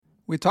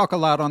We talk a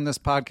lot on this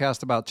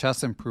podcast about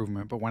chess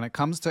improvement, but when it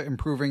comes to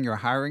improving your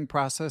hiring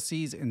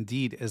processes,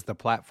 Indeed is the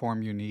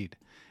platform you need.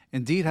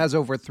 Indeed has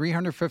over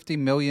 350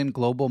 million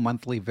global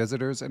monthly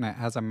visitors, and it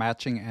has a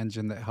matching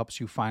engine that helps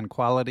you find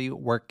quality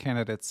work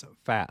candidates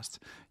fast.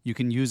 You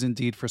can use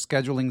Indeed for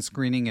scheduling,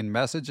 screening, and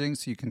messaging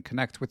so you can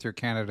connect with your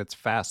candidates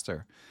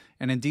faster.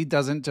 And Indeed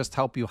doesn't just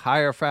help you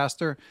hire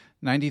faster.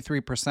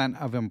 93%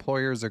 of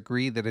employers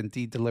agree that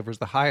Indeed delivers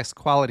the highest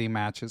quality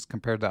matches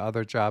compared to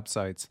other job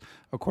sites,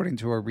 according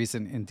to a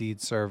recent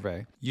Indeed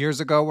survey. Years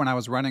ago, when I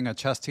was running a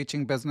chess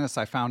teaching business,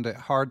 I found it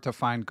hard to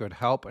find good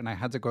help, and I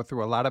had to go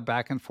through a lot of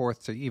back and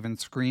forth to even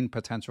screen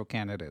potential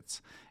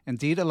candidates.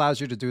 Indeed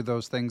allows you to do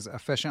those things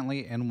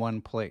efficiently in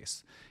one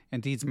place.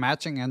 Indeed's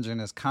matching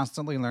engine is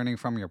constantly learning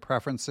from your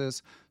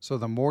preferences, so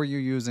the more you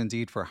use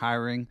Indeed for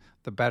hiring,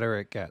 the better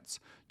it gets.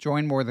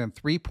 Join more than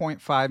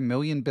 3.5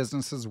 million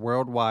businesses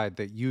worldwide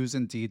that use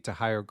Indeed to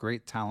hire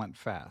great talent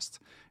fast.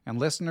 And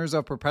listeners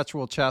of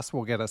Perpetual Chess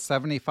will get a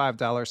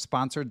 $75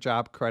 sponsored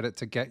job credit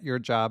to get your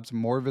jobs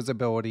more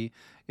visibility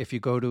if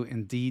you go to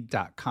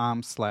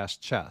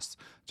Indeed.com/chess.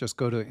 Just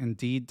go to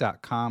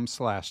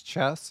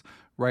Indeed.com/chess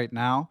right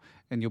now,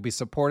 and you'll be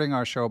supporting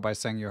our show by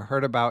saying you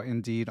heard about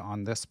Indeed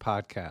on this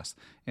podcast.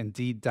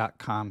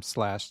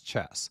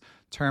 Indeed.com/chess.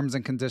 Terms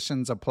and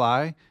conditions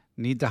apply.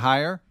 Need to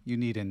hire? You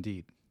need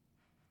Indeed.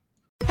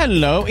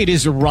 Hello, it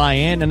is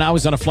Ryan, and I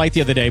was on a flight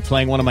the other day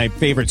playing one of my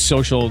favorite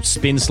social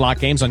spin slot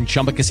games on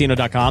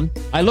ChumbaCasino.com.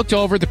 I looked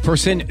over at the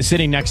person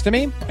sitting next to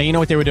me, and you know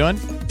what they were doing?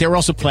 They were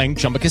also playing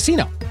Chumba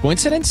Casino.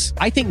 Coincidence?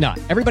 I think not.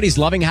 Everybody's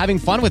loving having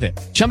fun with it.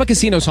 Chumba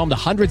Casino is home to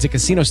hundreds of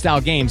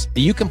casino-style games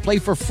that you can play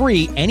for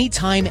free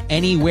anytime,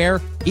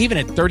 anywhere, even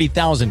at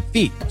 30,000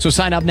 feet. So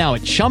sign up now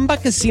at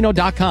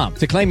ChumbaCasino.com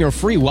to claim your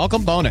free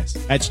welcome bonus.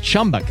 That's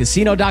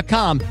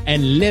ChumbaCasino.com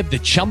and live the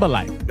Chumba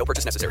life. No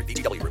purchase necessary.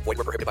 VGW. Void where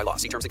prohibited by law.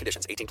 See terms and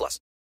conditions. 18+.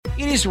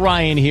 It is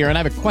Ryan here, and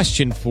I have a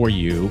question for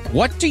you.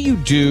 What do you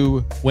do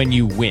when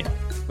you win?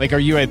 Like, are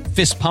you a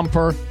fist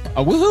pumper,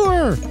 a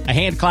woohooer, a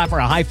hand clapper,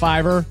 a high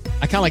fiver?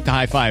 I kind of like the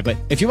high five, but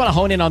if you want to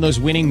hone in on those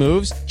winning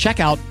moves, check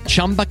out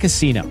Chumba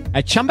Casino.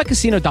 At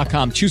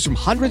ChumbaCasino.com, choose from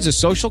hundreds of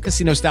social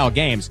casino-style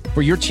games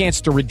for your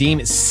chance to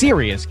redeem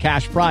serious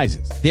cash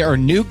prizes. There are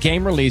new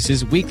game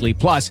releases weekly,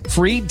 plus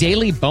free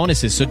daily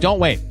bonuses, so don't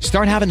wait.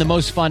 Start having the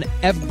most fun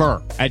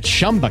ever at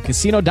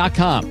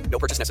ChumbaCasino.com. No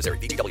purchase necessary.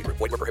 VGW. Void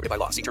where prohibited by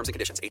law. See terms and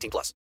conditions.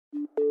 18+.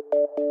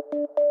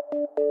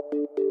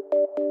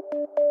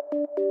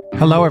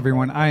 Hello,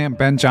 everyone. I am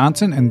Ben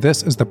Johnson, and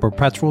this is the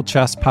Perpetual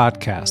Chess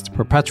Podcast.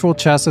 Perpetual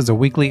Chess is a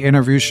weekly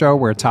interview show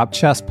where top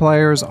chess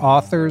players,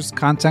 authors,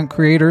 content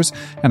creators,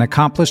 and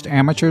accomplished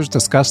amateurs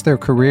discuss their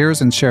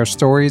careers and share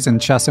stories and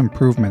chess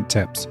improvement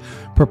tips.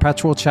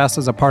 Perpetual Chess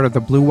is a part of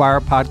the Blue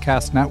Wire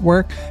Podcast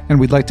Network, and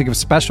we'd like to give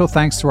special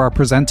thanks to our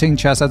presenting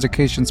chess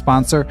education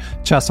sponsor,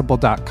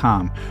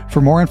 Chessable.com. For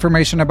more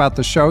information about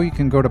the show, you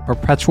can go to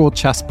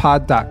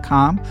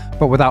perpetualchesspod.com.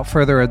 But without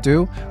further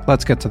ado,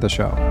 let's get to the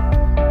show.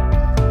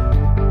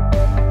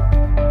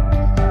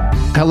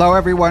 Hello,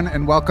 everyone,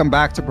 and welcome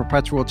back to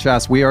Perpetual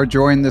Chess. We are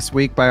joined this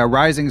week by a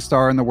rising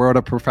star in the world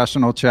of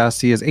professional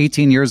chess. He is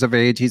 18 years of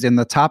age. He's in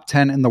the top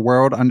 10 in the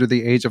world under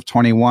the age of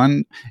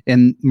 21.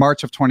 In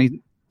March of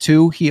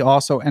 2022, he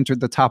also entered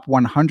the top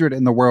 100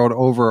 in the world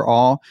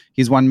overall.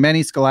 He's won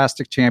many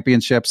Scholastic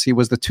championships. He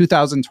was the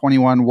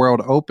 2021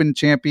 World Open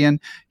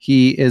champion.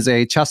 He is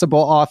a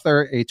Chessable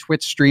author, a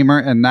Twitch streamer,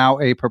 and now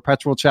a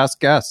Perpetual Chess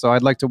guest. So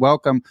I'd like to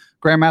welcome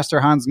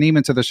Grandmaster Hans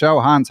Niemann to the show.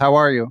 Hans, how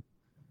are you?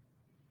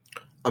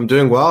 I'm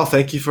doing well.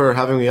 Thank you for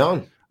having me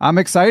on. I'm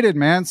excited,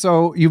 man.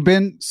 So you've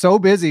been so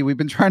busy. We've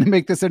been trying to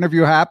make this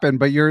interview happen,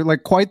 but you're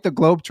like quite the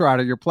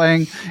globetrotter. You're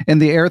playing in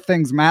the Air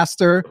Things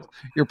Master.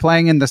 You're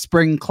playing in the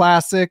Spring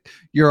Classic.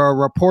 You're a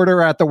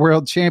reporter at the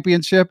World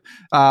Championship.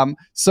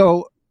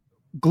 So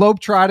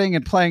globetrotting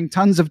and playing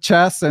tons of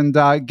chess and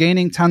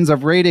gaining tons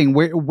of rating.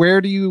 Where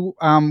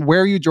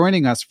are you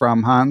joining us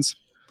from, Hans?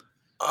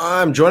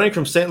 I'm joining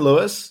from St.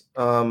 Louis.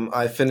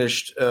 I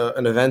finished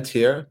an event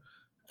here.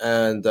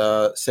 And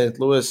St.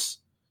 Louis,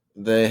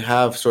 they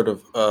have sort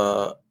of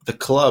the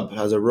club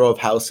has a row of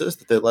houses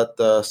that they let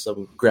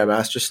some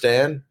grandmasters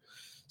stay in.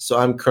 So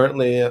I'm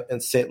currently in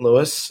St.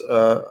 Louis,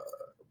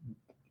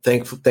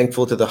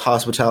 thankful to the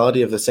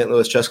hospitality of the St.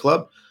 Louis Chess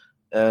Club,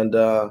 and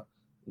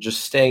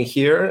just staying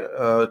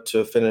here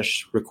to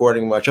finish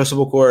recording my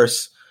Chessable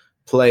course,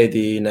 play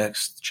the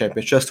next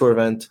Champions Chess Tour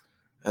event,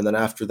 and then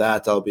after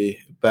that I'll be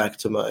back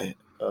to my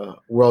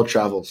world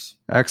travels.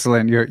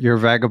 Excellent. Your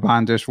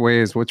vagabondish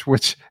ways,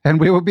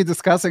 and we will be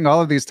discussing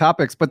all of these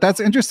topics, but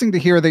that's interesting to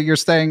hear that you're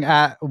staying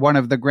at one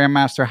of the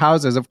Grandmaster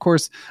houses. Of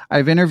course,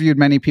 I've interviewed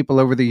many people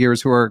over the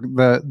years who are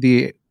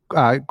the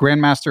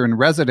Grandmaster in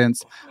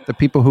residence, the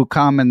people who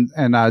come and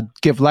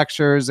give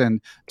lectures and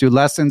do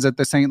lessons at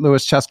the St.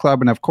 Louis Chess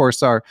Club, and of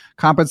course are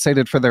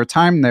compensated for their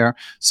time there.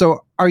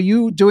 So are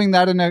you doing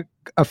that in an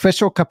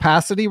official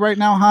capacity right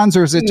now, Hans,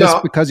 or is it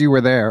just because you were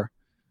there?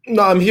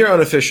 No, I'm here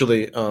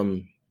unofficially.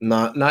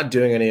 Not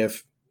doing any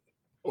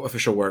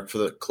official work for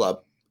the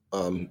club.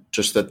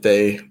 Just that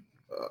they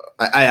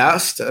I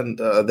asked, and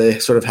they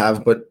sort of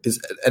have, but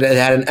and it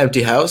had an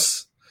empty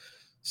house.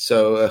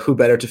 So who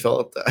better to fill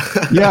up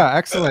that? Yeah,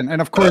 excellent.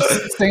 And of course,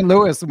 St.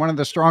 Louis, one of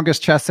the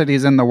strongest chess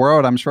cities in the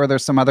world. I'm sure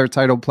there's some other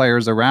title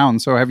players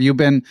around. So have you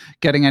been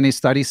getting any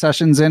study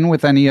sessions in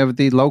with any of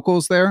the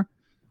locals there?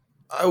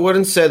 I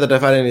wouldn't say that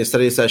I've had any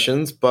study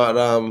sessions, but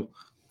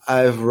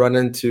I've run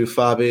into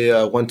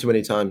Fabi one too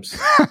many times,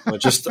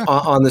 just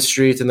on the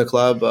street in the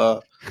club.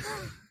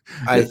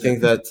 I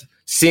think that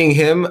seeing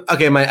him,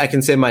 I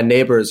can say my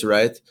neighbors,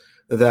 right?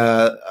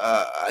 That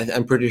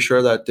I'm pretty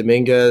sure that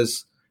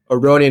Dominguez,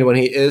 Aronian, when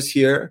he is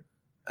here,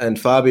 and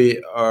Fabi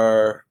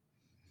are,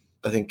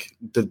 I think,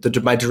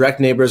 my direct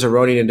neighbors,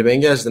 Aronian and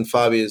Dominguez, and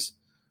Fabi is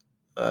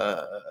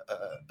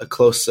a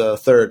close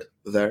third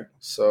there.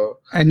 So,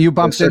 and you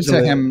bumped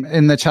into him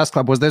in the chess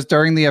club. Was this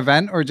during the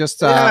event or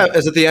just? Yeah, it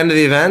was at the end of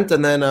the event,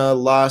 and then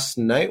last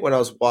night when I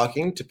was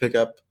walking to pick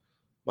up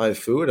my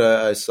food,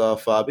 I saw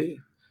Fabi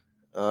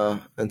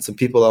and some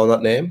people I will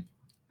not name.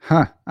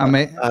 Out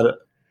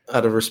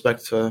of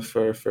respect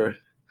for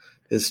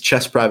his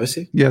chess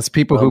privacy. Yes,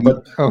 people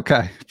who.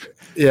 Okay.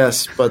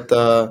 Yes, but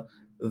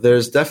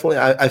there's definitely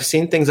I've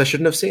seen things I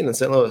shouldn't have seen in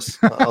St. Louis.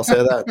 I'll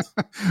say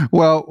that.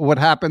 Well, what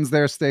happens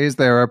there stays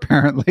there,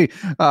 apparently.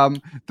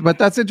 But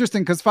that's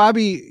interesting because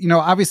Fabi,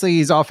 obviously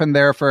he's often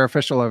there for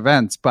official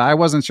events, but I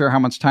wasn't sure how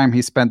much time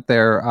he spent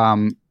there.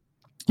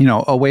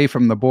 Away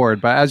from the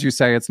board. But as you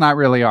say, it's not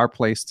really our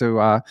place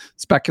to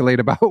speculate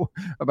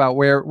about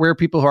where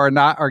people who are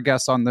not our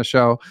guests on the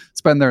show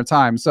spend their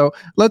time. So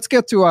let's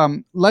get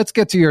to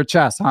your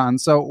chess,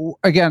 Hans. So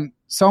again,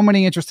 so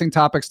many interesting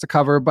topics to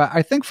cover, but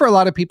I think for a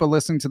lot of people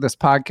listening to this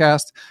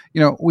podcast,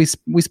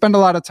 we spend a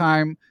lot of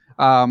time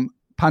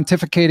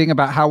pontificating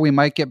about how we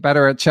might get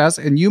better at chess,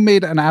 and you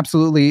made an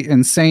absolutely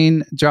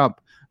insane jump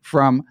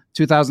from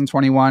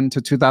 2021 to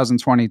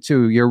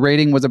 2022. Your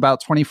rating was about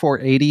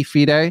 2480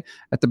 FIDE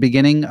at the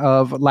beginning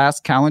of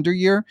last calendar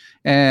year,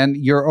 and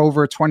you're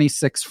over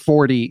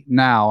 2640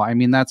 now. I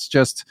mean, that's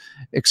just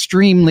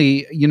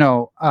extremely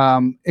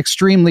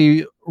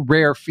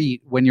rare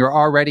feat when you're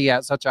already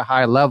at such a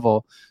high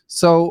level.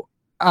 So,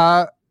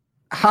 how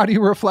do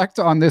you reflect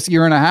on this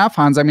year and a half,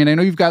 Hans? I mean, I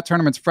know you've got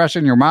tournaments fresh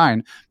in your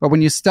mind, but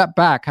when you step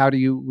back, how do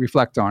you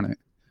reflect on it?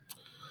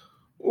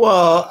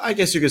 Well, I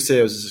guess you could say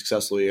it was a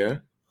successful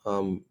year.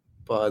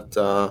 But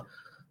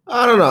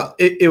I don't know.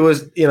 It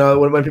was,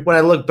 when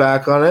I look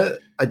back on it,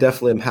 I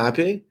definitely am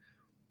happy.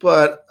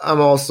 But I'm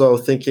also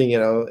thinking,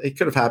 it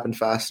could have happened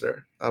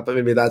faster. But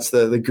maybe that's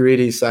the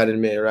greedy side in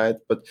me, right?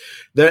 But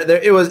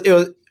it was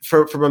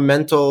from a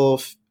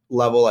mental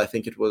level, I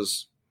think it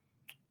was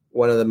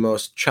one of the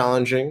most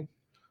challenging.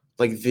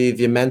 Like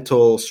the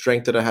mental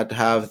strength that I had to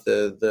have,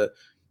 the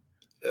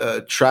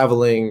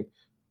traveling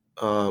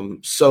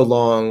so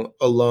long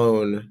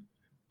alone.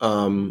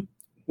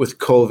 With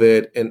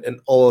COVID and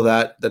all of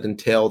that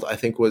entailed, I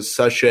think was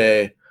such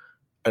an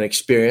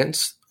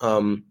experience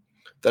that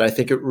I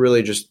think it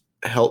really just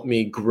helped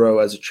me grow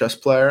as a chess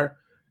player,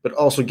 but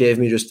also gave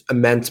me just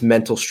immense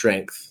mental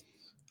strength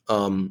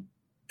and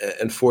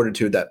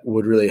fortitude that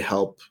would really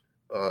help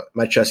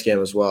my chess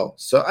game as well.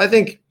 So I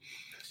think,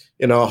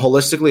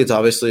 holistically, it's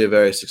obviously a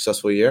very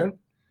successful year,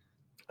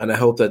 and I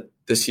hope that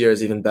this year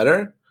is even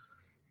better.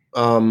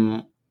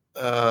 But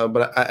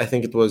I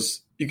think it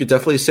was, you could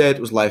definitely say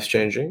it was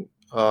life-changing.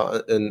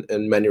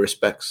 In many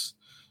respects.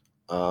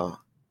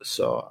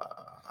 So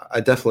I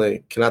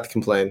definitely cannot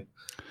complain.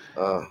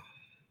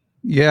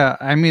 Yeah,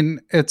 I mean,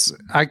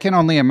 I can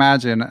only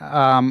imagine.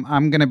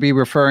 I'm going to be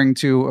referring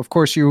to, of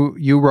course,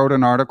 you wrote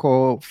an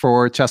article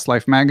for Chess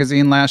Life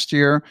magazine last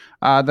year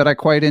that I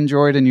quite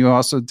enjoyed, and you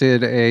also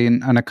did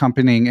an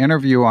accompanying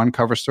interview on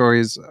Cover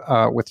Stories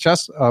with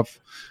Chess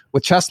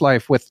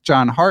Life with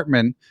John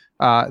Hartman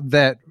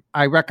that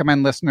I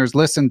recommend listeners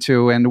listen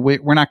to, and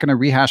we're not going to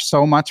rehash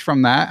so much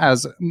from that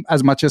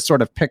as much as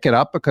sort of pick it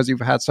up because you've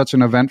had such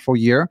an eventful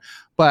year.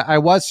 But I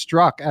was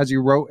struck, as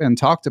you wrote and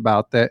talked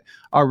about, that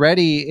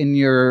already in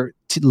your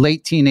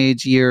late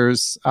teenage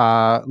years,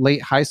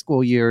 late high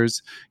school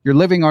years, you're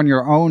living on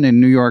your own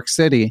in New York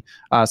City,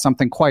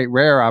 something quite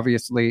rare,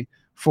 obviously,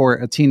 for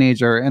a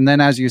teenager. And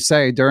then, as you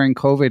say, during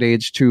COVID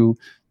age, to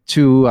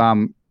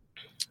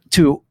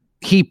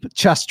heap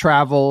chess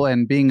travel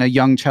and being a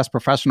young chess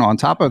professional on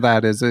top of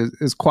that is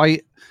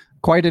quite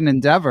an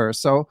endeavor.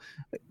 So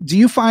do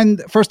you find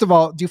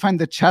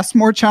the chess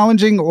more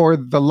challenging or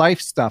the life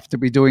stuff to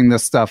be doing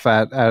this stuff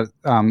at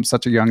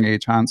such a young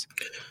age, Hans?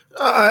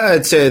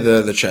 I'd say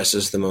the chess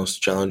is the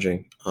most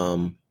challenging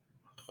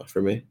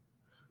for me.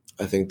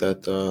 I think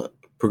that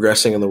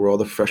progressing in the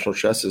world of professional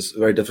chess is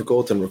very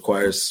difficult and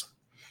requires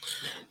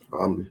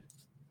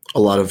a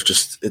lot of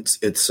just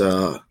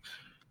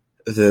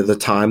the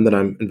time that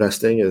I'm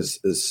investing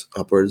is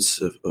upwards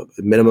of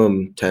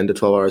minimum 10 to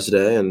 12 hours a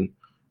day, and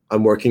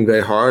I'm working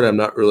very hard. I'm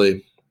not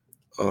really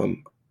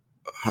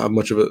have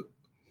much of a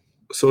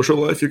social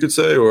life, you could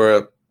say,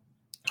 or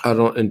I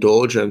don't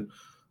indulge in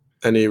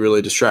any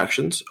really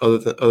distractions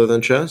other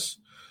than chess.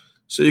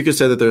 So you could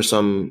say that there's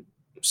some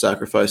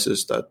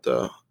sacrifices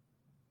that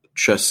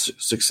chess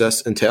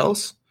success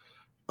entails.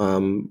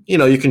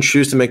 You can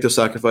choose to make those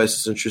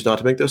sacrifices and choose not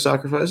to make those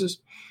sacrifices.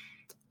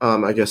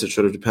 I guess it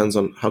sort of depends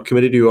on how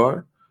committed you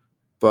are.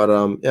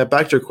 But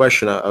back to your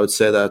question, I would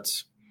say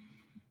that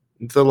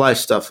the life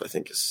stuff, I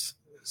think, is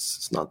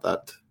not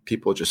that.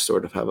 People just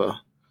sort of have a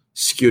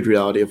skewed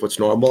reality of what's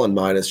normal, and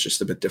mine is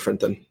just a bit different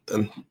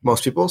than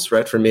most people's,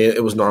 right? For me,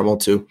 it was normal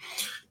to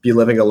be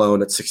living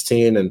alone at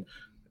 16 and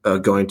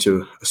going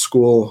to a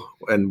school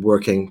and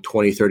working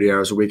 20, 30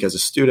 hours a week as a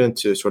student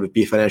to sort of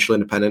be financially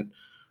independent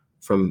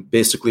from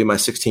basically my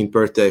 16th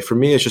birthday. For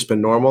me, it's just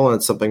been normal, and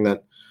it's something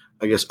that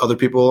I guess other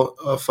people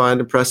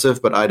find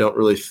impressive, but I don't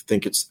really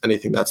think it's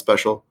anything that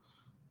special.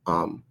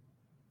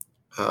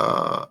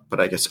 But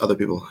I guess other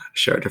people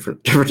share a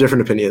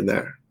different opinion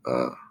there.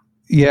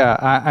 Yeah,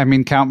 I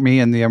mean, count me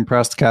in the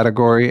impressed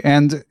category.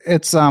 And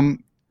it's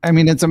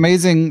it's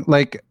amazing.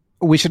 Like,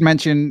 we should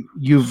mention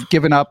you've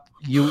given up.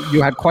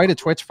 You had quite a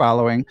Twitch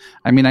following.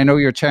 I mean, I know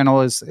your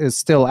channel is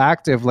still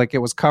active. Like, it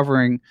was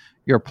covering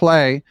your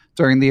play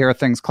during the Air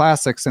Things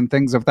Classics and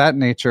things of that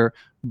nature.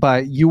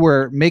 But you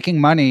were making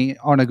money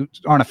on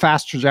a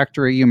fast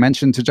trajectory. You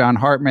mentioned to John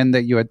Hartman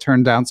that you had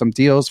turned down some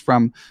deals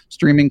from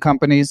streaming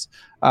companies,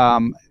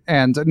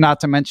 and not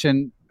to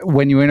mention,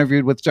 when you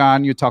interviewed with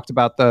John, you talked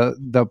about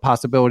the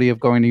possibility of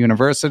going to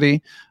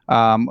university,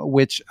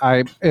 which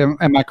am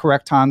I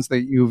correct, Hans,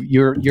 that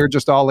you're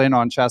just all in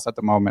on chess at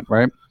the moment,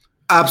 right?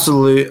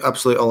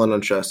 Absolutely all in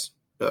on chess.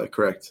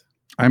 Correct.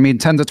 I mean,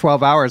 10 to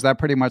 12 hours, that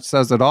pretty much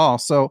says it all.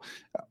 So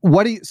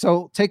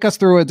so take us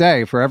through a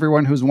day for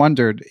everyone who's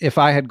wondered if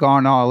I had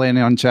gone all in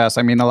on chess.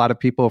 I mean, a lot of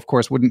people, of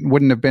course,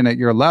 wouldn't have been at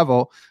your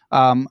level.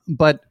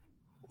 But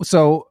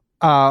so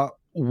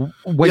when you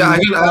wake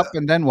up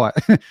and then what?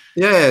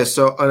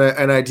 So on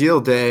an ideal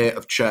day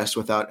of chess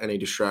without any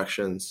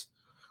distractions,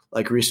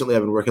 like recently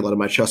I've been working a lot on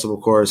my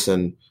Chessable course,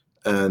 and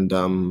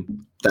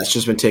that's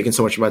just been taking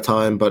so much of my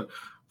time. But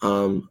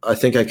I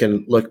think I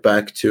can look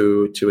back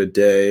to a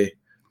day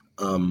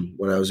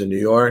when I was in New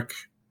York,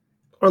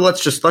 or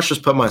let's just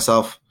put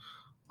myself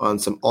on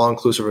some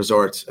all-inclusive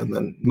resorts, and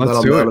then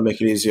that'll make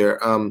it easier.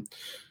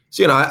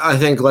 I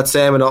think, let's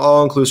say I'm in an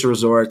all-inclusive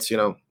resort,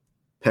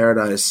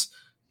 paradise,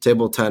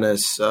 table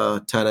tennis,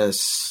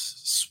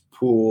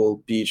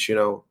 pool, beach,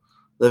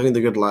 living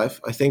the good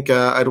life. I think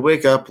I'd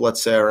wake up,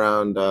 let's say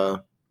around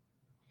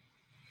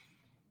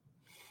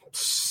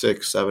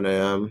 6, 7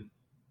 a.m.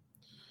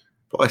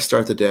 Probably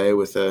start the day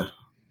with a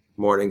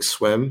morning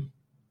swim,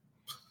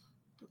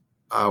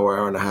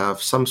 hour and a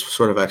half, some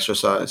sort of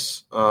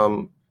exercise.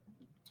 And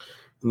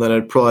then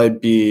it'd probably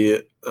be,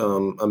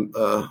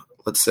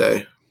 let's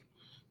say,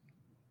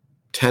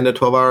 10 to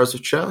 12 hours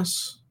of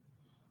chess,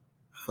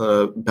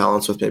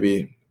 balanced with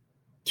maybe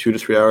 2 to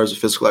 3 hours of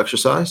physical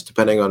exercise,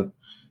 depending on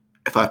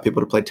if I have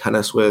people to play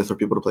tennis with or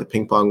people to play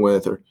ping pong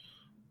with. Or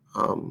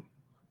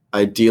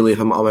ideally, if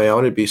I'm on my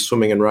own, it'd be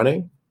swimming and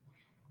running.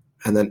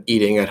 And then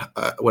eating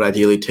would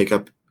ideally take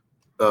up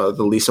the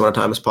least amount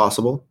of time as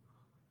possible.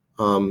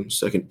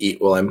 So I can eat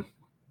while I'm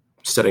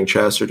studying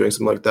chess or doing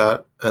something like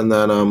that. And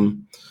then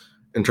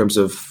in terms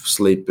of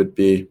sleep, it'd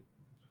be,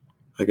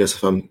 I guess,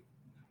 if I'm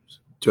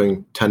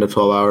doing 10 to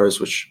 12 hours,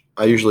 which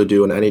I usually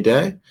do in any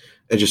day,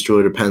 it just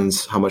really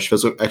depends how much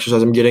physical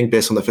exercise I'm getting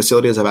based on the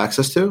facilities I have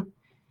access to,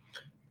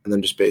 and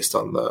then just based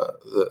on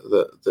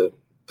the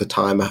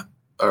time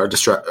or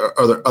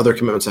other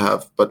commitments I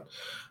have. But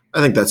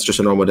I think that's just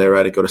a normal day,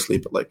 right? I go to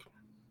sleep at like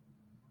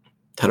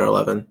 10 or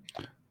 11.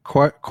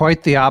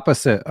 Quite the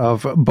opposite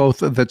of both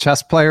the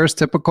chess player's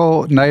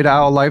typical night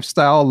owl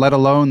lifestyle, let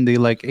alone the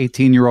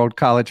 18-year-old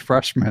college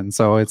freshman.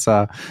 So it's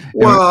I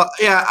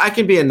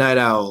can be a night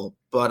owl,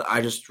 but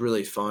I just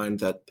really find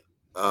that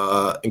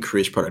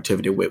increased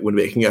productivity when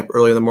waking up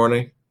early in the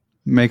morning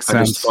makes sense.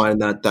 I just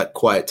find that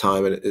quiet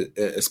time, and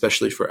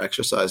especially for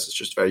exercise, is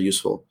just very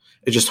useful.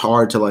 It's just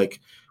hard to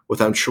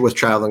with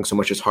traveling so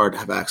much, it's hard to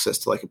have access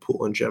to a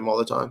pool and gym all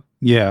the time.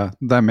 Yeah,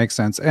 that makes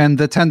sense. And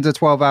the 10 to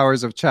 12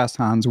 hours of chess,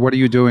 Hans, what are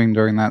you doing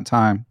during that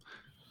time?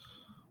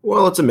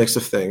 Well, it's a mix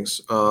of things.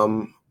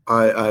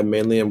 I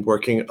mainly am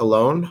working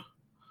alone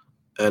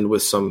and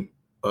with some,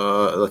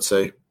 let's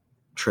say,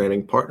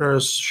 training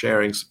partners,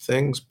 sharing some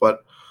things.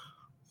 But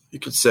you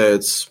could say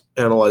it's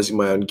analyzing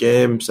my own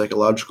game,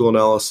 psychological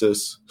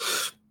analysis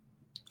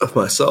of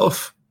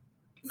myself,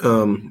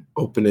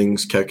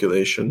 openings,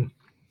 calculation,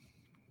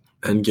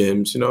 end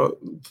games,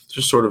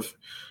 just sort of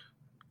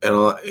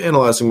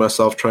analyzing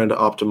myself, trying to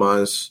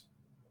optimize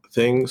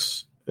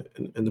things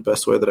in the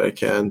best way that I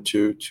can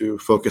to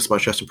focus my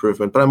chess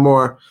improvement. But I'm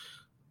more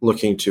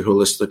looking to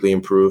holistically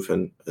improve,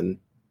 and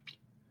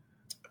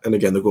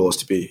again, the goal is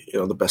to be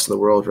the best in the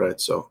world, right?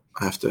 So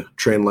I have to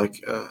train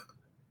like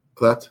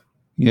that.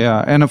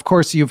 Yeah, and of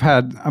course, you've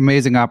had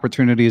amazing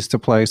opportunities to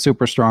play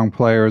super strong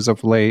players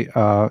of late,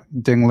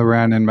 Ding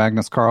Liren and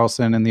Magnus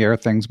Carlsen in the Air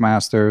Things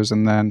Masters,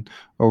 and then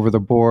over the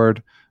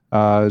board,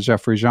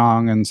 Jeffrey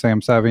Zhang and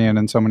Sam Savian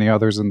and so many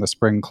others in the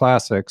Spring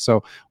Classic.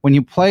 So when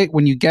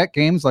you get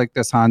games like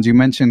this, Hans, you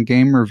mentioned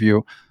game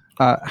review.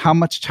 How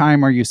much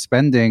time are you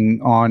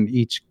spending on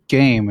each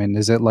game? And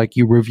is it like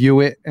you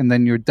review it and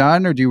then you're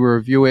done, or do you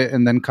review it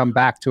and then come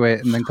back to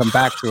it and then come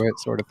back to it,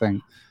 sort of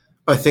thing?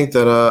 I think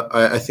that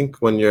I think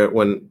when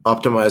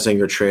optimizing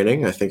your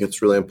training, I think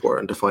it's really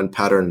important to find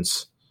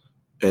patterns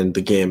in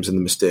the games and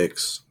the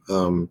mistakes.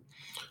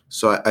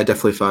 So I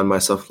definitely found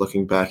myself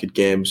looking back at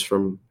games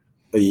from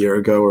a year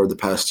ago or the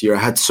past year. I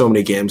had so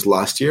many games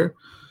last year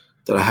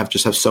that I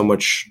just have so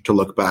much to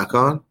look back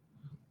on.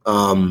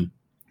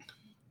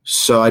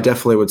 So I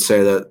definitely would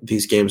say that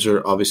these games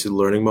are obviously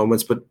learning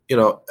moments. But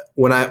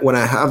when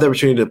I have the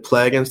opportunity to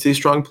play against these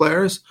strong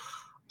players,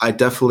 I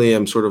definitely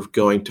am sort of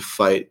going to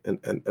fight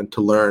and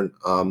to learn.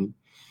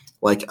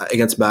 Like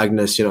against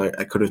Magnus,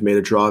 I could have made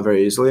a draw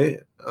very easily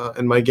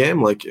in my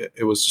game. Like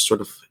it was just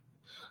sort of,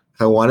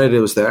 if I wanted,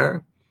 it was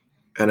there.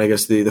 And I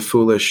guess the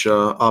foolish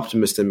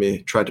optimist in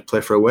me tried to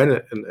play for a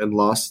win and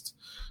lost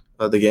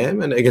the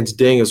game. And against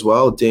Ding as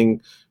well,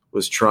 Ding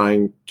was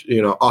trying,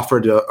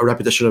 offered a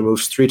repetition of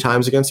moves 3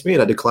 times against me,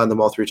 and I declined them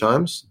all 3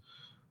 times.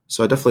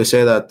 So I definitely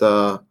say that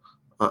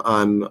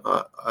I'm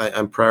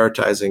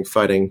prioritizing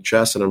fighting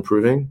chess and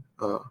improving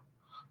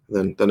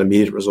than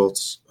immediate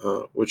results,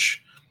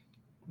 which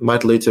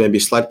might lead to maybe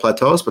slight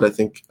plateaus. But I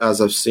think,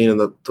 as I've seen in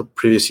the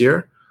previous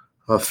year,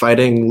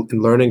 fighting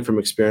and learning from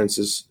experience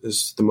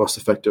is the most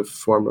effective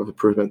form of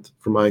improvement,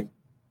 in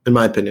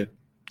my opinion.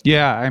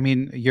 Yeah, I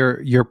mean,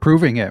 you're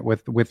proving it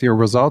with your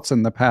results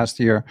in the past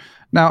year.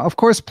 Now, of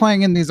course,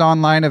 playing in these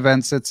online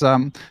events, it's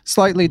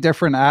slightly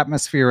different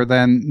atmosphere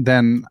than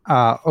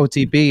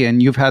OTB,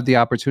 and you've had the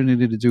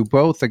opportunity to do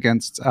both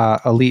against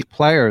elite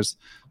players.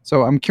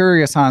 So I'm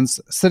curious, Hans,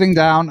 sitting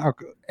down,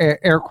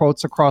 air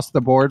quotes across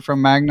the board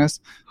from Magnus,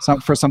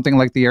 for something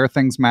like the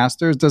Airthings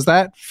Masters, does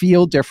that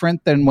feel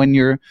different than when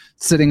you're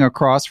sitting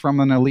across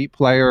from an elite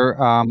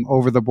player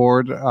over the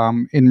board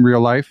in real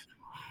life?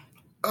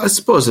 I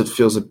suppose it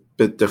feels a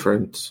bit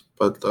different,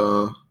 but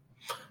I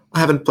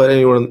haven't played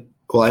anyone.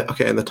 Well,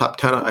 in the top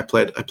 10, I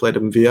played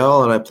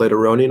MVL and I played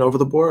Aronian over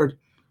the board,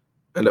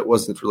 and it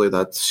wasn't really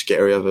that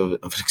scary of an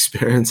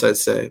experience, I'd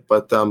say.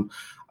 But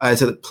I'd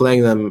say that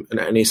playing them in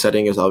any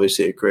setting is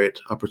obviously a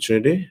great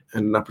opportunity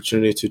and an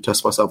opportunity to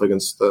test myself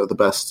against the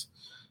best,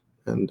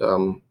 and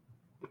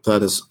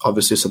that is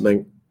obviously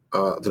something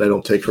that I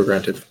don't take for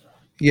granted.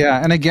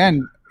 Yeah, and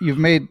again, you've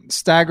made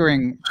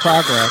staggering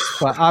progress,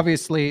 but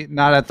obviously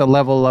not at the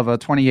level of a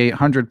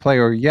 2,800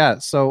 player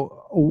yet.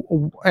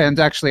 So, and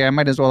actually, I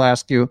might as well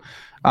ask you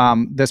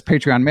this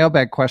Patreon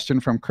mailbag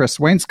question from Chris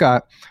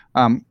Wainscott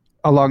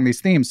along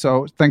these themes.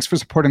 So thanks for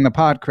supporting the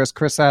pod, Chris.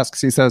 Chris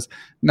asks, he says,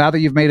 now that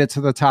you've made it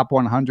to the top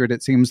 100,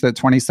 it seems that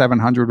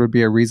 2,700 would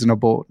be a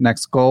reasonable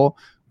next goal.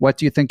 What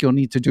do you think you'll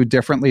need to do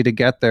differently to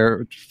get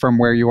there from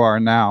where you are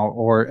now?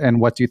 And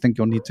what do you think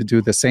you'll need to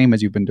do the same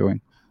as you've been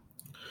doing?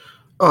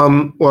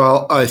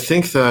 Well, I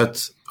think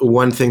that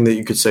one thing that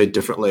you could say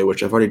differently,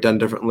 which I've already done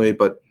differently,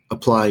 but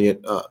applying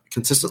it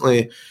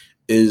consistently,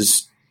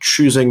 is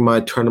choosing my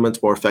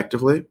tournaments more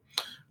effectively.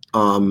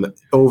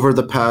 Over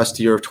the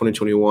past year of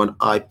 2021,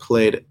 I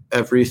played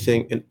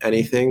everything and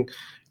anything,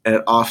 and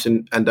it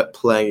often ended up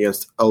playing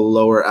against a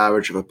lower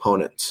average of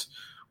opponents,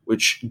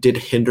 which did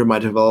hinder my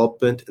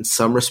development in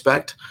some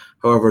respect.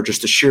 However,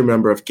 just the sheer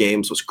number of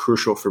games was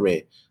crucial for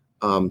me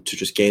to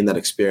just gain that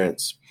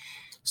experience.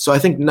 So I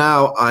think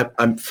now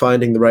I'm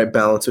finding the right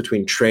balance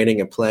between training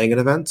and playing at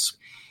events.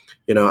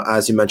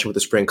 As you mentioned with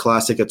the Spring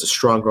Classic, it's a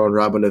strong round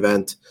robin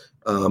event.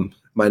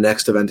 My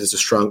next event is a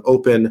strong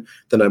open.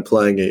 Then I'm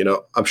playing,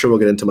 I'm sure we'll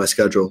get into my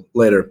schedule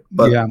later.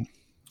 But yeah.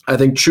 I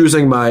think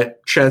choosing my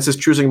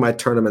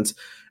tournaments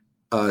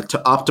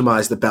to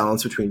optimize the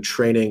balance between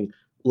training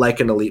like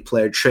an elite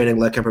player, training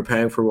like I'm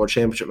preparing for a World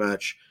Championship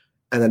match,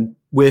 and then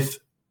with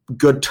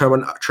good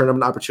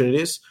tournament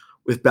opportunities,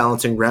 with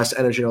balancing rest,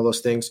 energy, and all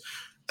those things,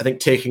 I think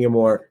taking a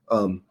more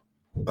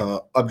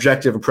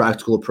objective and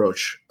practical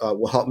approach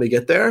will help me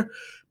get there.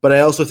 But I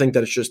also think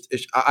that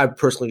I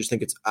personally just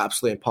think it's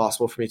absolutely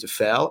impossible for me to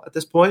fail at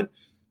this point,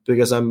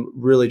 because I'm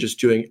really just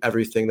doing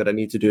everything that I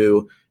need to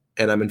do,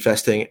 and I'm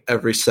investing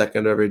every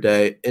second, every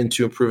day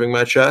into improving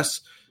my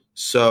chess.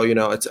 So, I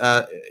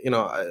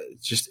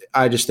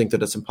just think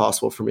that it's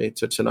impossible for me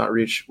to not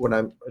reach what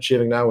I'm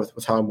achieving now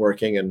with how I'm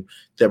working and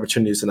the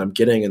opportunities that I'm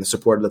getting and the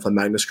support of the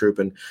Magnus Group.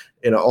 And,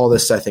 all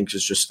this, I think,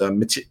 is just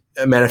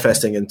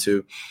manifesting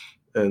into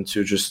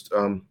just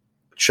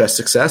chess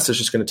success. It's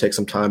just going to take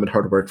some time and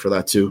hard work for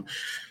that to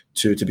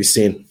be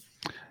seen.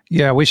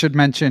 Yeah, we should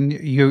mention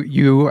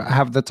you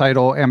have the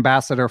title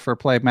ambassador for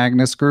Play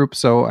Magnus Group.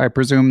 So I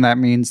presume that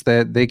means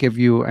that they give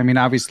you,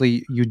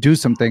 obviously you do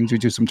some things, you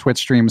do some Twitch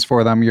streams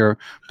for them, you're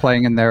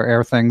playing in their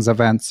Airthings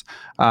events,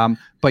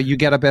 but you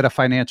get a bit of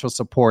financial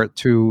support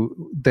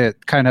that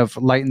kind of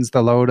lightens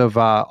the load of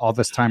all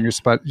this time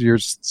you're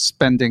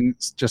spending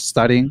just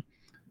studying.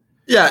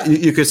 Yeah,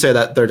 you could say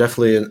that they're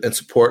definitely in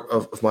support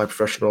of my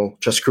professional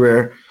chess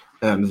career,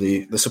 and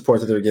the support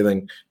that they're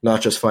giving,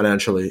 not just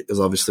financially, is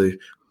obviously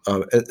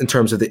in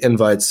terms of the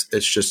invites.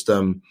 It's just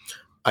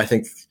I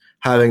think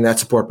having that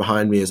support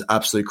behind me is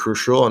absolutely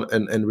crucial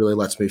and really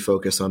lets me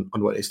focus on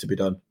what needs to be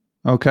done.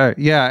 Okay.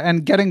 Yeah.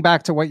 And getting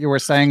back to what you were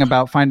saying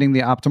about finding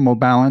the optimal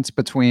balance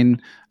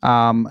between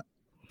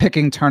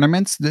picking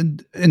tournaments,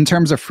 in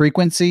terms of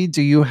frequency,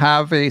 do you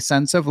have a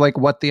sense of like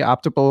what the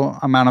optimal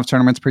amount of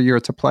tournaments per year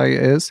to play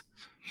is?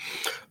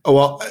 Oh,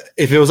 well,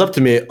 if it was up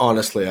to me,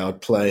 honestly, I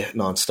would play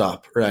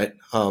nonstop, right?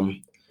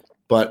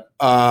 But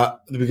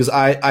because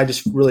I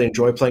just really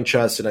enjoy playing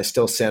chess, and I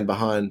still stand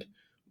behind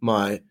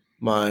my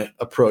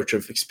approach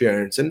of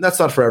experience. And that's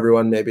not for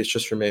everyone. Maybe it's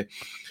just for me.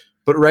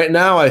 But right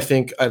now, I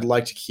think I'd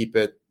like to keep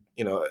it,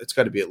 it's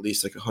got to be at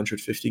least like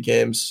 150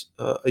 games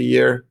a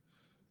year.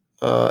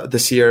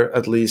 This year,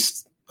 at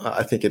least.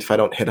 I think if I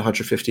don't hit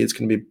 150, it's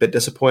going to be a bit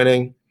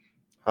disappointing.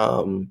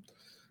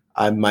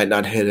 I might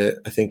not hit it.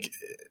 I think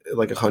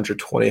like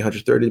 120,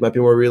 130 might be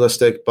more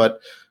realistic, but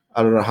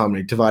I don't know how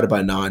many. Divided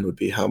by 9 would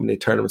be how many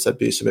tournaments that'd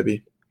be. So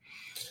maybe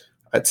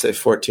I'd say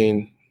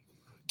 14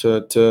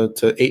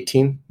 to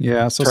 18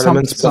 so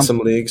tournaments plus some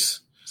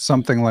leagues.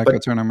 Something like a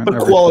tournament. But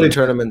quality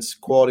tournaments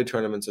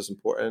is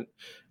important.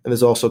 And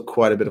there's also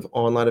quite a bit of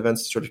online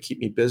events to sort of keep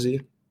me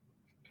busy.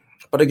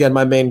 But again,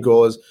 my main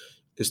goal is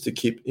to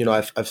keep,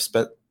 I've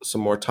spent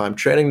some more time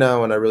training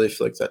now, and I really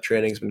feel like that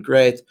training's been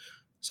great.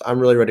 So I'm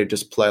really ready to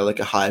just play like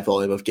a high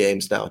volume of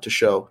games now to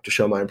show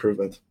my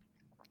improvement.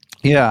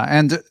 Yeah.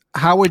 And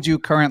how would you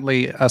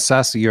currently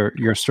assess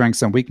your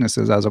strengths and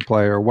weaknesses as a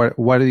player?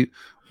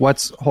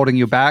 What's holding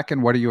you back,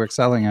 and what are you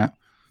excelling at?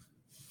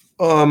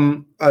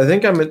 I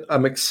think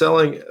I'm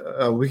excelling.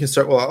 We can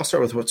start. Well, I'll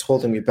start with what's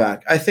holding me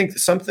back. I think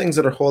some things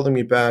that are holding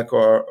me back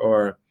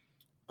are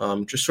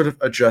just sort of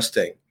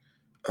adjusting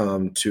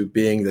to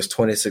being this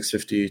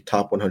 2650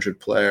 top 100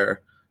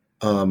 player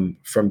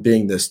from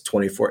being this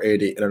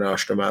 2480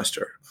 international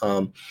master.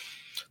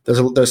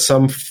 There's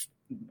some,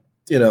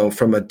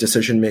 from a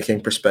decision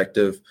making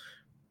perspective.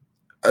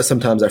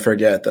 Sometimes I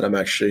forget that I'm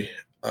actually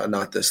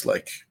not this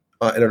like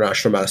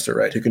international master,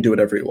 right? Who can do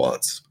whatever he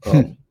wants.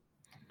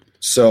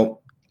 So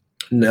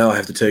now I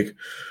have to take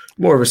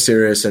more of a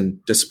serious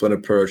and disciplined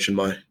approach in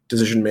my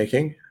decision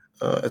making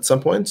at some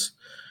points.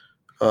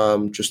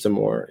 Just a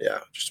more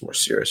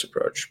serious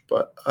approach.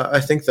 But I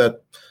think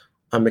that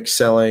I'm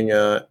excelling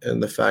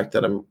in the fact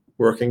that I'm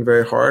working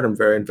very hard. I'm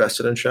very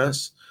invested in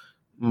chess.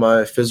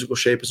 My physical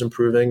shape is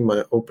improving.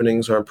 My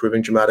openings are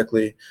improving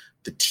dramatically.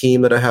 The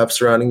team that I have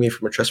surrounding me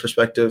from a chess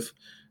perspective,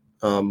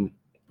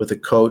 with a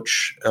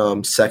coach,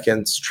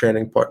 seconds,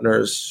 training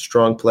partners,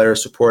 strong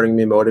players supporting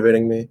me,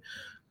 motivating me.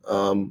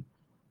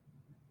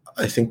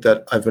 I think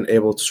that I've been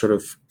able to sort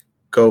of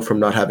go from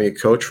not having a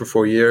coach for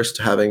 4 years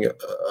to having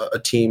a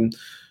team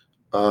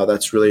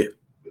that's really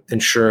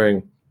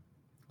ensuring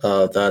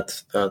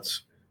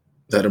that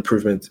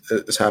improvement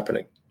is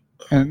happening.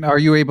 And are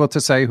you able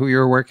to say who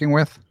you're working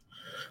with?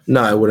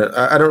 No, I wouldn't.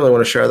 I don't really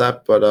want to share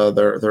that, but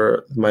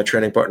they're my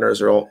training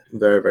partners are all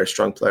very, very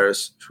strong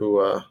players who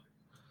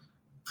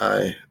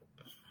I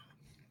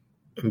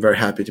am very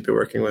happy to be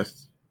working with.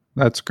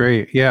 That's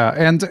great. Yeah.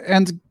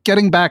 And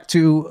getting back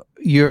to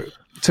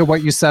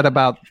what you said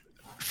about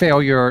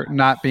failure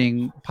not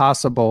being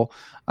possible,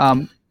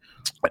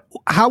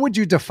 how would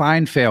you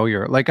define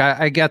failure? Like,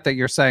 I get that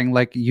you're saying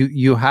like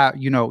you have,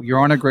 you're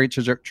on a great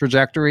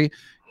trajectory.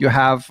 You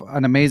have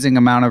an amazing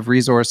amount of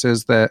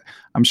resources that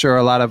I'm sure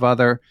a lot of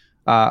other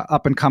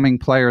up and coming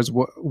players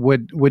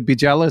would be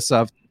jealous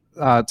of,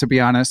 to be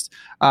honest.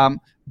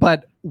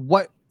 But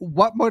what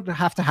would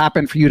have to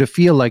happen for you to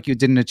feel like you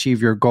didn't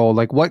achieve your goal?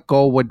 Like, what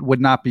goal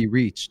would not be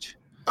reached?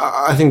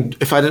 I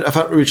think if I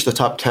don't reach the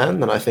top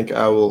 10, then I think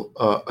I will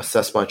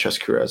assess my chess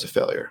career as a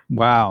failure.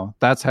 Wow,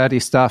 that's heady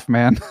stuff,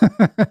 man.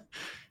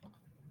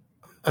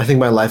 I think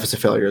my life is a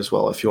failure as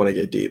well, if you want to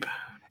get deep.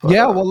 But,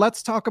 yeah, well,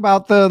 let's talk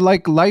about the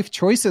life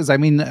choices. I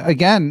mean,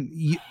 again,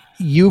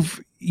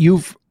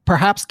 you've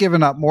perhaps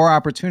given up more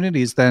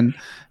opportunities than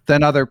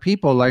other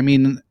people. I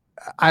mean,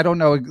 I don't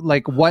know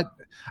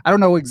I don't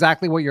know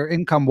exactly what your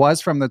income was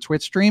from the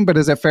Twitch stream, but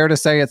is it fair to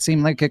say it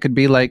seemed like it could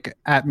be like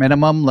at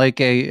minimum like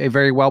a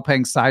very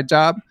well-paying side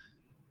job?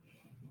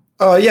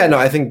 Yeah, no,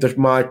 I think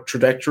my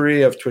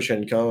trajectory of Twitch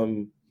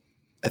income,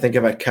 I think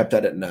if I kept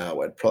at it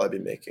now, I'd probably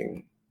be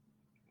making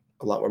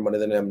a lot more money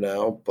than I am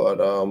now. But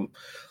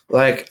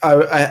when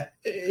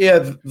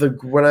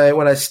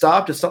I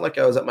stopped, it's not like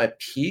I was at my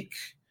peak,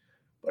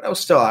 but I was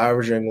still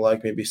averaging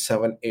like maybe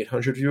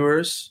 700-800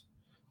 viewers.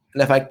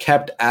 And if I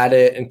kept at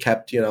it and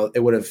kept,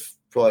 it would have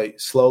probably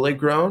slowly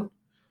grown.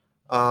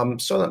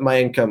 So that my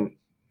income,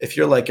 if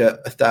you're like a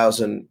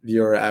 1,000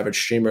 viewer average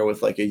streamer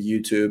with like a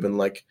YouTube and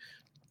like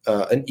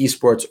an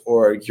esports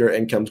org, your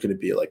income's going to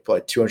be like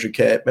probably 200K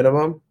at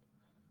minimum.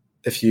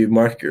 If you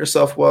market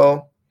yourself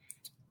well,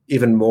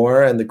 even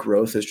more, and the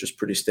growth is just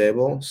pretty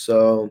stable.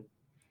 So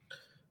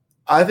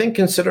I think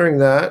considering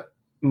that,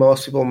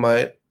 most people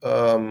might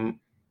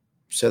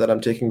say that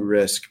I'm taking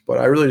risk, but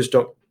I really just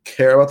don't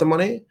care about the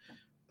money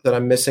that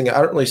I'm missing.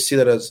 I don't really see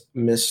that as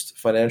missed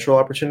financial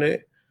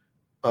opportunity,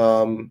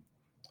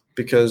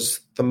 because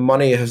the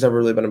money has never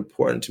really been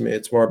important to me.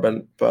 It's more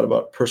been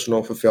about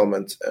personal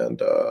fulfillment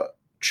and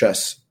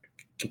chess,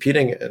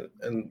 competing,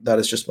 and that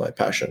is just my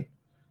passion.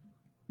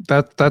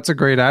 That's a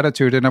great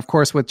attitude. And of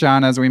course, with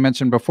John, as we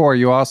mentioned before,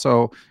 you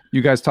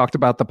guys talked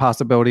about the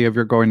possibility of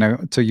you're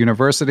going to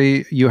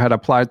university. You had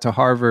applied to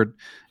Harvard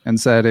and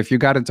said if you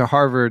got into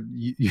Harvard,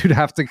 you'd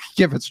have to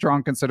give it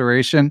strong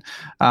consideration.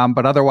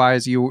 But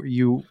otherwise,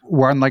 you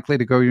were unlikely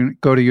to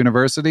go to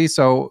university.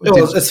 So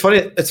it's funny.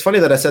 It's funny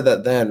that I said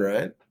that then,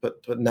 right?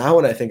 But now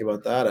when I think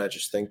about that, I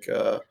just think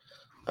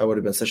I would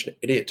have been such an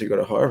idiot to go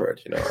to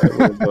Harvard. I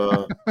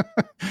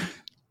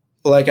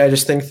would have, I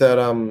just think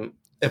that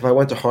if I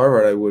went to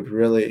Harvard, I would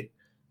really.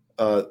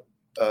 I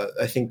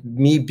think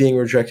me being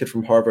rejected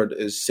from Harvard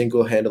is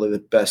single-handedly the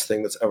best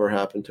thing that's ever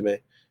happened to me,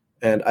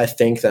 and I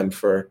thank them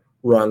for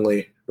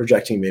wrongly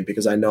rejecting me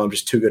because I know I'm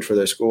just too good for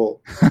their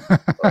school.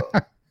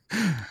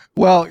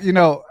 Well,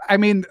 I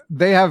mean,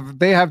 they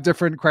have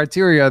different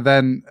criteria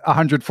than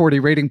 140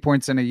 rating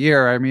points in a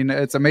year. I mean,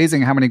 it's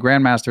amazing how many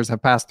grandmasters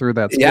have passed through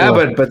that school.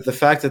 Yeah, but the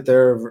fact that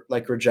they're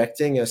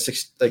rejecting a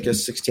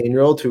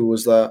 16-year-old who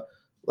was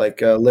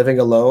living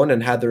alone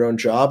and had their own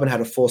job and had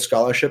a full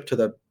scholarship to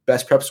the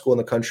best prep school in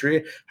the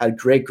country, had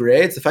great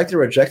grades. The fact they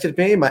rejected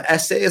me, my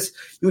essays,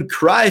 you would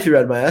cry if you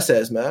read my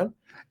essays, man.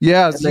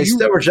 Yeah, and they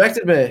still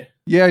rejected me.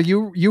 Yeah,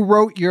 you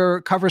wrote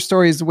your cover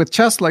stories with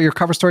your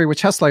cover story with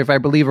Chess Life, I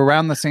believe,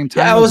 around the same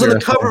time. Yeah, I was on the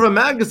cover of a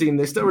magazine.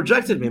 They still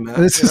rejected me,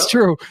 man. This is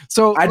true.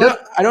 So I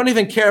don't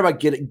even care about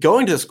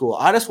going to the school.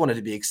 I just wanted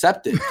to be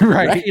accepted,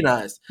 right.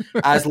 recognized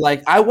as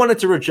I wanted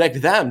to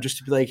reject them just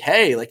to be like,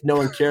 hey, no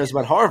one cares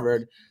about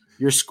Harvard.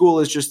 Your school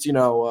is just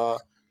a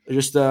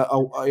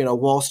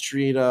Wall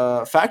Street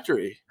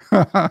factory.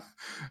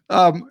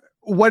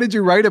 What did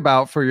you write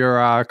about for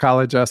your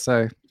college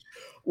essay?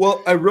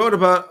 Well, I wrote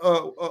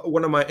about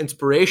one of my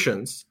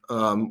inspirations,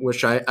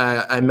 which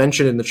I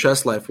mentioned in the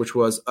Chess Life, which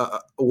was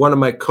one of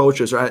my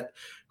coaches, right,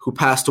 who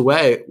passed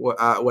away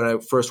when I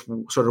first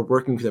started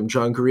working with him,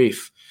 John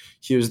Grief.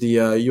 He was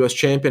the U.S.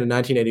 champion in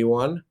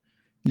 1981.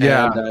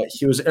 Yeah. And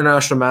he was an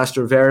international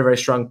master, very, very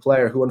strong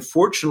player who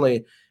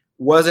unfortunately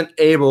wasn't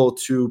able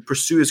to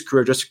pursue his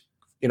career just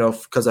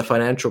because of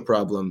financial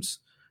problems.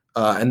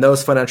 And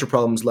those financial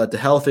problems led to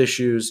health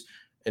issues,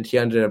 and he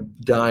ended up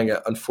dying an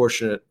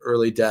unfortunate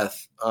early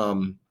death.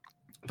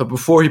 But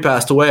before he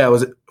passed away, I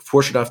was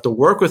fortunate enough to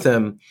work with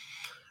him.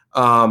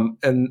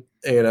 And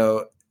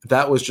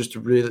that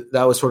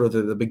was sort of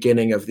the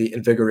beginning of the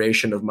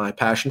invigoration of my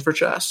passion for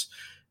chess,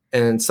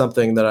 and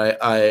something that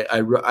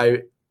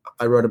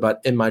I wrote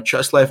about in my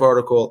Chess Life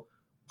article,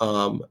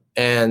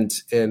 and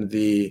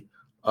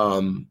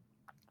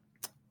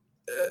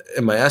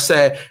in my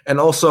essay. And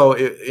also,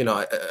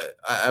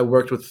 I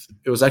worked with,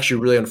 it was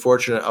actually really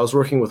unfortunate. I was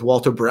working with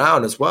Walter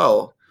Brown as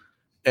well.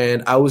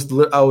 And I was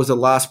the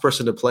last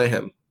person to play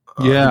him.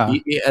 Yeah.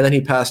 And then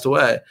he passed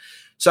away.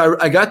 So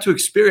I got to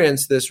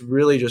experience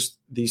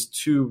these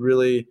two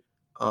really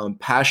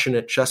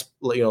passionate chess,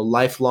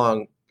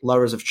 lifelong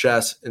lovers of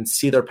chess, and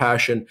see their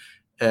passion.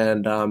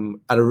 And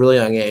at a really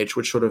young age,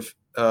 which sort of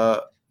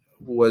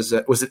was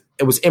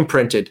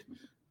imprinted,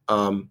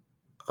 and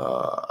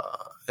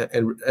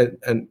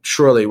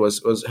surely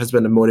has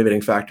been a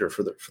motivating factor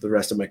for the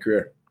rest of my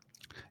career.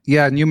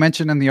 Yeah, and you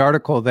mentioned in the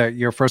article that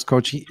your first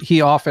coach,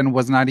 he often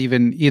was not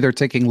even either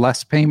taking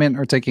less payment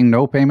or taking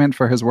no payment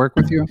for his work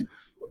with you.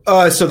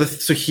 So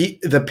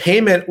the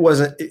payment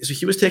wasn't. So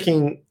he was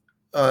taking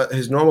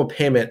his normal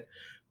payment,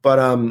 but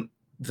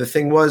the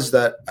thing was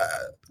that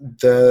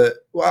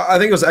I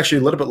think it was actually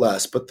a little bit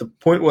less. But the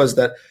point was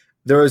that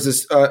there was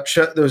this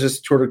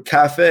sort of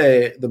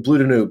cafe, the Blue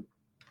Danube,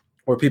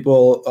 where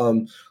people,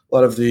 a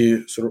lot of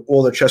the sort of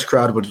older chess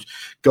crowd would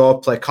go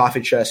up, play coffee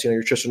chess.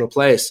 Your traditional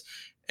place.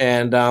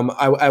 And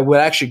I would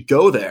actually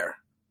go there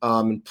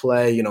and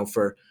play,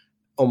 for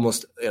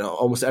almost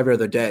every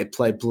other day,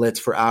 play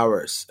blitz for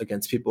hours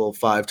against people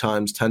 5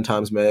 times, 10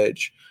 times my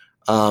age.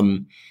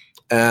 And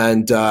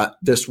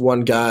this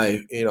one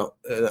guy,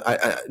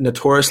 I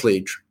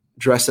notoriously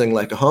dressing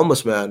like a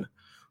homeless man,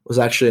 was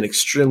actually an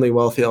extremely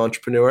wealthy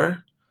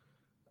entrepreneur.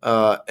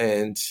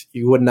 And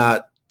you could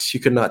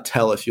not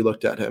tell if you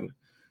looked at him.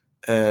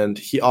 And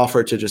he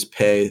offered to just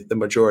pay the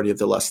majority of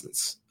the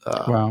lessons.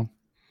 Wow.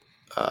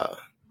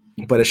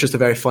 But it's just a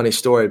very funny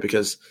story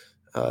because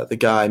the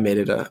guy made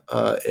it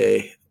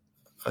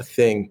a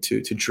thing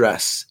to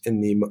dress in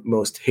the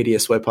most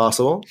hideous way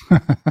possible,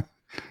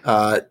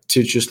 to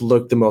just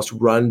look the most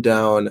run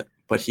down.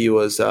 But he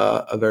was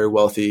a very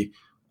wealthy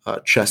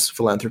chess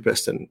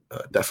philanthropist, and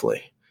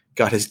definitely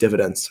got his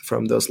dividends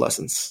from those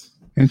lessons.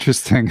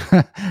 Interesting.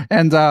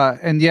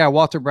 And yeah,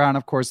 Walter Brown,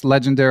 of course,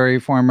 legendary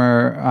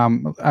former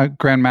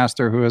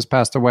grandmaster who has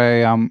passed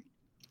away.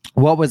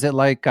 What was it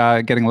like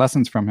getting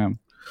lessons from him?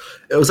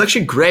 It was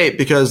actually great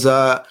because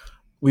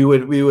we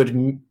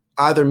would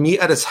either meet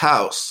at his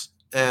house,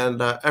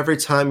 and every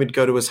time we'd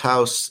go to his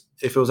house,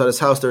 if it was at his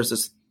house, there's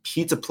this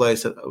pizza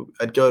place that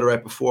I'd go to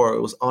right before.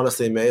 It was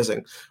honestly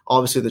amazing.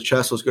 Obviously, the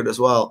chess was good as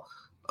well,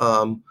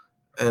 and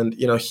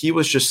he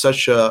was just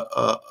such an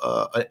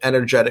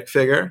energetic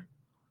figure,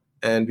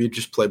 and we'd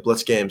just play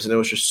blitz games, and it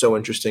was just so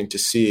interesting to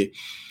see.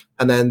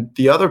 And then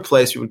the other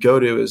place we would go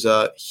to is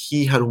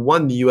he had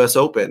won the U.S.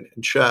 Open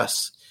in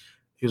chess.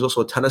 he was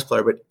also a tennis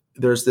player. But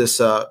there's this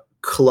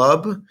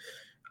club,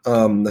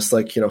 this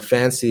like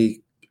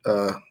fancy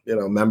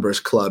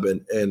members club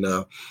in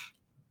the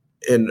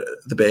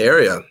Bay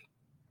Area,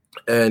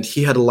 and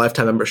he had a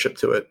lifetime membership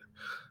to it.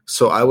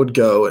 So I would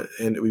go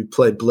and we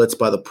played blitz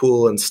by the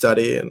pool and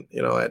study, and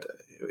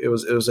it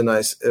was a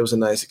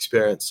nice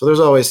experience. So there's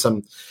always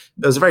it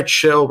was very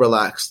chill,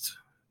 relaxed.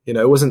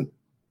 It wasn't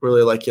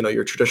really like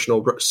your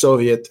traditional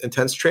Soviet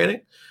intense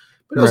training,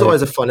 but it was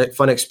always a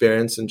fun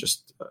experience and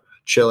just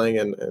chilling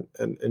and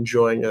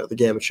enjoying the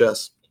game of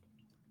chess.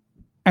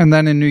 And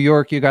then in New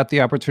York, you got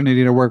the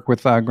opportunity to work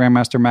with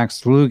Grandmaster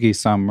Max Lugi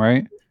some,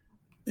 right?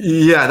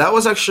 Yeah, that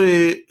was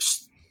actually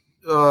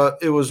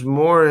it was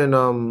more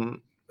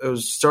in it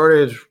was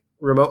started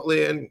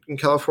remotely in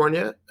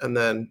California, and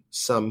then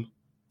some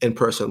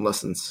in-person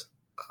lessons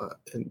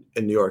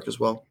in New York as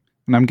well.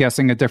 And I'm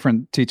guessing a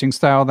different teaching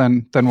style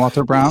than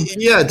Walter Brown?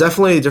 Yeah,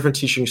 definitely a different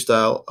teaching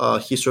style.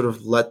 He sort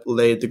of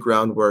laid the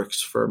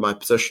groundworks for my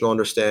positional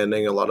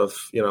understanding. A lot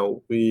of, he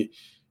laid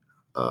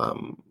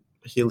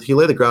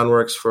the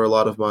groundworks for a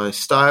lot of my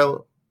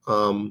style.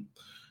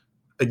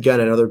 Again,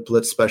 another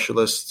blitz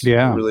specialist,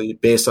 really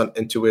based on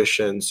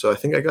intuition. So I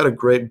think I got a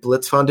great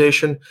blitz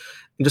foundation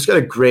and just got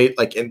a great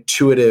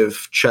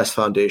intuitive chess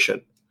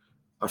foundation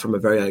from a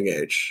very young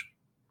age.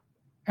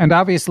 And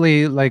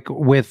obviously,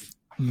 with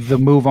the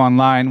move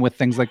online, with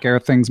things like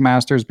Airthings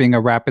Masters being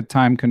a rapid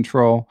time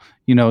control,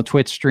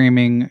 Twitch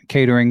streaming,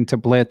 catering to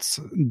blitz,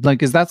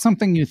 is that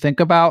something you think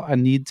about, a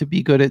need to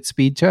be good at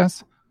speed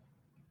chess?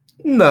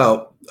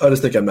 No, I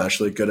just think I'm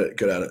naturally good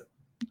at it.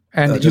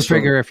 And you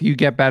figure if you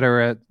get better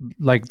at,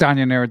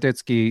 Danya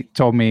Naroditsky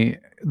told me,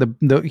 the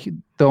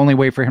only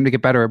way for him to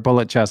get better at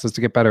bullet chess is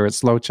to get better at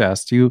slow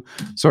chess. Do you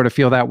sort of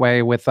feel that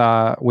way with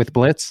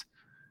blitz?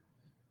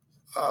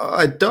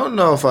 I don't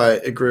know if I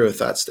agree with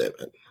that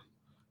statement,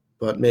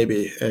 but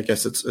maybe I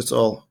guess it's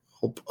all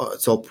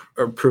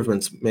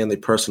improvements, mainly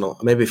personal.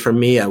 Maybe for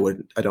me, I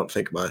don't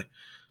think my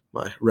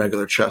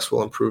regular chess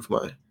will improve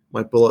my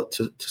bullet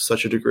to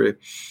such a degree.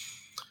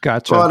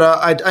 Gotcha. But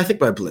I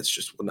think my blitz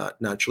just will not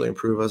naturally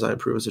improve as I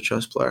improve as a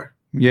chess player.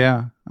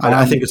 Yeah.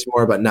 I think it's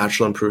more about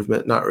natural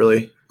improvement, not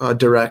really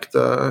direct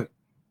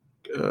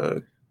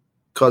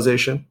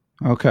causation.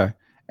 Okay.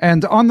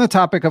 And on the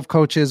topic of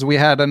coaches, we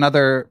had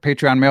another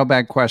Patreon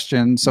mailbag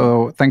question.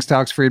 So thanks to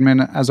Alex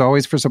Friedman, as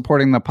always, for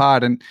supporting the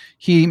pod. And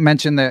he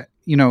mentioned that,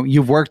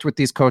 you've worked with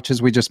these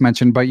coaches we just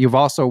mentioned, but you've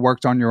also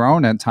worked on your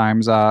own at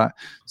times.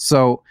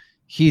 So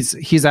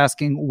he's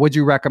asking, would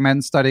you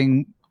recommend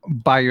studying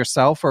by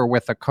yourself or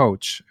with a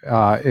coach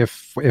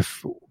if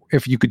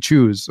you could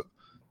choose?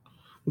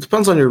 It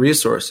depends on your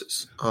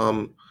resources.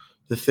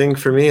 The thing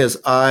for me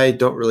is I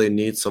don't really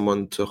need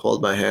someone to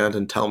hold my hand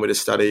and tell me to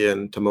study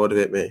and to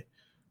motivate me.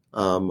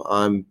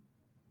 I'm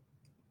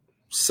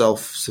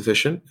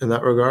self-sufficient in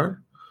that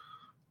regard.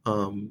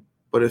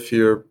 But if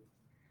you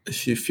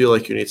feel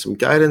like you need some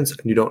guidance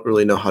and you don't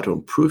really know how to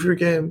improve your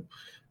game,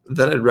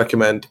 then I'd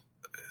recommend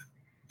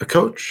a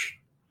coach.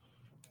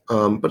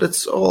 But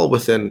it's all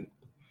within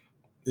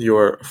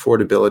your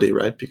affordability,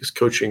 right? Because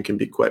coaching can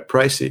be quite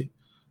pricey.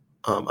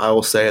 I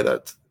will say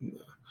that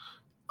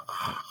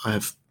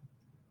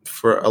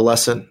for a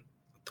lesson,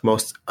 the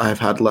most I've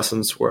had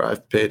lessons where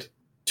I've paid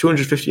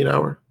 $250 an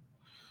hour.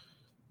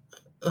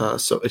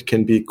 So it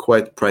can be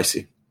quite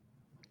pricey,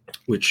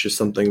 which is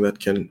something that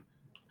can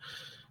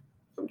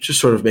just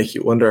sort of make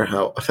you wonder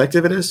how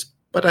effective it is.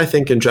 But I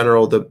think in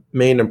general, the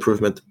main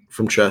improvement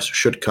from chess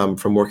should come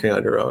from working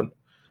on your own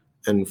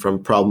and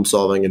from problem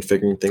solving and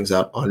figuring things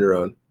out on your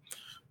own.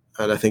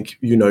 And I think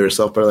you know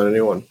yourself better than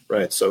anyone,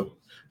 right? So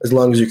as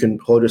long as you can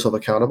hold yourself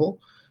accountable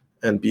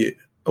and be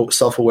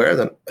self-aware,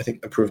 then I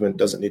think improvement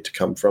doesn't need to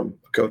come from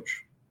a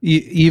coach.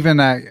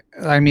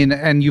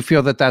 And you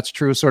feel that that's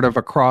true sort of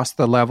across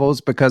the levels,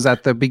 because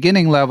at the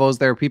beginning levels,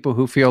 there are people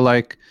who feel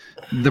like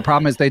the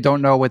problem is they don't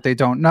know what they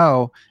don't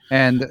know.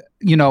 And,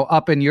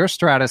 up in your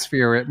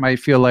stratosphere, it might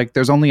feel like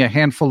there's only a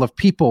handful of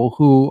people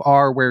who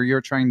are where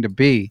you're trying to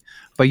be,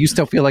 but you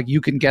still feel like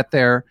you can get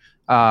there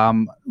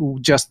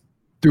just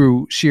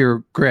through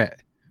sheer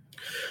grit.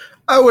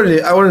 I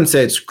wouldn't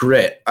say it's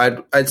grit.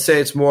 I'd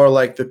say it's more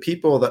like the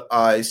people that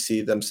I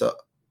see themselves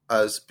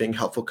as being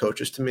helpful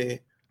coaches to me.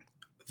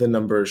 The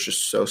number is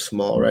just so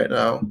small right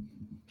now,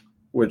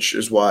 which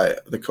is why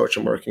the coach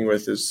I'm working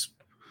with is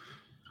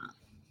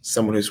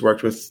someone who's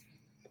worked with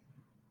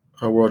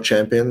world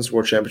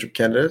championship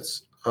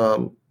candidates.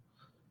 So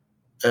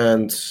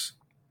it's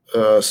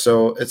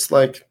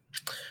like,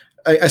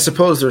 I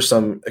suppose there's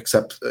some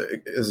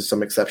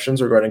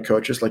exceptions regarding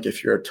coaches. Like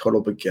if you're a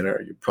total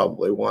beginner, you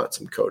probably want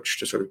some coach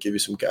to sort of give you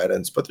some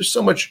guidance. But there's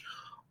so much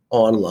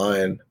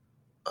online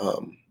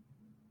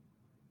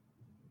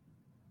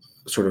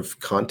sort of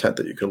content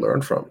that you can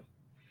learn from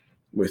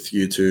with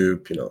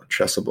YouTube,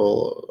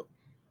 Chessable,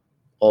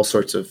 all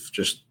sorts of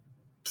just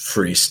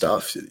free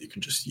stuff that you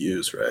can just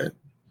use, right?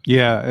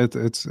 Yeah,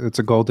 it's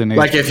a golden age.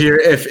 Like if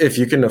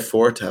you can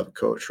afford to have a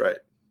coach, right?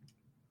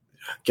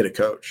 Get a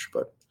coach,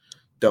 but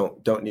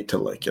don't need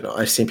to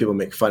I've seen people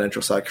make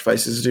financial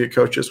sacrifices to get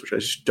coaches, which I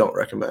just don't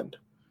recommend.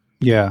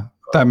 Yeah,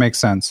 that makes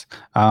sense.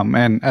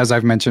 And as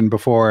I've mentioned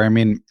before, I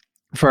mean,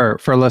 for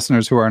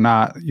listeners who are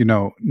not,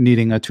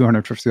 needing a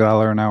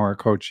 $250 an hour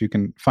coach, you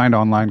can find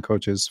online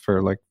coaches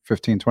for like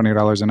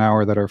 $15-20 an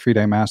hour that are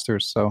FIDE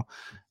masters. So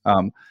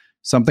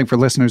something for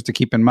listeners to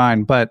keep in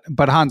mind. But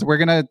Hans, we're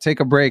gonna take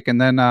a break,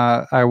 and then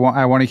I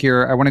want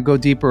to go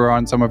deeper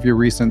on some of your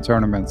recent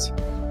tournaments.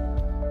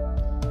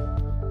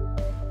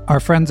 Our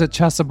friends at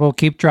Chessable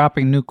keep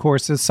dropping new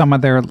courses. Some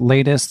of their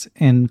latest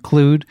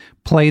include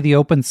Play the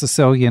Open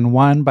Sicilian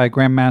 1 by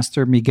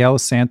Grandmaster Miguel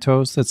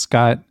Santos. That's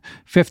got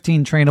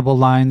 15 trainable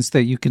lines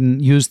that you can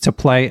use to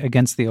play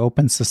against the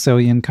Open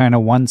Sicilian, kind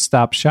of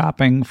one-stop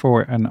shopping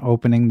for an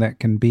opening that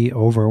can be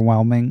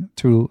overwhelming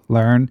to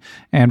learn.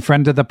 And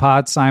friend of the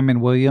pod,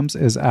 Simon Williams,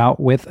 is out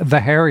with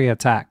The Harry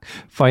Attack,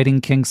 fighting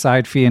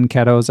kingside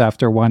fianchettos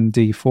after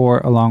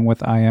 1d4, along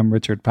with I Am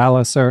Richard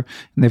Palliser.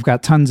 And they've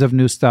got tons of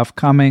new stuff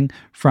coming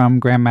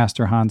from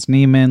Grandmaster Hans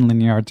Niemann,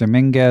 Linear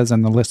Dominguez,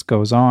 and the list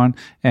goes on.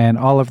 And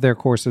all of their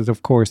courses,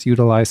 of course,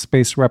 utilize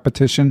space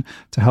repetition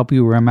to help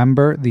you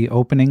remember the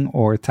opening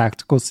or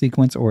tactical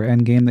sequence or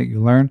endgame that you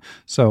learn.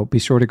 So be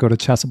sure to go to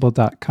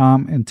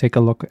chessable.com and take a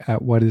look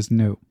at what is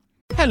new.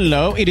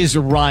 Hello, it is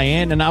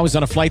Ryan, and I was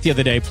on a flight the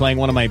other day playing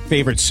one of my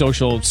favorite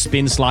social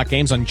spin slot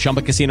games on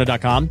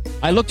ChumbaCasino.com.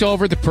 I looked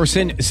over at the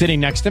person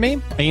sitting next to me,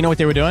 and you know what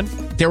they were doing?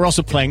 They were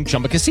also playing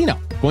Chumba Casino.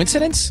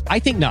 Coincidence? I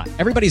think not.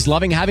 Everybody's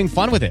loving having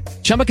fun with it.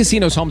 Chumba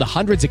Casino is home to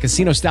hundreds of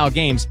casino-style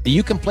games that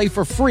you can play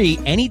for free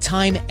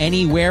anytime,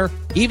 anywhere,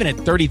 even at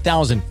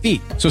 30,000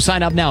 feet. So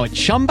sign up now at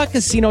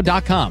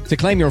ChumbaCasino.com to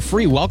claim your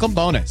free welcome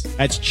bonus.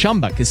 That's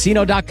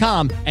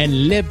ChumbaCasino.com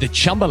and live the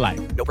Chumba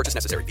life. No purchase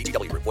necessary.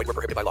 VGW Group. Void where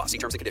prohibited by law. See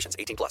terms and conditions.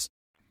 18+.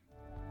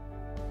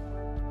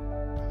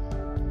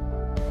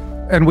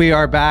 And we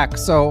are back.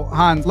 So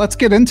Hans, let's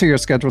get into your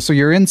schedule. So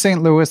you're in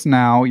St. Louis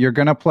now. You're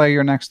going to play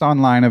your next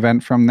online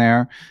event from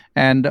there.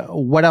 And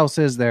what else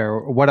is there?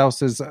 What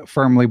else is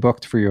firmly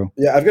booked for you?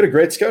 Yeah, I've got a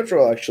great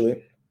schedule,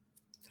 actually.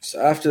 So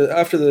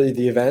after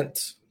the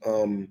event,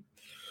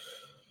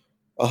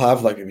 I'll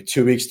have like maybe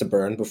 2 weeks to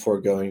burn before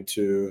going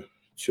to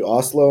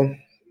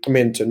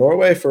to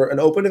Norway for an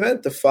open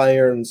event, the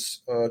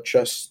Fires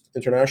Chess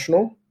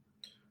International.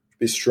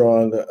 Be a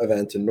strong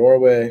event in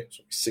Norway,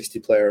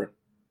 60-player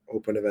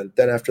open event.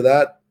 Then after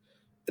that,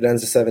 it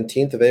ends the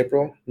 17th of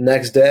April.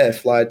 Next day, I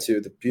fly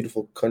to the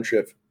beautiful country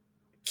of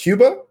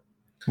Cuba.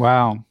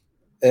 Wow.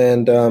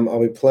 And I'll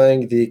be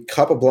playing the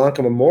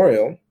Capablanca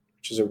Memorial,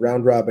 which is a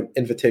round-robin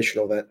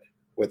invitational event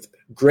with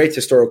great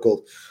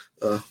historical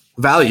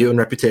value and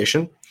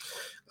reputation.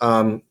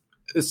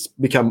 It's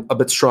become a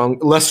bit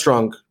less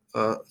strong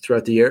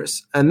throughout the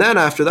years. And then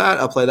after that,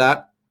 I'll play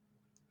that.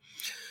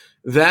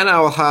 Then I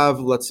will have,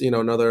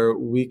 another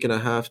week and a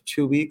half,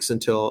 2 weeks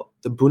until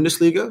the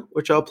Bundesliga,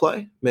 which I'll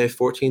play May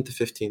 14th to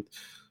 15th.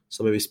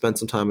 So maybe spend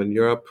some time in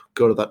Europe,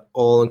 go to that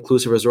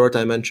all-inclusive resort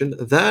I mentioned.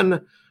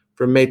 Then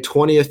from May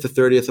 20th to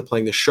 30th, I'm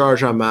playing the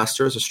Sharjah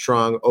Masters, a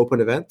strong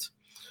open event.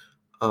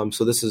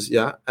 So this is,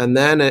 yeah. And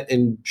then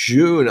in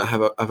June, I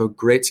have a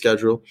great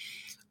schedule.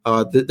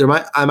 I'm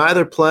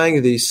either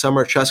playing the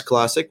Summer Chess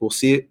Classic. We'll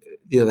see.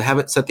 They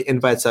haven't sent the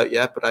invites out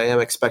yet, but I am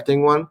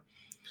expecting one.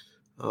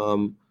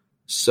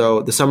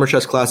 So the Summer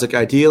Chess Classic,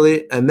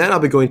 ideally. And then I'll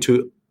be going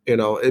to,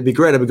 it'd be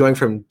great. I'll be going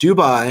from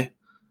Dubai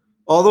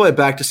all the way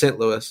back to St.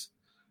 Louis.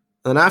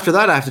 And then after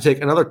that, I have to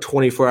take another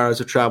 24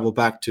 hours of travel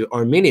back to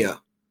Armenia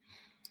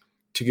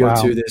to go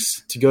to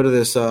this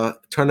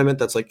tournament.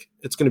 That's like,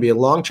 it's going to be a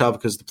long travel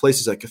because the place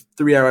is like a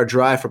 3-hour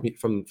drive from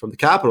the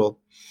capital.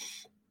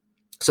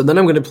 So then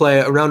I'm going to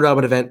play a round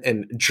robin event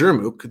in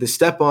Jermuk, the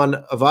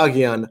Stepan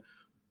Avagian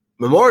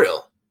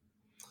Memorial.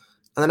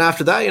 And then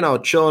after that, I'll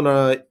chill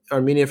in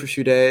Armenia for a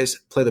few days,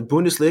 play the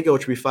Bundesliga,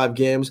 which will be 5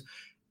 games.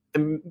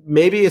 And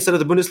maybe instead of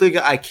the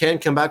Bundesliga, I can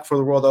come back for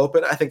the World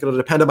Open. I think it'll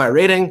depend on my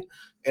rating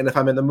and if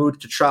I'm in the mood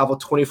to travel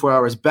 24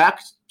 hours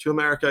back to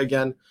America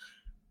again.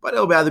 But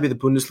it'll either be the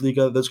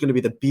Bundesliga. There's going to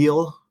be the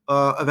Biel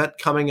event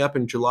coming up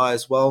in July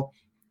as well,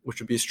 which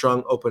would be a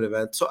strong open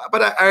event. So,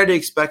 but I already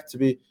expect to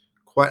be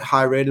quite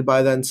high rated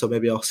by then, so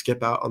maybe I'll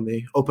skip out on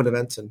the open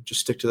events and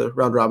just stick to the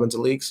round robins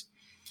and leagues.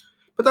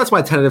 But that's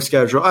my tentative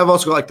schedule. I've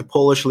also got like the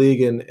Polish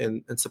league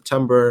in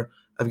September.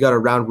 I've got a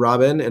round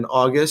robin in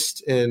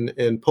August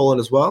in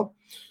Poland as well.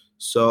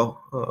 So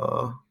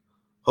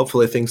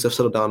hopefully things have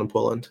settled down in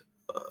Poland,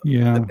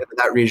 in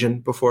that region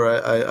before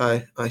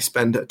I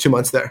spend 2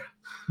 months there.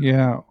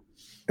 Yeah,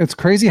 it's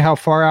crazy how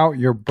far out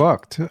you're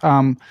booked.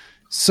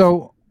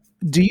 So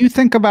do you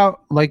think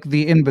about like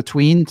the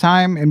in-between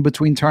time, in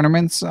between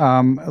tournaments?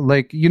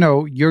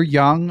 You're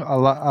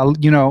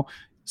young,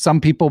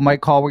 some people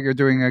might call what you're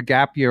doing a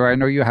gap year. I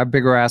know you have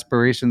bigger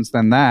aspirations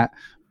than that,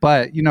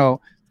 but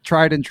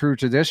tried and true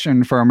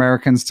tradition for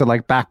Americans to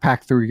like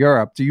backpack through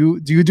Europe. Do you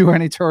do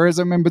any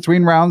tourism in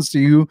between rounds? Do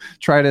you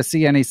try to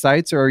see any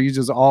sites, or are you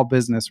just all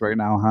business right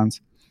now,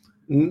 Hans?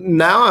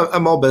 Now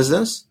I'm all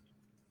business.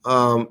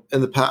 In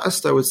the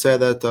past, I would say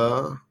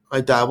that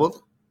I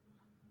dabbled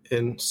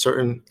in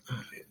certain,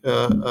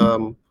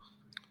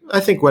 I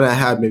think when I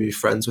had maybe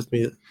friends with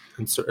me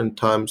in certain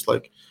times,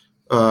 like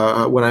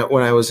when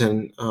I was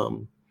in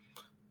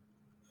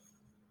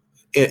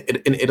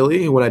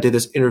Italy, when I did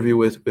this interview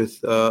with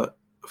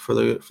for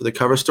the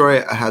cover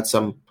story, I had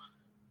some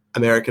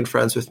American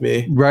friends with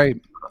me,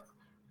 Right.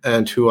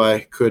 and who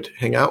I could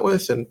hang out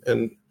with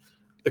and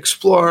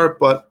explore.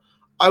 But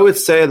I would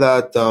say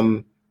that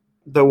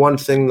the one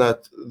thing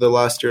that the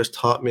last year has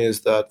taught me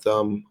is that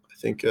I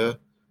think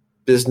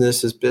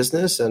business is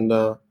business, and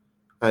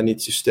I need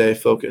to stay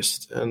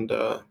focused. And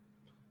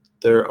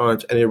there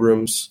aren't any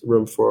room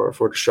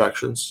for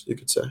distractions, you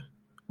could say.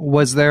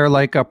 Was there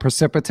like a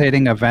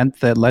precipitating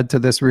event that led to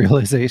this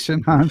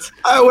realization, Hans?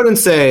 I wouldn't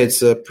say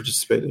it's a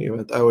participating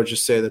event. I would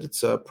just say that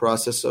it's a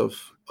process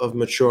of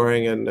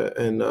maturing and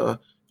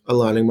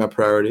aligning my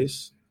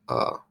priorities.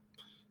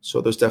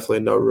 So there's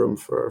definitely no room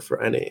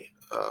for any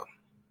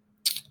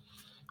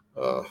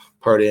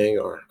partying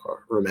or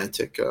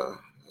romantic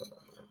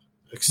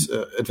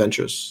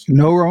adventures.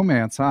 No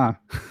romance, huh?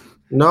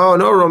 No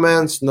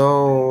romance.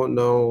 No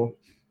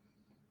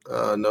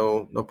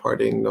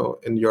partying. No,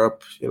 in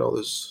Europe,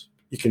 there's,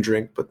 you can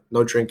drink, but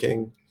no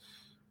drinking.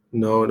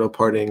 No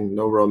partying.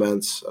 No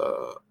romance.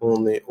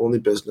 Only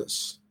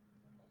business.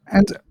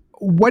 And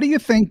what do you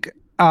think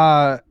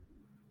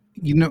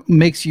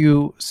makes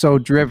you so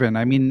driven?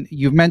 I mean,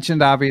 you've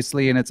mentioned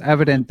obviously, and it's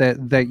evident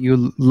that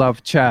you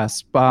love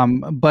chess.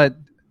 But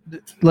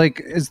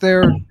like,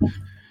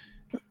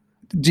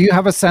 do you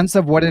have a sense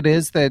of what it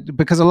is that,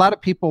 because a lot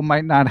of people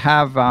might not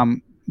have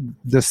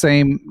the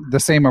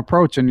same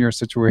approach in your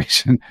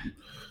situation?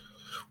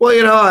 Well,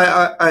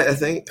 I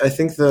think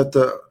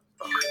that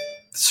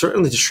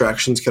certainly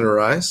distractions can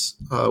arise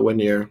when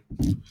the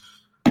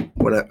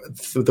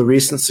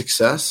recent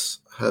success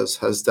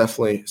has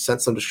definitely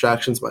sent some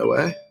distractions my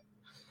way,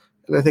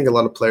 and I think a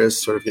lot of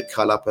players sort of get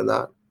caught up in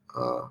that.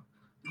 I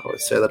would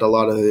say that a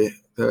lot of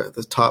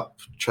the top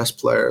chess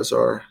players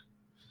are,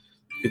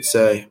 you could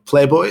say,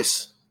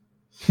 playboys.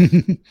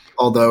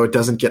 Although it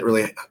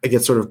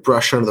gets sort of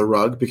brushed under the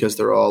rug because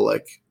they're all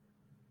like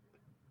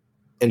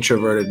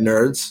introverted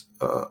nerds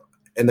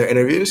in their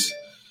interviews,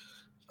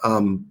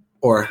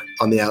 or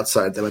on the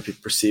outside they might be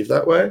perceived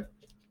that way.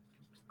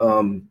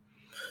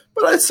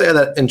 But I'd say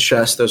that in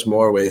chess there's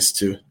more ways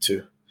to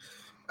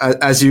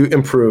as you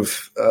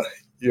improve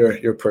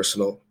your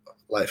personal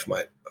life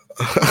might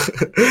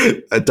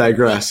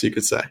digress, you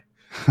could say.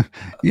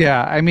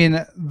 Yeah, I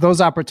mean,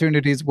 those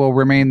opportunities will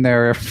remain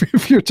there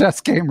if your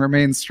chess game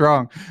remains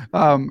strong,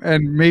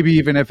 and maybe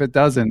even if it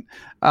doesn't.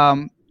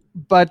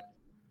 But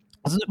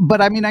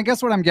I mean, I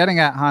guess what I'm getting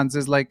at, Hans,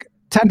 is like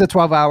 10 to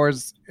 12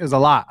 hours is a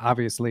lot,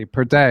 obviously,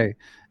 per day.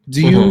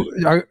 Do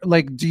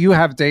you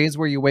have days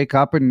where you wake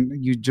up and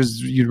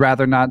you'd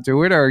rather not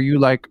do it, or are you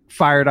like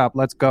fired up,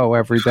 let's go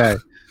every day?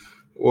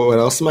 Well, what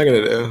else am I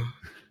going to do?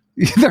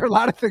 There are a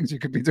lot of things you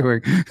could be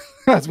doing,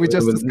 as we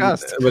just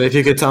discussed. But if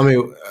you could tell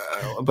me,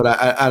 but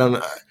I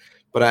don't.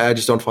 But I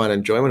just don't find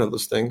enjoyment of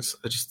those things.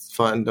 I just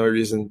find no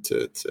reason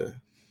to.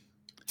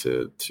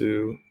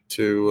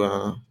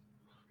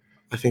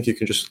 I think you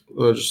can just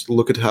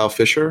look at how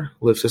Fischer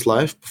lives his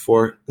life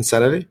before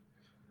insanity,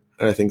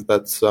 and I think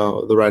that's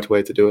the right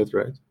way to do it.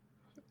 Right.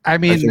 I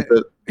mean,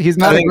 he's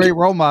not a great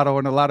role model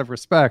in a lot of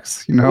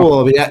respects.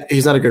 Well, yeah,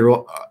 he's not a great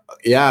role.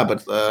 Yeah,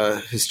 but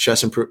his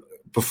chess improved.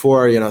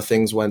 Before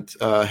things went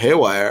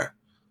haywire,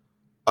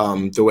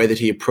 the way that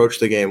he approached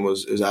the game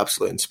was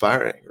absolutely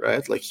inspiring,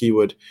 right? Like he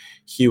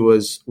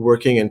was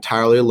working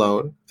entirely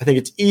alone. I think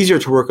it's easier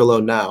to work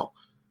alone now,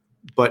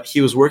 but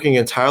he was working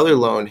entirely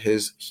alone.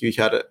 He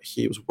had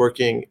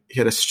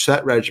a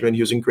set regimen.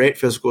 He was in great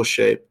physical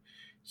shape.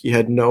 He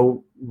had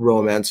no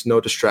romance,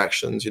 no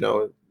distractions.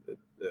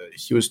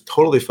 He was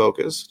totally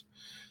focused,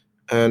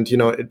 and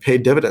it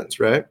paid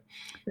dividends, right?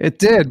 It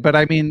did, but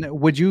I mean,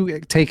 would you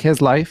take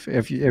his life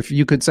if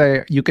you could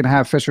say you can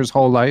have Fischer's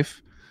whole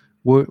life?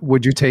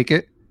 Would you take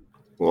it?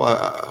 Well,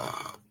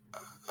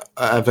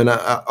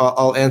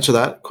 I'll answer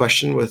that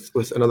question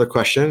with another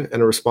question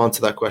and a response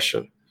to that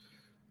question.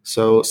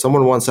 So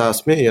someone once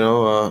asked me, in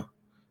a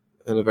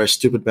very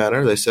stupid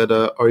manner, they said,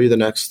 "Are you the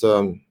next?"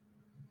 Okay,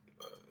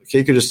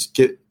 you could just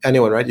get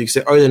anyone, right? You could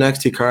say, "Are you the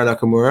next Hikaru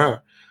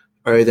Nakamura?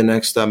 Are you the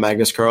next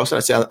Magnus Carlsen?"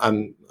 I say,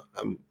 "I'm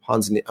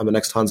the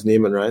next Hans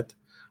Niemann," right?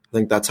 I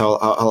think that's how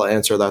I'll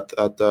answer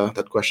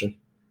that question.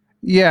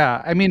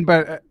 Yeah, I mean,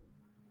 but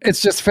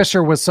it's just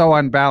Fischer was so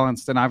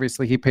unbalanced, and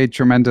obviously he paid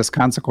tremendous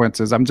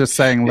consequences. I'm just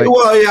saying, like,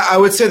 well, yeah, I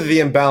would say that the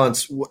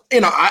imbalance.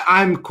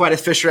 I'm quite a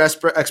Fischer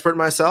expert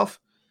myself,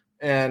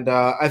 and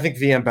I think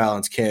the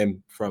imbalance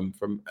came from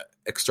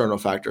external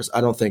factors.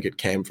 I don't think it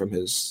came from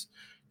his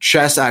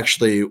chess.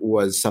 Actually,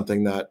 was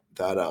something that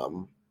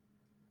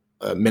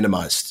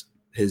minimized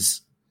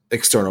his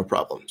external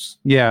problems.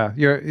 Yeah,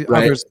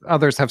 right?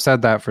 Others have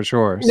said that for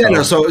sure. So. Yeah,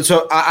 no.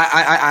 So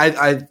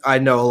I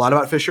know a lot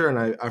about Fischer,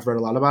 and I've read a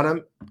lot about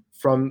him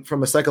from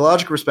a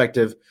psychological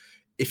perspective.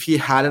 If he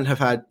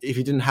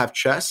didn't have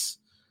chess,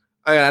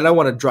 I don't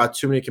want to draw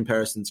too many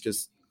comparisons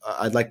because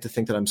I'd like to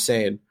think that I'm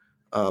sane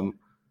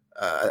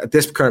at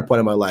this current point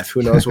in my life.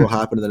 Who knows what will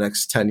happen in the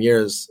next 10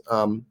 years?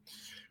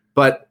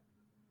 But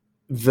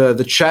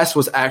the chess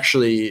was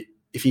actually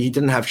if he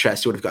didn't have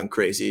chess, he would have gone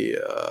crazy.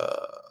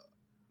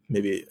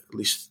 Maybe at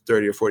least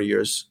 30 or 40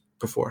 years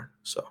before.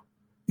 So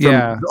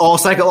all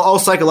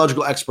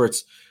psychological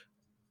experts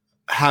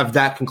have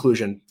that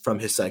conclusion from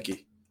his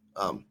psyche,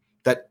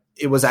 that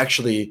it was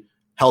actually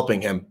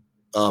helping him.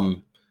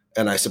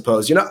 And I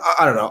suppose,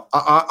 I don't know.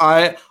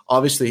 I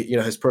obviously,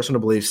 his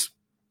personal beliefs,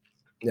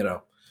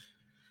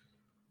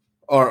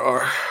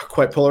 are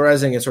quite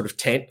polarizing and sort of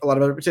taint a lot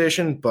of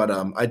reputation. But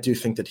I do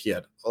think that he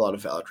had a lot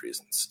of valid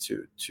reasons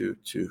to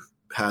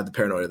have the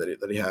paranoia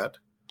that he had.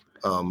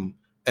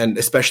 And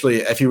especially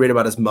if you read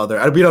about his mother,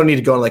 we don't need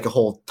to go on like a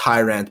whole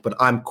tyrant, but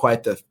I'm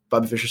quite the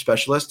Bobby Fischer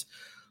specialist.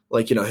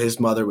 Like, his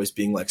mother was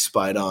being like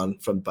spied on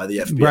by the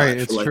FBI. Right,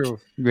 it's true.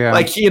 Yeah.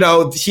 Like, he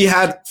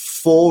had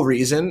full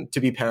reason to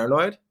be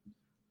paranoid.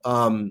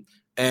 And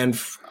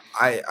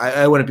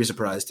I wouldn't be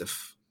surprised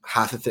if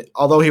half of it,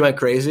 although he went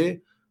crazy,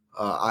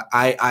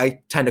 I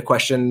tend to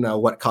question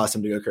what caused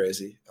him to go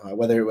crazy,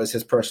 whether it was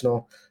his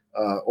personal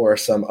or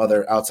some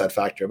other outside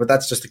factor. But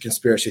that's just a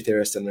conspiracy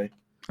theorist in me.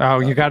 Oh,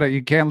 you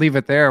can't leave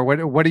it there.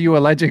 What are you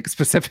alleging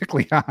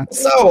specifically on?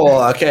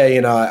 So,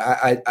 okay,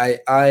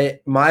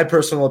 my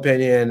personal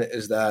opinion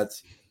is that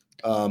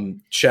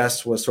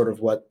chess was sort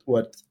of what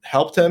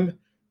helped him,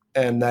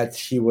 and that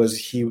he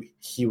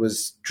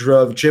was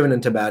driven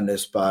into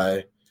madness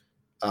by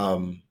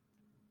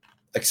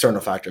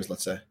external factors.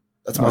 Let's say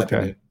that's my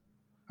opinion.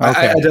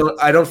 Okay.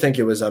 I don't think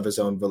it was of his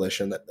own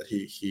volition that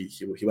he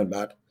went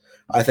mad.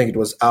 I think it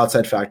was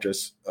outside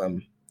factors.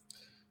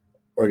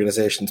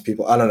 Organizations,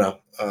 people. I don't know.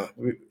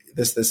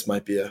 This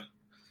might be a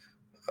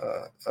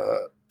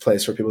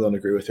place where people don't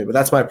agree with me, but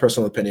that's my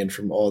personal opinion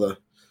from all of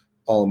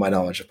my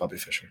knowledge of Bobby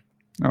Fischer.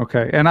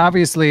 Okay, and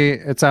obviously,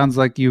 it sounds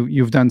like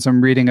you've done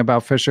some reading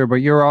about Fischer, but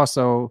you're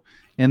also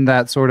in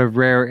that sort of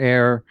rare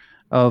air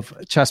of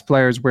chess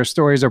players where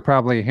stories are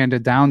probably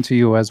handed down to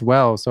you as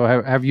well. So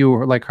have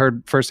you like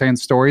heard firsthand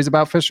stories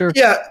about Fischer?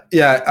 Yeah.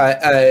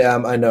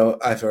 I know.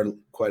 I've heard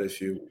quite a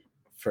few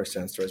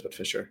firsthand stories about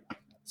Fischer.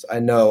 So I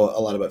know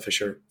a lot about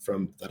Fischer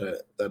from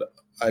that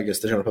I guess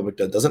the general public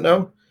doesn't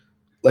know.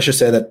 Let's just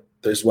say that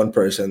there's one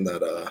person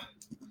that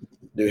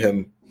knew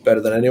him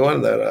better than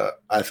anyone that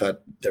I've had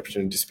the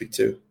opportunity to speak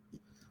to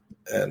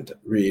and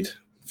read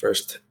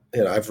first.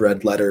 I've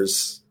read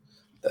letters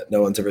that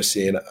no one's ever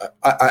seen.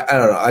 I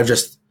don't know. I've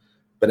just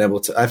been able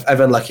to. I've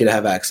been lucky to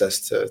have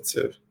access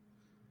to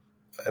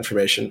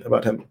information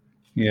about him.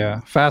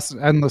 Yeah,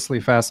 endlessly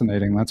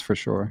fascinating. That's for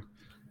sure.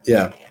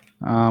 Yeah.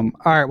 All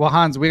right. Well,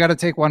 Hans, we got to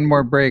take one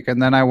more break,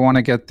 and then I want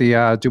to get the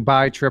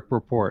Dubai trip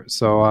report.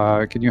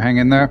 So can you hang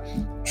in there?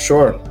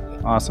 Sure.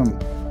 Awesome.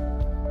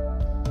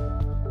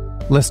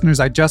 Listeners,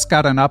 I just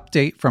got an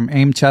update from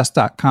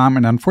aimchess.com,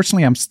 and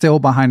unfortunately, I'm still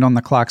behind on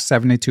the clock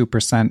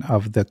 72%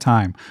 of the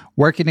time.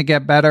 Working to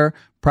get better.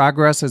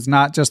 Progress is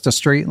not just a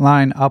straight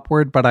line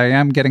upward, but I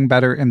am getting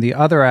better in the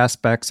other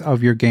aspects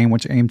of your game,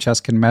 which Aim Chess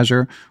can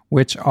measure,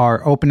 which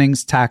are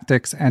openings,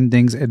 tactics,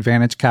 endings,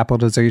 advantage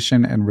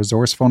capitalization, and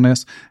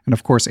resourcefulness. And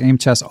of course, Aim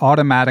Chess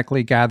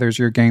automatically gathers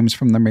your games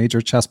from the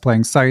major chess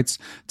playing sites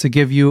to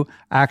give you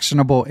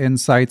actionable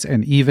insights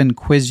and even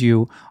quiz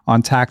you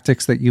on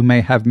tactics that you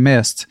may have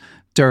missed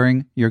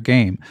during your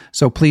game.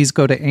 So please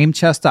go to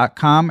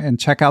aimchess.com and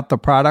check out the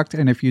product.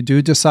 And if you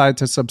do decide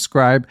to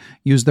subscribe,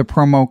 use the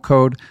promo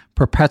code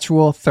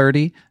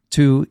perpetual30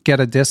 to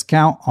get a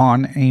discount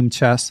on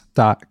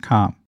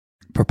aimchess.com.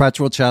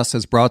 Perpetual Chess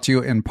is brought to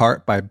you in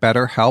part by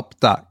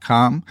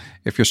BetterHelp.com.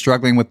 If you're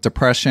struggling with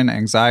depression,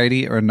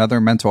 anxiety, or another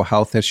mental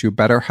health issue,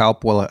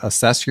 BetterHelp will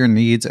assess your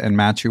needs and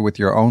match you with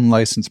your own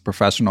licensed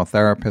professional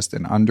therapist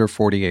in under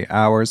 48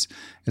 hours.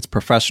 It's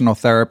professional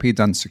therapy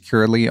done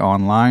securely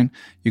online.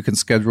 You can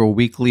schedule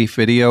weekly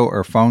video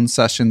or phone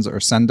sessions or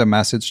send a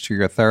message to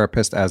your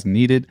therapist as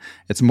needed.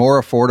 It's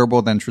more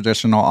affordable than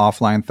traditional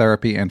offline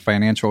therapy, and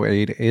financial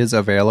aid is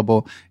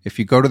available. If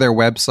you go to their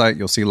website,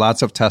 you'll see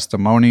lots of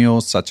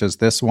testimonials, such as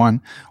this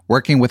one.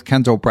 Working with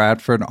Kendall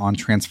Bradford on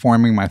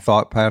transforming my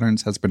thought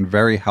patterns has been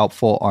very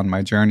helpful on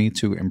my journey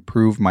to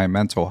improve my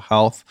mental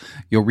health.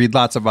 You'll read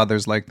lots of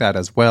others like that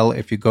as well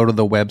if you go to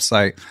the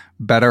website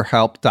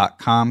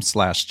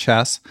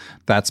betterhelp.com/chess.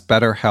 That's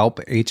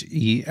BetterHelp,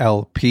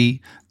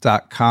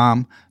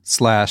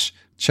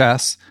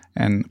 HELP.com/chess.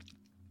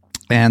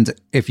 And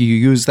if you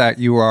use that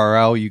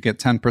URL, you get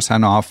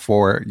 10% off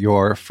for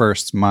your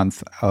first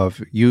month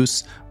of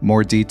use.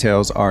 More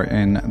details are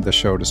in the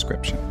show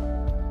description.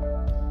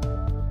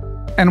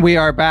 And we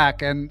are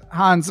back. And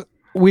Hans,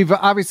 we've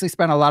obviously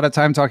spent a lot of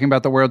time talking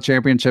about the World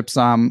Championships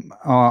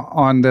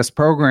on this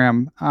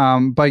program,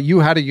 but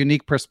you had a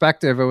unique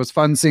perspective. It was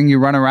fun seeing you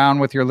run around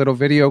with your little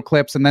video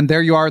clips, and then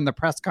there you are in the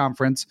press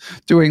conference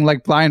doing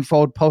like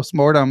blindfold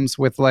postmortems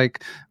with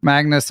like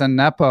Magnus and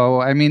Nepo.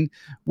 I mean,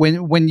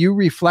 when you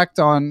reflect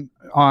on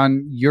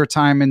your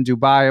time in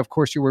Dubai, of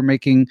course you were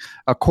making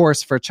a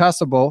course for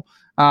Chessable,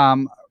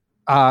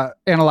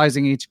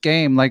 analyzing each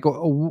game. Like,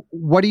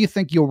 what do you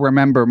think you'll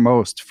remember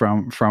most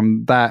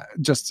from that?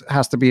 Just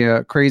has to be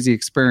a crazy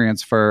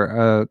experience for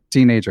a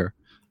teenager.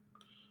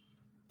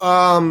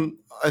 I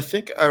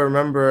think I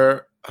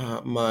remember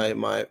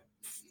my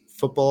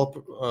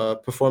football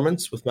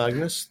performance with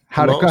Magnus.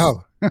 How'd it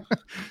go?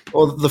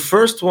 Well, the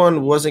first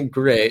one wasn't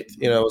great.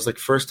 It was like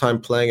first time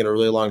playing in a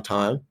really long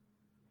time.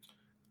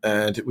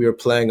 And we were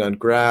playing on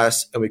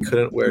grass, and we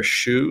couldn't wear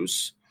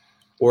shoes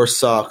or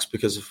socks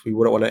because we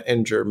wouldn't want to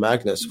injure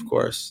Magnus, of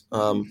course.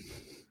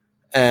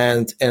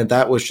 And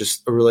that was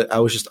just I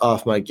was just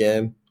off my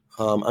game.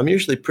 I'm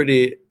usually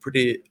pretty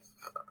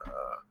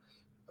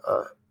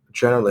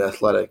generally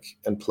athletic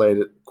and played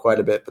it quite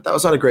a bit, but that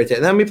was not a great day.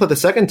 And then we played the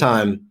second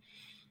time,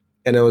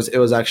 and it was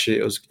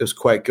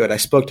quite good. I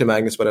spoke to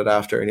Magnus about it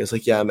after, and he was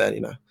like, "Yeah, man,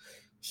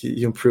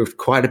 you improved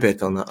quite a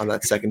bit on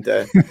that second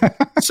day."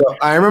 So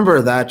I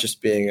remember that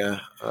just being an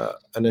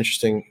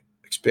interesting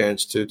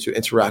experience to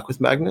interact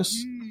with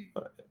Magnus.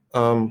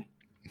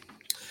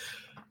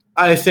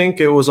 I think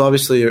it was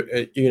obviously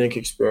a unique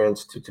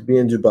experience to be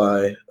in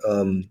Dubai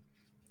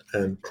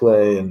and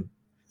play in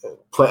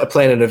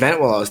an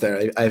event while I was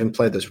there. I even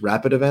played this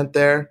rapid event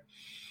there.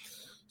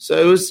 So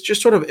it was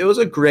just it was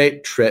a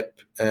great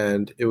trip,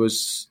 and it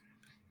was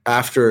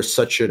after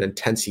such an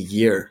intense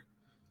year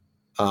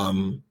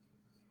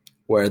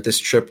where this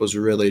trip was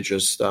really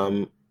just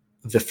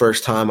the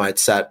first time I'd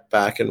sat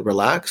back and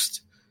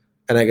relaxed.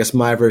 And I guess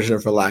my version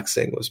of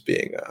relaxing was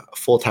being a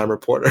full-time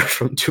reporter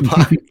from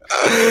Dubai.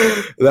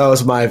 That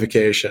was my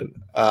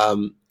vacation,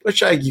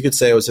 which you could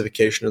say was a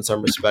vacation in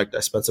some respect.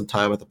 I spent some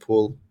time at the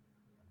pool.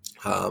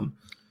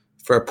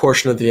 For a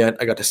portion of the event,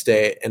 I got to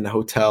stay in the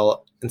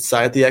hotel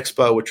inside the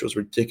expo, which was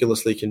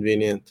ridiculously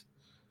convenient.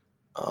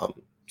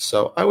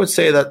 So I would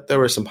say that there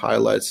were some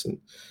highlights, and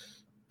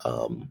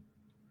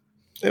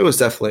it was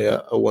definitely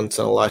a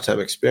once-in-a-lifetime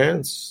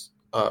experience,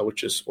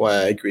 which is why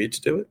I agreed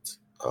to do it.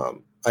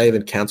 I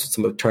even canceled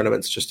some of the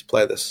tournaments just to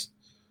play this.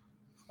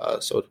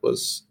 So it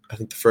was, I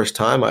think, the first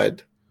time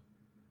I'd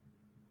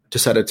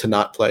decided to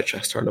not play a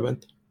chess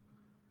tournament.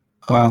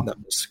 Wow. That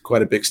was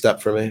quite a big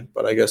step for me,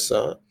 but I guess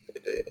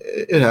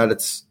it had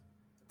its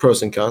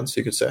pros and cons,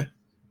 you could say.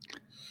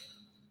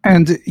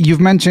 And you've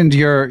mentioned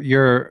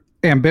your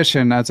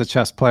ambition as a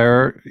chess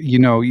player.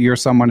 You're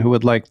someone who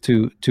would like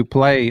to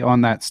play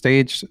on that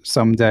stage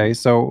someday.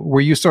 So were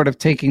you sort of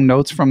taking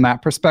notes from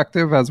that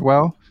perspective as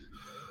well?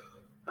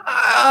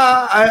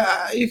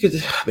 You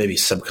could maybe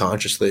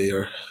subconsciously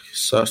or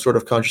sort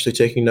of consciously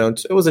taking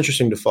notes. It was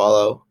interesting to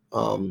follow.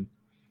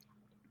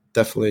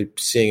 Definitely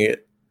seeing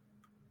it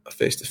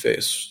face to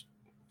face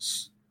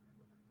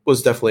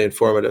was definitely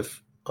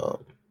informative.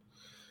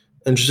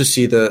 And just to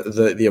see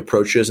the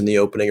approaches and the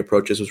opening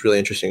approaches was really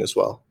interesting as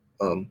well.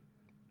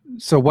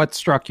 So what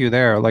struck you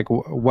there? Like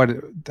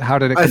how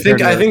did it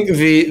compare I think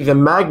the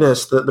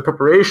Magnus, the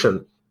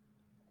preparation,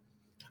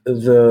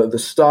 the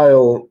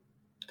style,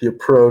 the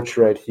approach,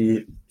 right?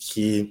 He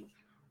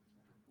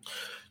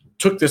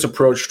took this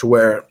approach to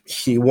where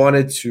he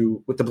wanted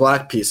to, with the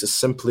black pieces,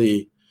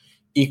 simply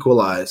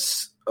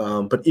equalize,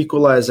 but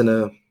equalize in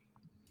a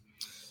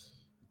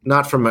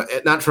not from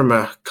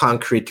a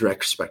concrete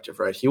direct perspective,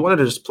 right? He wanted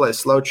to just play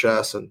slow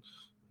chess and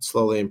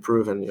slowly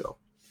improve, and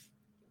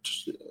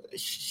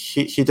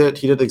he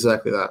did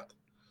exactly that.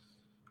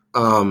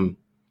 And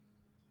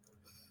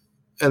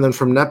then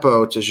from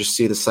Nepo to just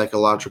see the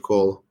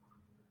psychological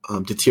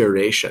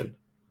deterioration.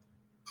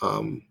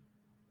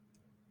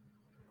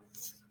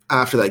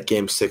 After that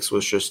game 6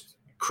 was just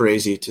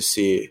crazy to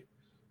see.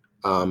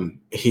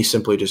 He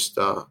simply just,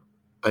 I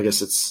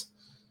guess it's,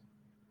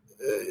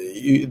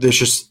 there's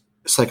just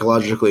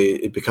psychologically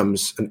it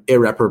becomes an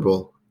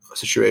irreparable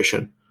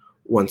situation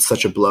when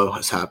such a blow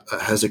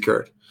has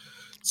occurred.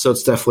 So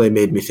it's definitely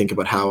made me think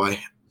about how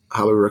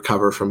we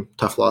recover from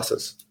tough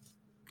losses.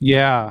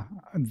 Yeah,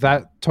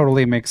 that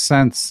totally makes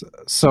sense.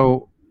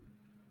 So,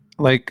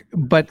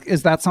 but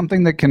is that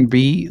something that can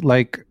be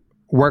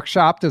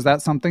workshopped? Is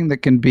that something that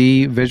can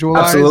be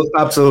visualized?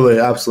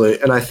 Absolutely.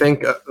 And I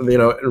think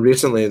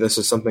recently this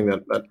is something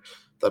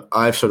that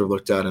I've sort of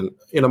looked at, and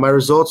my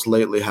results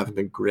lately haven't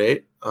been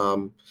great.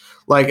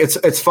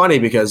 It's funny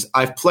because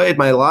I've played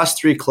my last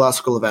 3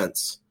 classical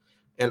events,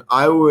 and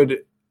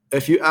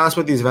if you ask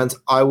me these events,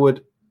 I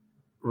would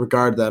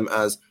regard them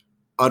as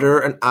utter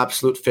and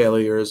absolute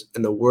failures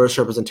in the worst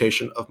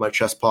representation of my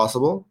chess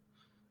possible.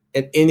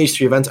 And in these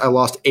 3 events, I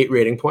lost 8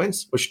 rating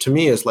points, which to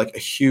me is like a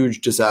huge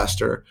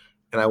disaster.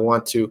 And I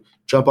want to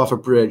jump off a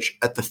bridge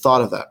at the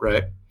thought of that,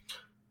 right?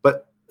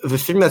 But the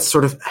thing that's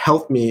sort of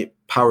helped me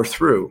power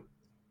through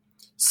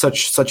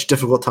such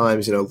difficult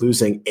times,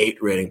 losing 8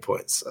 rating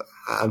points.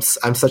 I have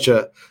such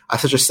a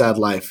sad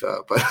life,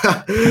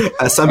 but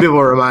as some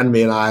people remind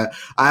me, and I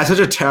have such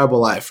a terrible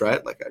life, right?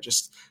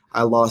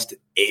 I lost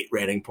 8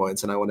 rating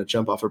points, and I want to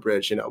jump off a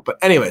bridge, But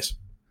anyways,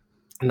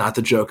 not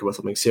to joke about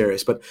something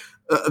serious, but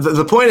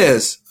the point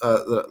is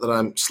that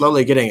I'm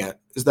slowly getting at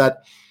is that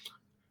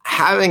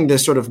having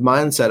this sort of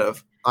mindset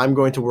of I'm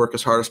going to work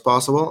as hard as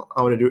possible,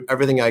 I'm going to do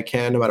everything I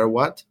can no matter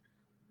what,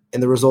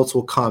 and the results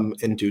will come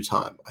in due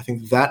time. I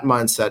think that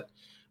mindset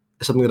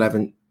is something that I've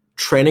been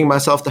training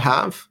myself to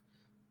have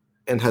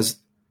and has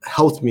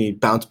helped me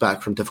bounce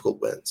back from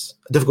difficult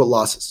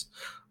losses.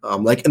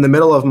 In the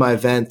middle of my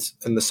event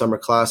in the Summer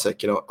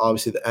Classic,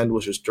 obviously the end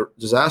was just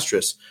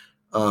disastrous.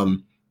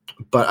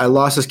 But I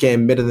lost this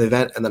game mid of the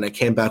event, and then I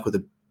came back with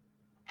a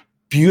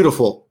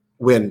beautiful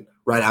win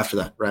right after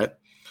that, right?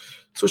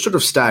 So it's sort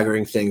of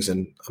staggering things,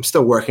 and I'm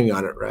still working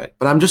on it, right?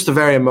 But I'm just a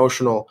very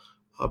emotional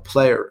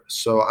player,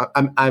 so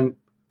I'm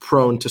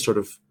prone to sort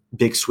of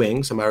big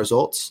swings in my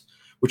results,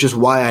 which is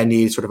why I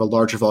need sort of a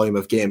larger volume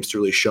of games to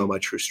really show my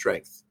true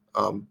strength.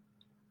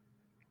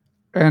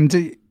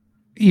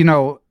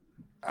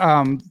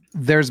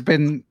 There's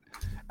been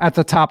at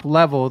the top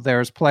level,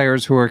 there's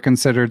players who are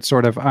considered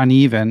sort of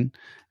uneven,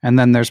 and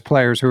then there's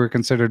players who are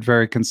considered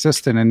very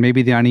consistent, and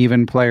maybe the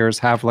uneven players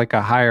have like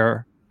a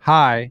higher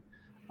high.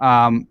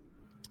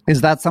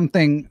 Is that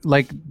something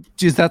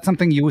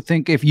you would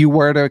think if you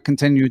were to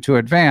continue to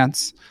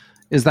advance,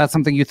 is that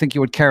something you think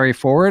you would carry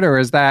forward,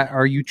 or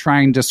are you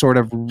trying to sort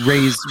of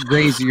raise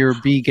your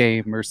B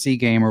game or C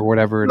game or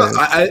whatever it is?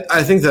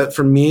 I think that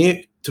for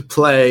me to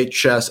play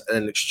chess at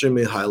an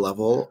extremely high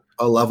level,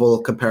 a level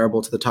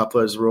comparable to the top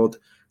players of the world,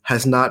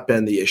 has not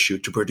been the issue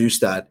to produce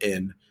that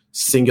in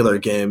singular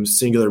games,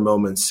 singular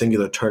moments,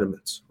 singular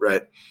tournaments,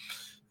 right?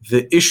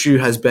 The issue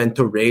has been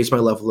to raise my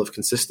level of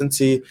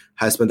consistency,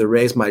 has been to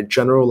raise my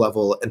general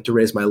level and to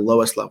raise my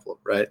lowest level,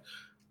 right?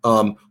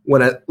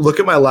 When I look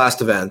at my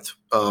last event,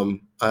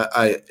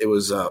 it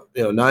was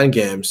 9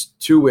 games,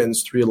 2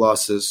 wins, 3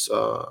 losses,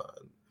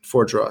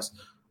 4 draws.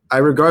 I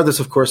regard this,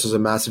 of course, as a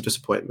massive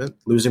disappointment,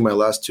 losing my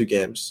last 2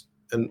 games.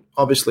 And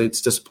obviously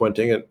it's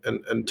disappointing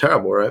and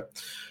terrible, right?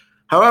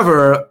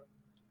 However,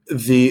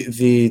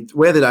 the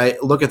way that I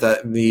look at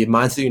that, the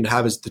mindset you need to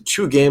have is the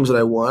 2 games that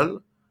I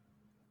won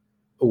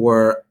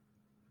were,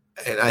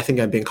 and I think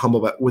I'm being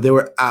humble, but they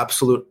were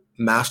absolute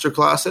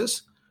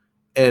masterclasses.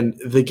 And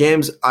the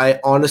games, I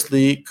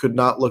honestly could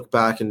not look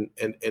back and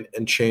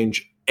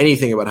change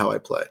anything about how I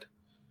played,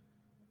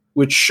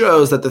 which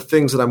shows that the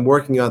things that I'm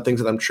working on,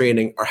 things that I'm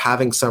training, are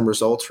having some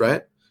results,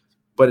 right?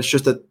 But it's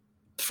just that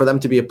for them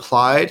to be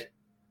applied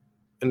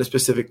in a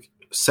specific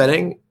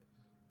setting,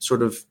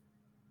 sort of,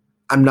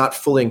 I'm not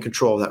fully in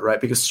control of that, right?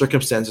 Because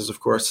circumstances, of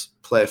course,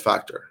 play a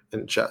factor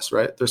in chess,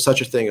 right? There's such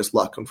a thing as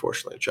luck,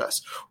 unfortunately, in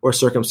chess, or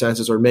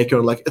circumstances, or make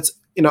your own luck. It's,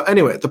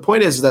 anyway, the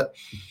point is that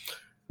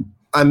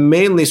I'm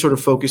mainly sort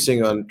of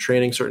focusing on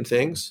training certain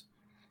things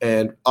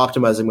and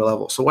optimizing my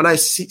level. So when I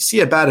see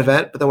a bad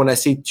event, but then when I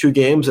see 2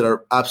 games that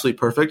are absolutely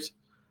perfect,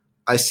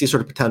 I see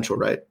sort of potential,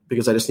 right?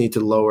 Because I just need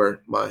to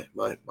lower my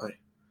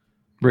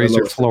raise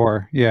your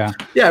floor. Yeah.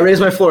 Yeah, raise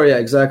my floor. Yeah,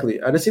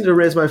 exactly. I just need to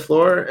raise my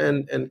floor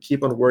and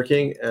keep on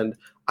working. And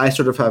I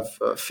sort of have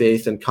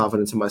faith and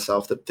confidence in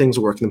myself that things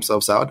will work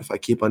themselves out if I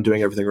keep on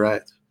doing everything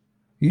right.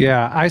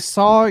 Yeah, I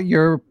saw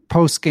your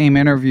post-game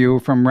interview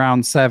from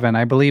round 7.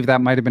 I believe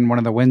that might have been one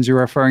of the wins you're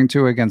referring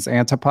to against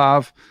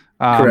Antipov.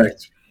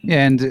 Correct.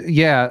 And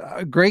yeah,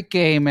 a great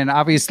game. And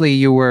obviously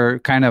you were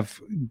kind of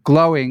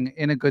glowing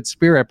in a good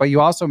spirit, but you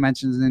also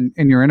mentioned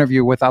in your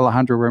interview with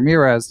Alejandro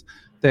Ramirez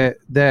that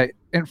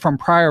from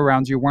prior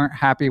rounds, you weren't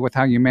happy with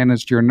how you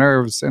managed your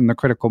nerves in the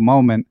critical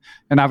moment.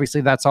 And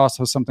obviously that's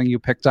also something you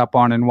picked up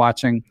on in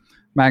watching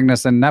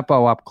Magnus and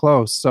Nepo up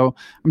close. So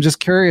I'm just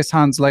curious,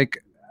 Hans, like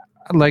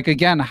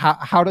again,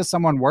 how does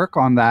someone work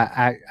on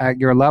that at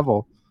your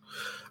level?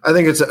 I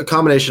think it's a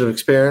combination of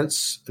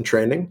experience and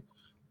training.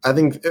 I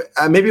think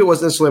maybe it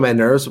wasn't necessarily my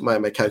nerves, but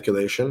my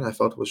calculation. I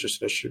felt it was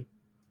just an issue.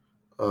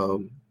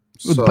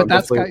 But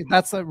that's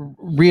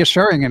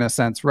reassuring in a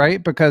sense,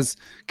 right? Because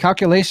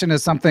calculation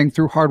is something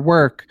through hard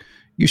work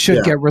you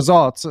should get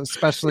results,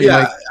 especially.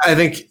 Yeah, I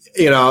think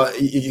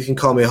you can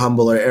call me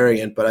humble or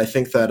arrogant, but I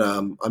think that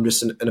I'm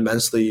just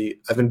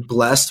I've been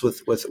blessed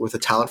with a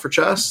talent for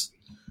chess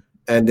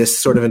and this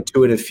sort of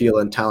intuitive feel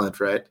and talent,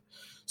 right?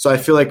 So I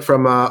feel like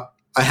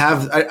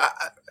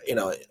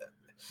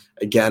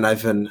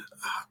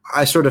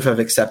I sort of have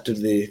accepted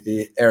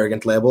the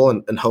arrogant label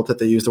and hope that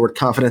they use the word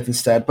confident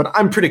instead, but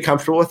I'm pretty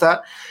comfortable with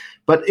that.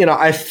 But,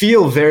 I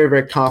feel very,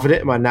 very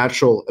confident in my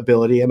natural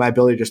ability and my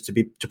ability just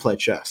to play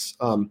chess.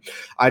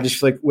 I just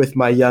feel like with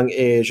my young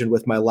age and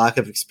with my lack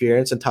of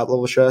experience in top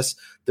level chess,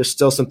 there's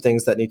still some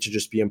things that need to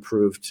just be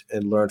improved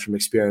and learned from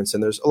experience.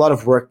 And there's a lot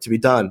of work to be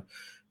done,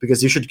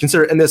 because you should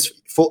consider in this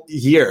full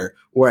year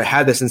where I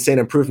had this insane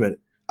improvement,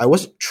 I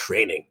wasn't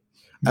training.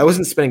 I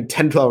wasn't spending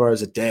 10, 12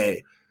 hours a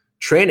day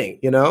training,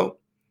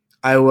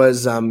 I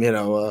was,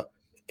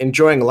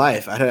 enjoying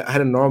life. I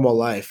had a normal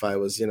life. I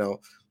was,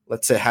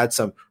 let's say, had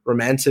some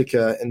romantic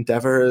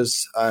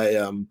endeavors.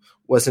 I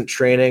wasn't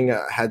training.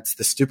 I had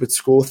the stupid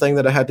school thing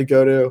that I had to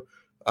go to.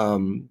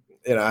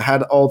 I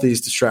had all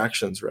these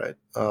distractions, right?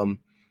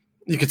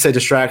 You could say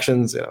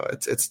distractions.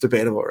 It's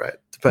debatable, right?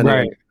 Depending.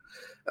 Right.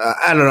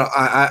 I don't know.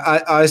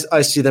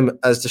 I see them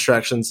as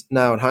distractions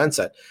now in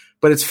hindsight.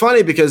 But it's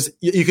funny because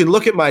you can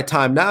look at my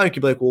time now and you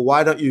can be like, well,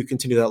 why don't you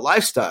continue that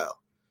lifestyle?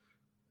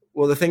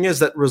 Well, the thing is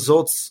that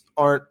results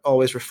aren't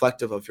always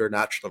reflective of your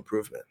natural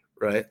improvement,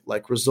 right?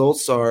 Like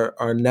results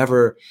are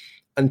never,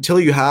 until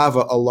you have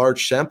a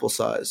large sample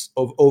size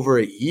of over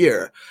a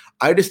year.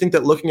 I just think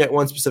that looking at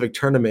one specific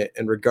tournament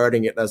and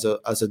regarding it as a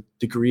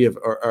degree of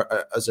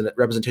or as a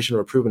representation of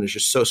improvement is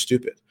just so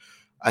stupid.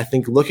 I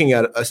think looking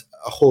at a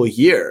whole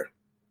year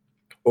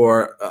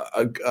or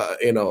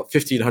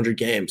 1,500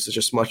 games is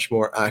just much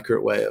more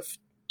accurate way of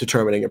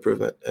determining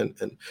improvement.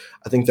 And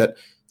I think that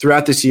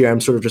throughout this year,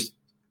 I'm sort of just,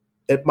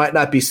 it might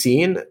not be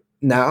seen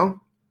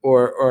now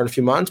or in a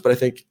few months, but I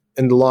think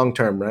in the long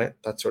term, right,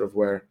 that's sort of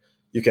where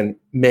you can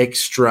make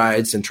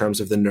strides in terms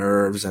of the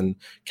nerves and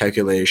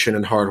calculation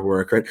and hard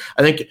work, right?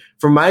 I think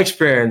from my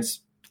experience,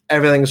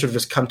 everything sort of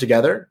just come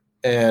together,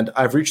 and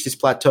I've reached these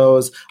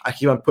plateaus. I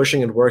keep on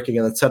pushing and working,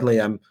 and then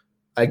suddenly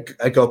I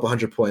go up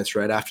 100 points,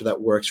 right? After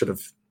that work sort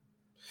of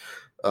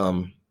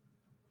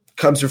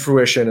comes to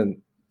fruition,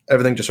 and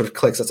everything just sort of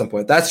clicks at some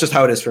point. That's just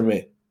how it is for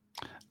me.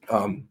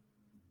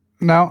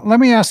 Now, let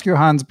me ask you,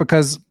 Hans,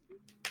 because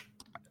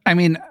I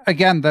mean,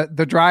 again,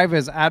 the drive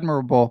is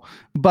admirable,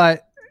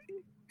 but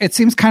it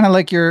seems kind of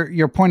like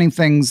you're painting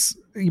things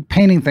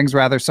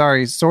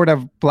sort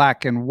of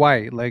black and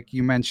white. Like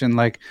you mentioned,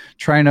 like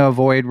trying to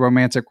avoid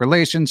romantic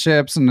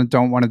relationships and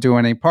don't want to do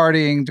any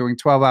partying, doing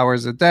 12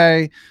 hours a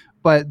day.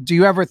 But do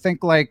you ever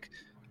think like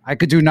I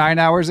could do 9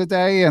 hours a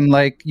day and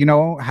like,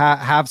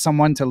 have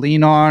someone to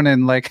lean on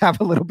and like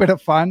have a little bit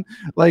of fun?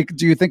 Like,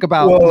 do you think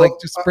about like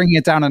just bringing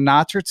it down a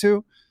notch or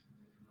two?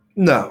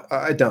 No,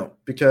 I don't,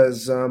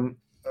 because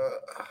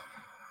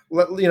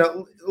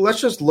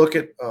let's just look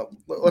at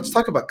let's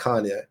talk about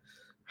Kanye.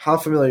 How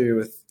familiar are you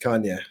with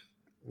Kanye?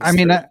 I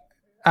mean,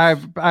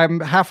 I'm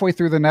halfway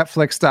through the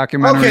Netflix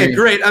documentary. Okay,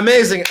 great,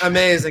 amazing.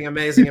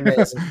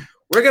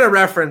 We're gonna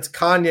reference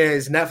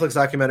Kanye's Netflix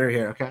documentary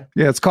here. Okay.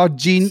 Yeah, it's called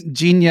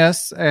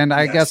Genius, and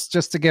I guess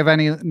just to give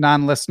any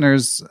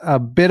non-listeners a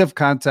bit of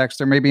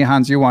context, or maybe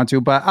Hans, you want to,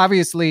 but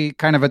obviously,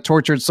 kind of a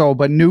tortured soul,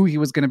 but knew he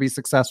was going to be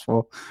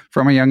successful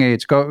from a young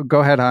age. Go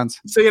ahead, Hans.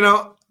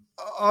 So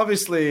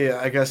obviously,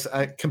 I guess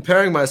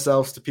comparing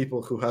myself to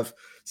people who have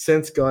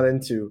since gone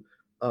into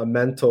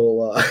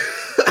mental,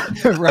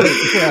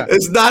 right? Yeah.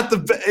 It's not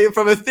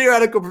from a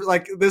theoretical,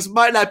 like this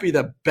might not be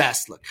the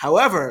best look.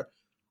 However,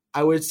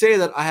 I would say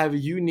that I have a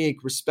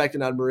unique respect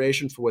and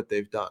admiration for what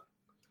they've done.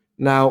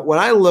 Now, when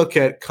I look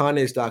at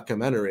Kanye's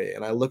documentary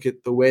and I look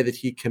at the way that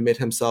he commit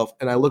himself,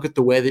 and I look at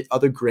the way that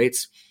other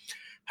greats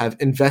have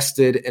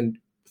invested and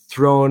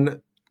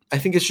thrown, I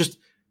think it's just,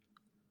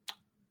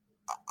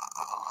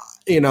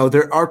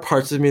 there are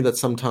parts of me that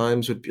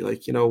sometimes would be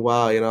like,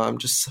 wow, I'm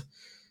just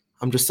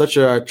such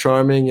a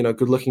charming,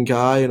 good-looking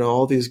guy.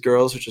 All these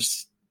girls are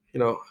just,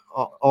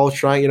 all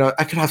trying.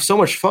 I could have so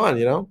much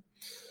fun.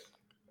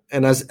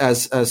 And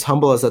as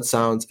humble as that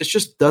sounds, it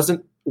just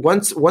doesn't.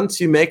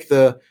 Once you make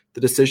the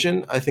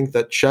decision, I think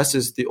that chess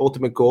is the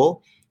ultimate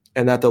goal,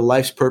 and that the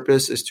life's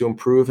purpose is to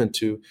improve and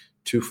to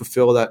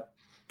fulfill that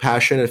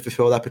passion and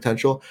fulfill that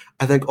potential.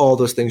 I think all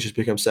those things just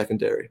become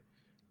secondary.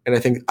 And I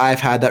think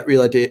I've had that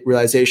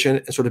realization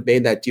and sort of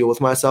made that deal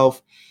with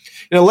myself.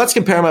 Let's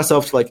compare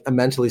myself to like a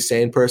mentally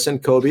sane person,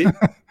 Kobe.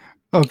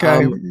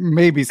 Okay,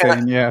 maybe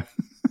sane, yeah.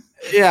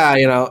 Yeah,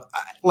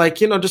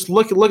 just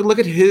look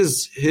at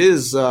his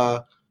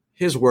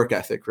work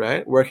ethic,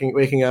 right?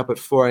 Waking up at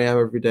 4 a.m.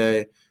 every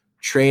day,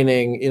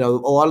 training. A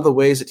lot of the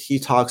ways that he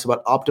talks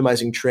about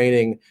optimizing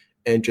training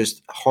and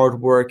just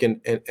hard work and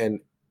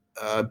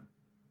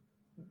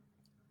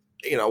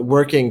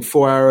working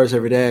 4 hours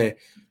every day.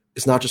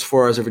 It's not just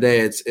 4 hours every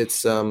day.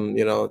 It's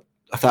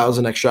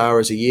 1,000 extra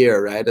hours a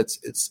year, right?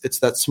 It's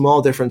that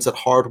small difference, that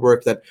hard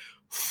work, that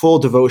full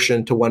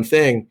devotion to one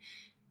thing.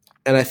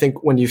 And I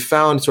think when you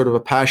found sort of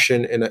a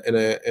passion in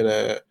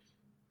a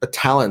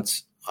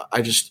talent,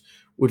 I just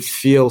would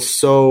feel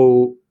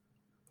so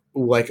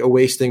like a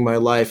wasting my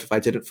life if I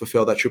didn't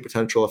fulfill that true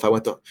potential. If I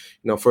went to,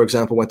 for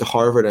example, went to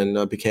Harvard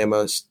and became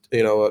a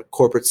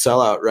corporate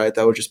sellout, right?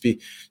 That would just be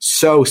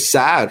so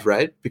sad,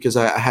 right? Because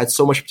I had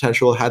so much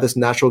potential, had this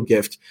natural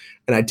gift,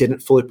 and I didn't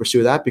fully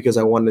pursue that because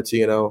I wanted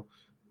to,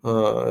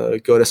 go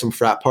to some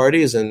frat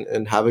parties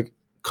and have a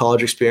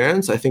college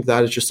experience. I think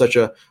that is just such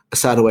a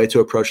sad way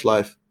to approach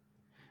life.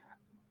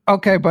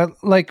 Okay, but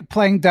like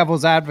playing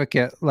devil's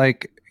advocate,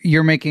 like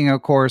you're making a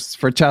course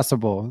for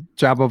Chessable,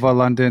 Jabova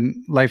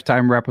London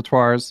Lifetime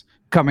Repertoires,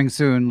 coming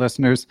soon,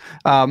 listeners.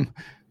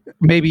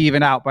 Maybe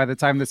even out by the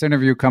time this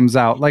interview comes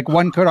out. Like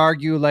one could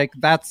argue like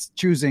that's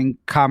choosing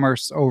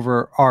commerce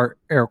over art,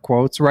 air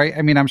quotes, right?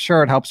 I mean, I'm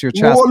sure it helps your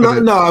chess.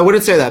 Well, no, I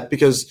wouldn't say that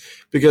because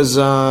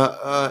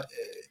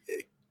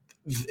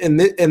in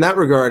that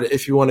regard,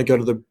 if you want to go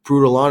to the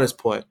brutal honest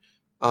point,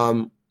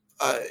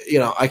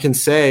 I can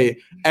say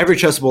every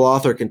Chessable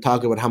author can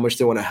talk about how much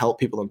they want to help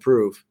people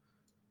improve.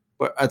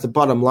 But at the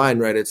bottom line,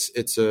 right,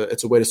 it's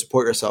a way to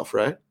support yourself,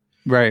 right?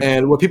 Right.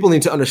 And what people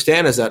need to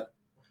understand is that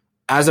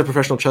as a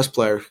professional chess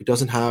player who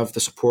doesn't have the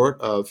support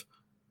of,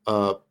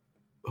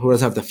 who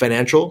doesn't have the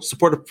financial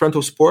support of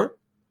parental support,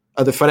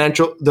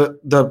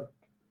 the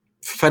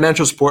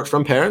financial support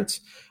from parents,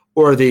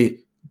 or the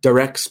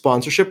direct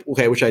sponsorship,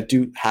 okay, which I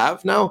do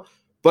have now,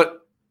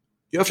 but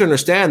you have to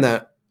understand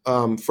that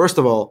first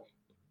of all,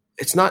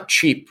 it's not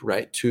cheap,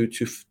 right, to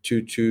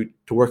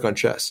work on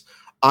chess.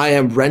 I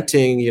am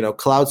renting,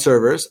 cloud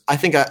servers. I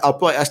think I'll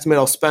probably estimate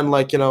I'll spend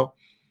like,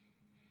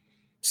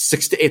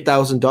 $6,000 to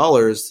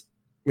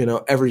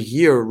 $8,000, every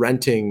year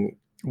renting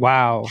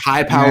Wow.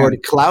 high-powered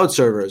Man. cloud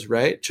servers,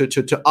 right? To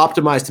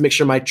optimize, to make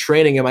sure my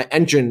training and my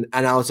engine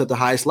analysis at the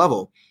highest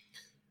level.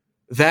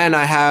 Then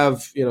I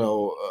have,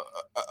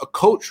 a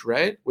coach,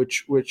 right?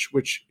 Which could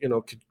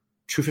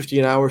 $250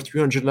 an hour,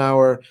 $300 an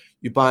hour.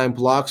 You buy in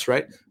blocks,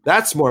 right?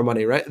 That's more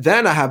money, right?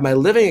 Then I have my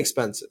living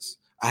expenses.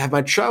 I have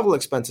my travel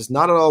expenses,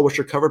 not at all which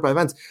are covered by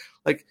events.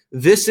 Like,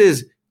 this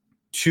is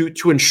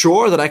to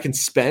ensure that I can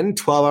spend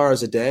 12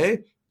 hours a day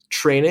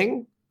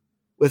training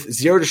with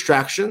zero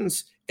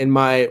distractions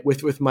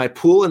with my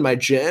pool in my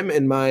gym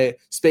in my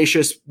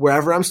spacious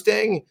wherever I'm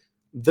staying.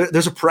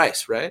 There's a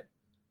price, right?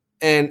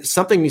 And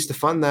something needs to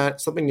fund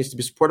that. Something needs to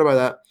be supported by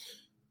that.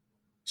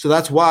 So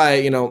that's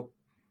why,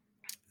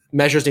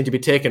 measures need to be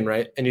taken,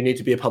 right? And you need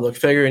to be a public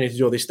figure. You need to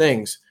do all these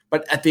things.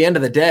 But at the end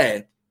of the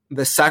day,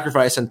 the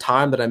sacrifice and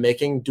time that I'm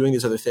making doing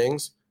these other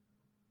things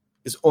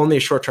is only a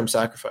short-term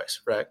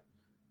sacrifice, right?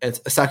 And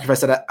it's a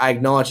sacrifice that I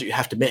acknowledge that you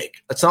have to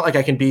make. It's not like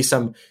I can be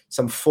some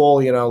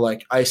full,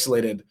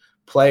 isolated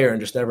player and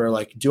just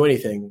never do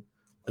anything.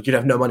 Like, you'd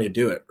have no money to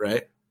do it,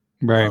 right?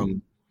 Right.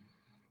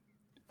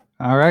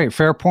 All right,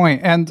 fair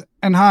point. And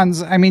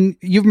Hans, I mean,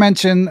 you've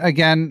mentioned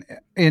again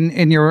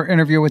in your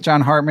interview with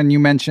John Hartman, you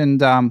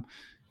mentioned, and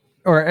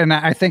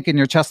I think in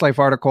your Chess Life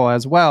article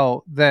as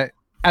well, that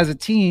as a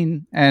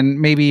teen and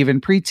maybe even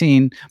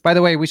preteen, by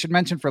the way, we should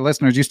mention for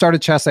listeners, you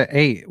started chess at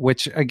 8,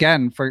 which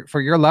again,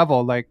 for your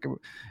level,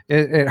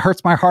 it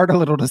hurts my heart a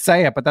little to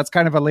say it, but that's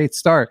kind of a late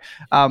start.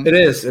 It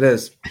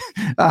is.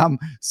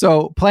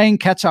 So playing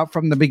catch up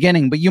from the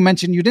beginning, but you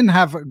mentioned you didn't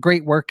have a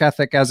great work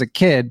ethic as a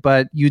kid,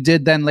 but you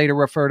did then later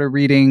refer to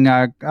reading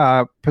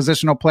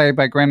Positional Play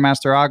by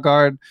Grandmaster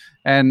Agard.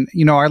 And,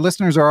 our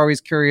listeners are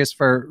always curious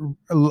for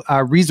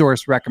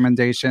resource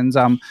recommendations.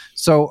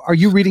 So are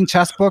you reading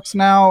chess books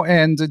now?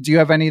 And do you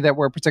have any that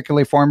were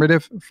particularly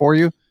formative for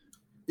you?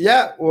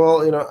 Yeah,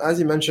 well, as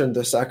you mentioned,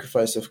 the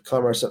sacrifice of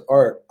commerce and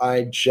art,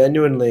 I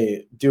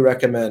genuinely do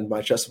recommend my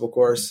Chessable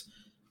course.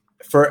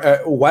 For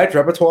a wide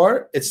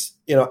repertoire, it's,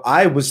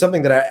 I was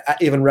something that I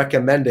even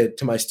recommended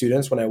to my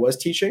students when I was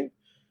teaching.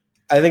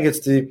 I think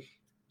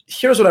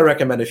here's what I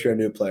recommend if you're a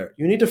new player.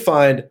 You need to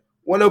find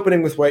one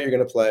opening with white you're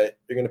going to play.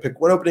 You're going to pick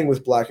one opening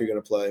with black you're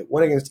going to play.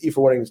 One against e4,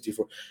 one against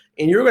d4.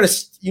 And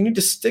you need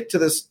to stick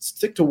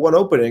to one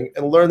opening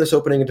and learn this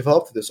opening and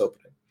develop to this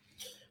opening.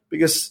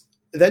 Because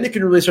then you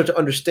can really start to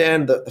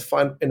understand the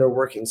fine inner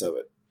workings of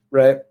it,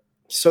 right?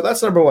 So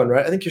that's number one,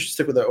 right? I think you should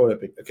stick with that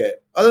opening. Okay.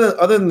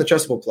 Other than the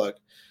Chessable plug,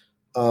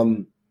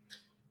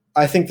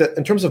 I think that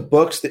in terms of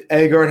books, the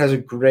Agard has a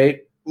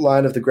great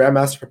line of the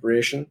Grandmaster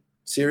Preparation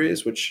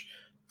series, which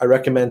I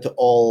recommend to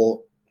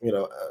all,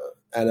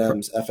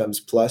 NMs, FMs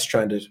plus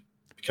trying to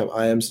become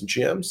IMs and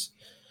GMs.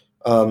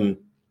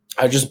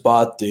 I just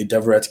bought the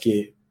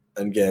Dvoretsky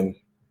Endgame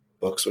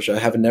books, which I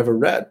have never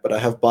read, but I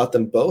have bought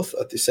them both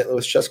at the St.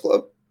 Louis Chess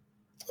Club.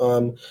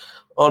 On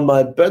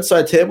my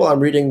bedside table, I'm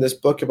reading this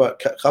book about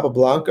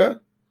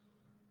Capablanca,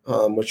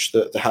 which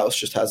the house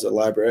just has a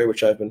library,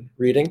 which I've been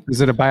reading.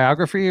 Is it a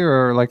biography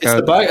or I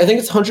think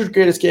it's 100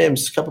 Greatest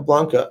Games,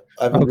 Capablanca.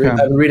 I've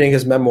been reading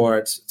his memoir.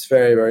 It's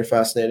very, very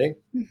fascinating.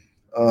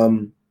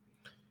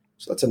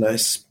 So that's a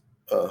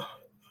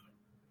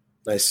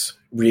nice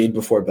read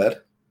before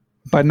bed.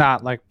 But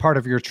not part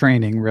of your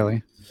training,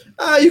 really.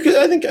 I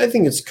think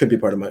it could be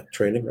part of my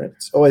training, right?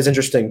 It's always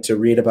interesting to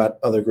read about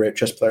other great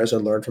chess players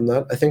and learn from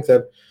that. I think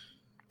that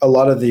a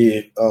lot of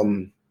the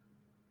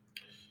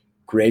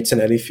greats in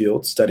any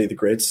field study the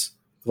greats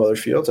of other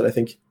fields, and I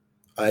think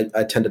I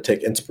tend to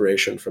take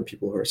inspiration from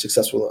people who are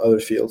successful in other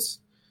fields.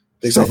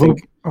 So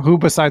who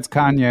besides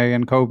Kanye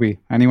and Kobe?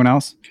 Anyone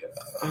else?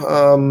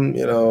 I think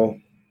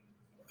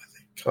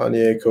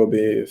Kanye,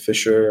 Kobe,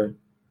 Fischer.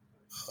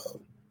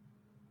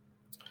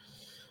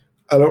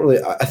 I don't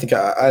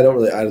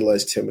really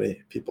idolize too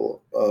many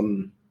people.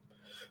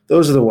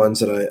 Those are the ones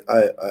that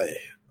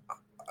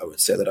I would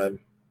say that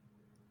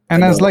I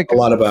know a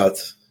lot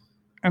about.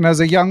 And as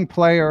a young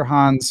player,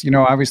 Hans,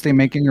 obviously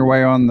making your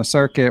way on the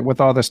circuit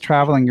with all this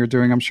traveling you're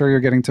doing, I'm sure you're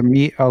getting to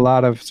meet a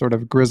lot of sort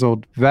of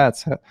grizzled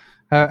vets.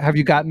 Have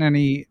you gotten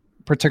any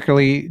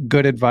particularly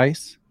good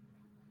advice?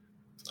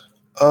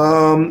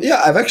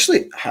 Yeah, I've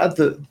actually had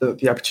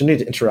the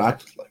opportunity to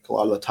interact with a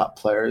lot of the top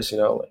players,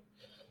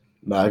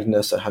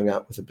 Magnus, I hung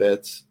out with a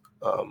bit.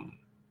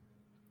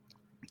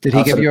 Did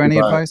he give you any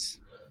advice?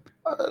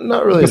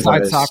 Not really.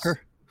 Besides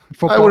soccer?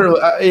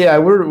 Football? I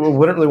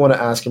wouldn't really want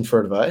to ask him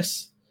for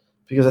advice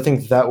because I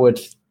think that would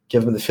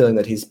give him the feeling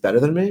that he's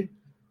better than me.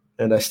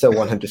 And I still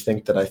want him to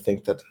think that I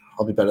think that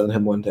I'll be better than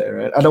him one day,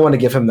 right? I don't want to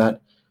give him that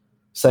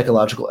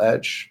psychological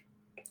edge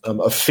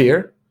of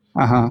fear.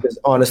 Because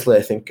honestly,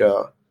 I think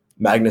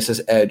Magnus's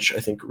edge, I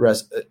think,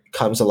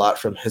 comes a lot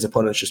from his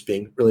opponents just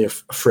being really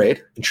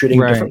afraid and treating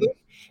him differently.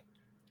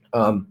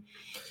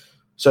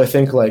 So I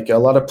think a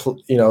lot of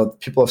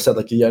people have said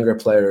the younger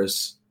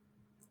players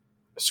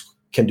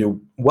can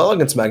do well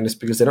against Magnus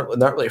because they're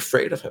not really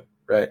afraid of him,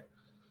 right?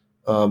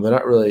 They're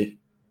not really.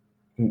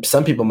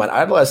 Some people might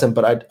idolize him,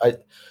 but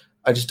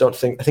I just don't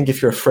think. I think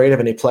if you're afraid of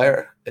any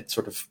player, it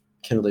sort of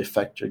can really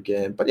affect your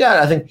game. But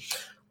yeah, I think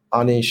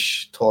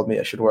Anish told me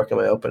I should work on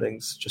my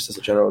openings, just as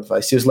a general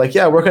advice. He was like,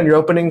 "Yeah, work on your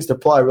openings. They're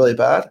probably really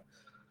bad."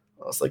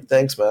 I was like,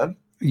 "Thanks, man."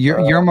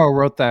 Yermo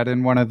wrote that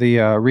in one of the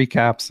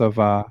recaps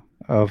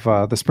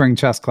of the Spring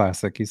Chess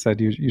Classic. He said,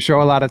 "You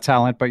show a lot of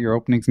talent, but your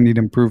openings need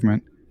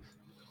improvement."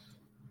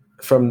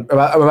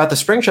 About the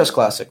Spring Chess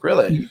Classic,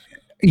 really?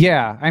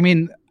 Yeah, I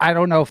mean, I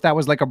don't know if that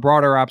was like a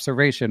broader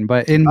observation,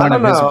 but in I one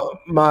don't of his, know.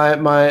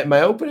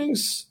 My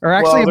openings, or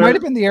actually, well, it might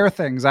have been the Air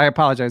Things. I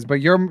apologize,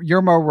 but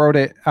Yermo wrote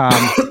it.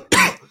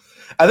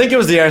 I think it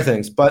was the Air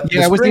Things, but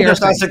Yeah, the it was Spring the Air Chess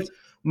Classic.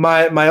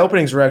 My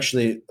openings were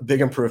actually a big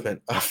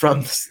improvement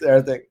from the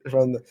Air thing.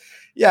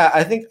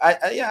 I think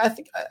I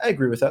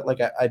agree with that.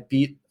 Like I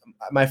beat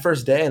my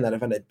first day in that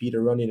event. I beat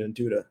Aronian and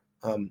Duda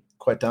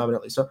quite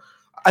dominantly. So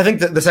I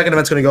think that the second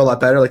event's going to go a lot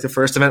better. Like the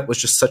first event was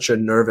just such a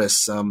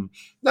nervous,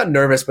 not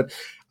nervous, but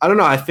I don't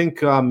know. I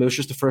think it was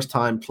just the first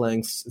time playing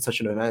in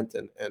such an event,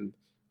 and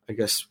I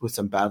guess with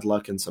some bad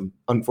luck and some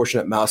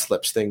unfortunate mouse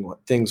slips,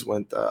 things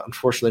went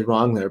unfortunately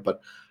wrong there.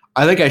 But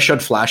I think I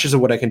showed flashes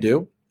of what I can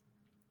do,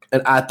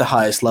 and at the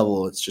highest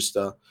level, it's just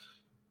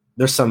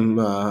there's some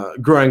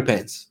growing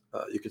pains,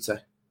 you could say.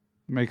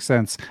 Makes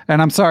sense.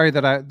 And I'm sorry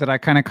that I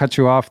kind of cut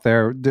you off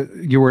there.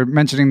 You were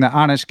mentioning that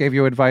Anish gave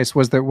you advice.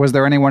 Was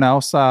there anyone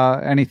else?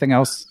 Anything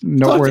else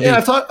noteworthy?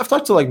 I've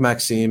talked to like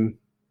Maxime.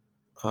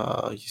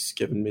 He's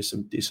given me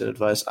some decent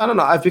advice. I don't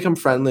know. I've become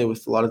friendly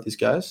with a lot of these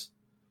guys.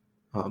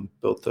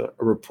 Built a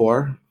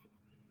rapport.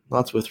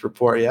 Not with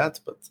rapport yet,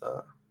 but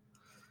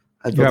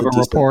you have a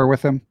rapport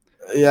with him.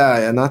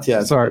 Yeah, not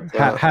yet. Sorry,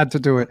 but, had to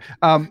do it.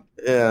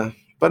 Yeah.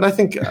 But I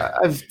think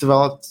I've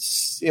developed,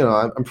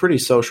 I'm a pretty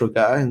social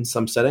guy in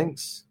some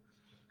settings.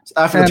 So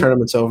after the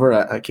tournament's over,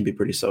 I can be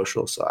pretty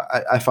social. So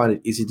I find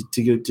it easy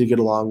to get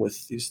along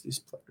with these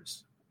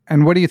players.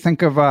 And what do you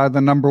think of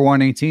the number 1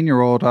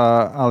 18-year-old,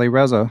 Ali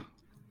Reza?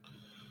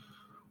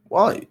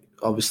 Well,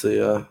 obviously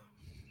a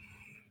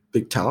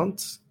big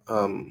talent.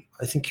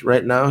 I think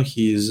right now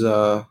he's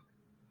I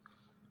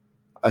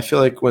feel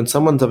like when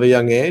someone's of a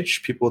young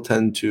age, people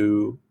tend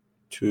to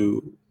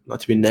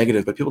not to be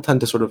negative, but people tend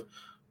to sort of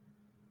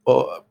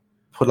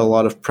put a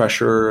lot of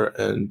pressure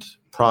and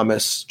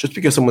promise just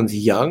because someone's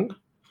young,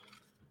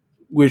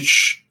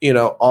 which,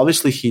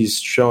 obviously he's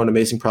shown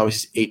amazing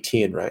promise. He's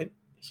 18, right?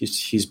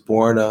 He's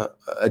born a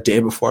day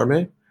before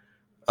me.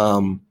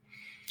 But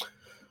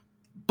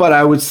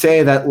I would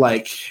say that,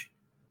 I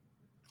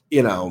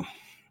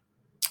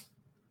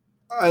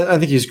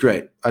think he's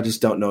great. I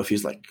just don't know if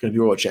he's going to be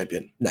world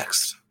champion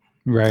next.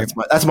 Right.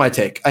 That's my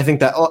take. I think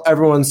that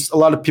a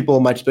lot of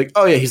people might just be like,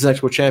 oh yeah, he's the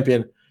next world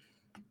champion.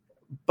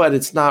 But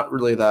it's not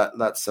really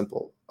that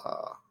simple.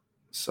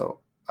 So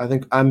I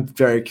think I'm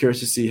very curious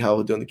to see how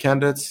he'll do in the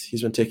candidates.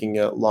 He's been taking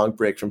a long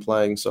break from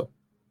playing. So,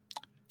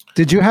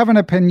 did you have an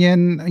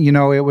opinion?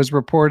 It was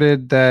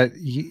reported that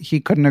he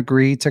couldn't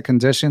agree to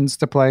conditions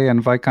to play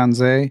in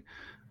Vaikanze.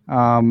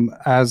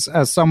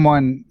 As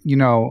someone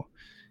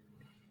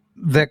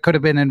that could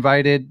have been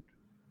invited.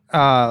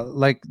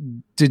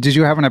 Did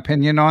you have an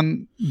opinion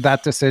on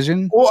that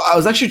decision? Well, I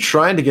was actually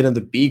trying to get in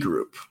the B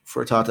group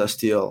for Tata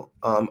Steel.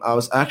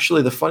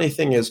 The funny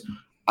thing is,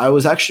 I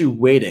was actually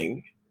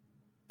waiting.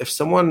 If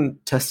someone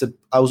tested,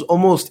 I was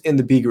almost in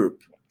the B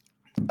group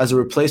as a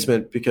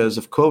replacement because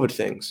of COVID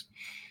things.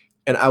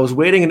 And I was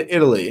waiting in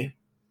Italy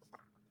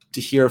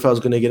to hear if I was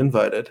going to get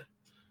invited.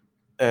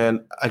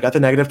 And I got the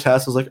negative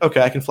test. I was like,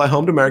 okay, I can fly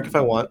home to America if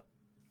I want.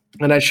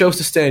 And I chose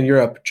to stay in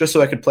Europe just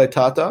so I could play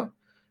Tata.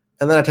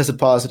 And then I tested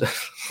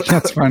positive.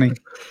 That's funny.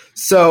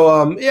 So,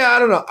 I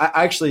don't know.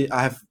 I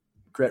have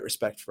great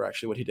respect for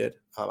actually what he did.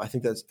 I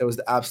think that it was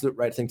the absolute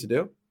right thing to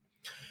do.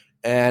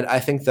 And I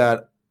think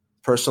that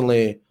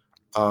personally,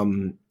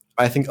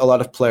 I think a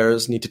lot of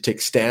players need to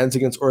take stands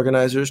against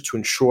organizers to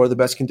ensure the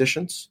best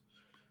conditions.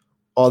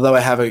 Although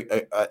I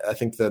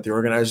think that the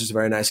organizer is a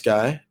very nice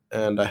guy,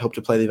 and I hope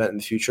to play the event in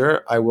the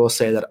future. I will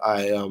say that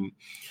I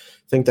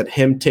think that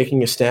him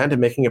taking a stand and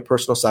making a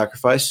personal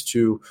sacrifice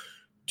to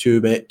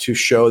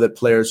show that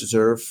players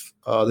deserve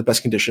the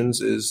best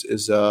conditions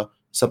is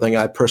something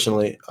I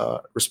personally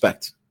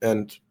respect,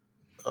 and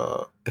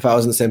if I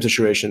was in the same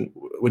situation,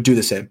 would do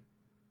the same.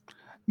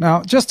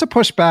 Now, just to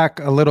push back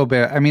a little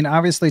bit, I mean,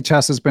 obviously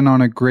chess has been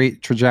on a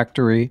great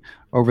trajectory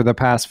over the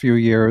past few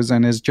years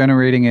and is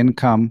generating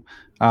income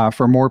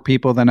for more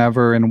people than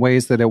ever in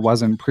ways that it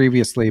wasn't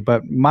previously.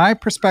 But my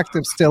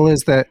perspective still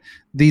is that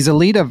these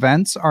elite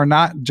events are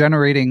not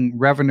generating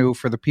revenue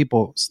for the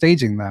people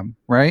staging them,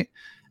 right?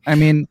 I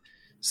mean,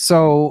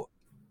 so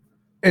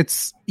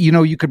it's,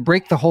 you could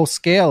break the whole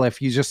scale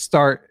if you just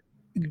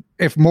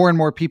if more and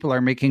more people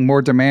are making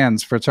more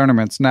demands for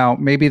tournaments. Now,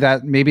 maybe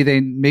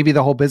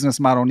the whole business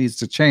model needs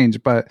to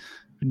change, but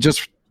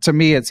just to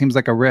me, it seems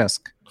like a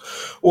risk.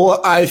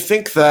 Well, I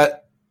think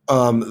that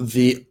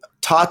the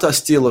Tata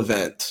Steel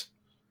event,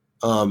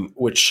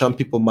 which some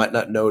people might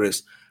not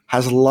notice,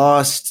 has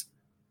lost.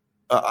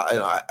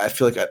 I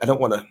feel like I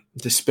don't want to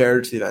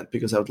disparage the event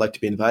because I would like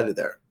to be invited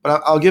there,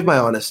 but I'll give my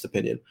honest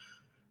opinion.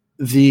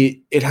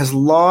 It has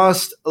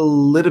lost a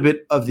little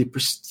bit of the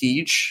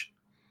prestige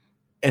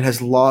and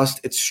has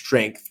lost its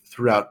strength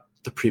throughout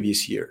the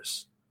previous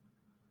years.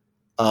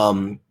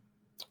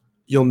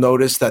 You'll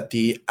notice that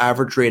the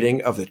average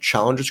rating of the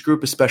challengers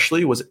group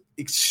especially was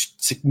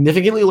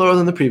significantly lower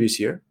than the previous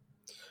year.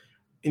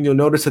 And you'll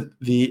notice that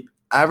the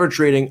average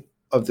rating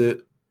of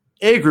the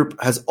A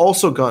group has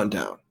also gone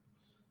down.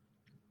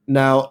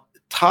 Now,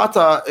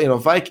 Tata,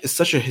 Vike is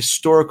such a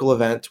historical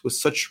event with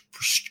such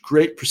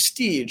great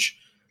prestige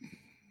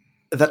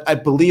that I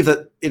believe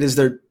that it is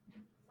their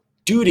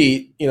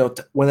duty,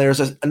 when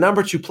there's a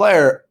number 2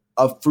 player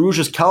of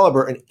Firouzja's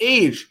caliber and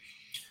age,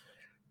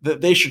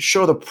 that they should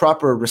show the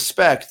proper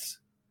respect,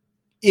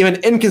 even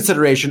in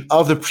consideration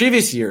of the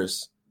previous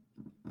year's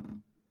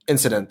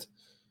incident,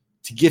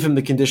 to give him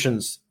the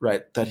conditions,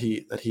 right, that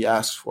he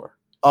asks for,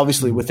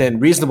 obviously within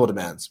reasonable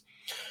demands.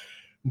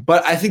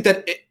 But I think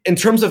that in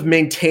terms of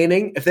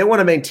maintaining, if they want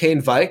to maintain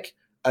Vike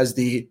as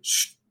the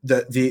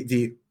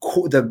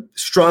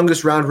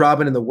strongest round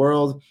robin in the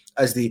world,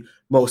 as the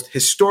most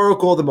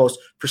historical, the most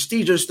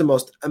prestigious, the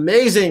most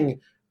amazing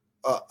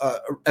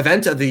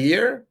event of the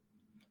year,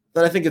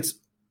 then I think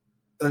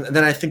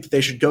that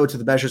they should go to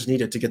the measures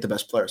needed to get the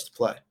best players to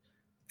play.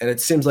 And it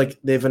seems like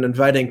they've been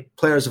inviting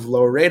players of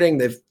lower rating.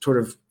 They've sort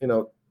of,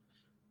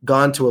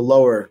 gone to a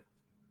lower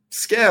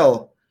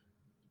scale,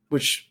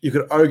 which you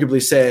could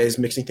arguably say is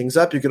mixing things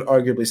up. You could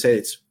arguably say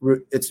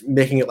it's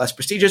making it less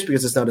prestigious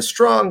because it's not as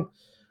strong.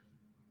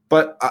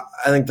 But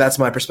I think that's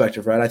my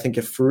perspective, right? I think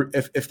if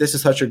this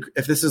is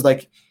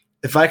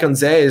if Vike on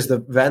Zay is the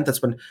event that's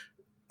been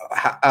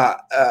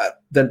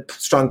then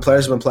strong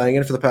players have been playing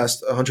in for the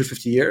past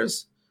 150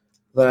 years,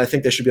 then I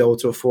think they should be able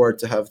to afford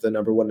to have the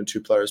number 1 and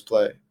 2 players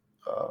play.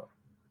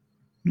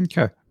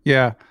 Okay.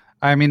 Yeah.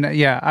 I mean,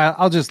 yeah,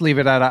 I'll just leave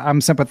it at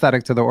I'm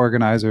sympathetic to the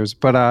organizers,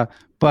 but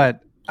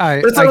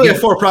it's not really a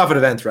for-profit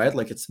event, right?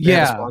 Like they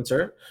have a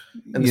sponsor,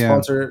 and the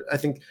sponsor, I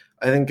think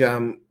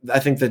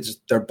that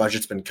just their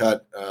budget's been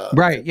cut.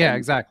 Right. Yeah.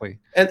 Exactly.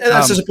 And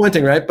that's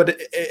disappointing, right? But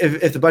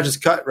if the budget's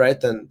cut, right,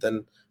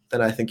 then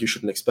I think you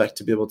shouldn't expect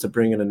to be able to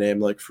bring in a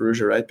name like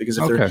Firouzja, right? Because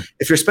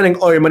if you're spending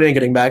all your money on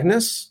getting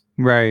Magnus,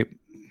 right,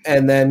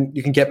 and then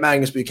you can get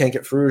Magnus, but you can't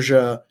get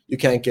Firouzja, you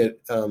can't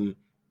get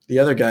the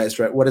other guys,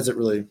 right? What is it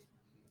really?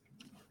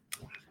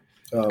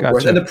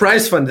 Gotcha. And the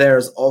prize fund there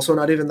is also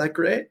not even that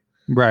great,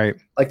 right?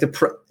 Like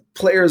the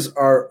players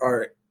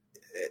are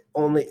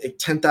only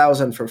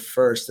 10,000 for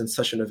first, and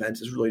such an event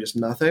is really just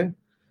nothing.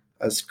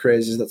 As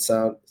crazy as that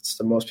sounds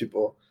to most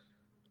people,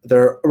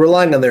 they're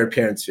relying on their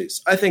appearance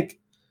fees. I think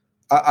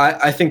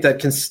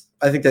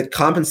that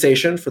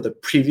compensation for the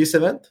previous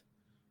event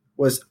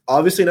was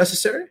obviously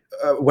necessary.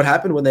 What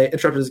happened when they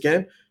interrupted his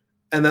game,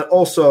 and then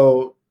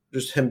also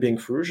just him being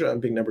Firouzja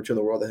and being number 2 in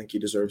the world, I think he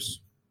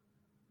deserves.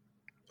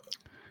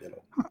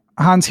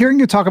 Hans, hearing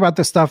you talk about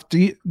this stuff,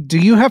 do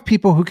you have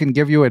people who can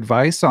give you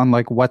advice on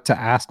like what to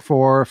ask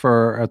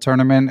for a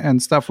tournament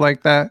and stuff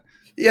like that?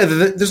 Yeah,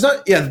 there's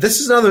not. Yeah, this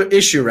is another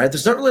issue, right?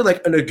 There's not really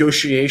like a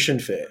negotiation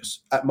phase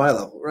at my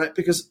level, right?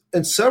 Because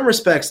in some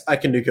respects, I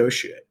can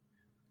negotiate,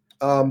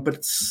 but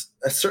it's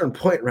at a certain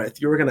point, right?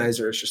 The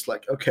organizer is just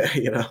like,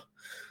 okay,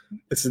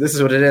 this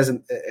is what it is,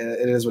 and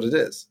it is what it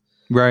is,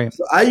 right?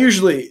 So I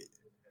usually,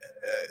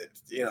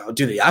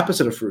 do the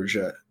opposite of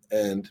Firouzja.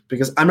 And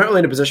because I'm not really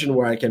in a position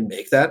where I can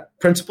make that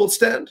principled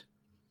stand,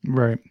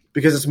 right?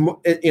 Because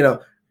it's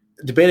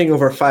debating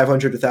over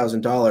 $500 to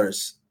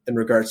 $1,000 in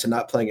regards to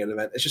not playing an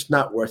event, it's just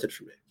not worth it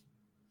for me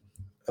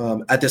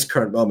at this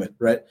current moment,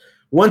 right?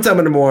 Once I'm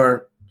in a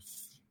more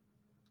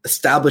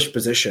established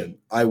position,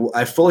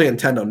 I fully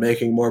intend on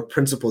making more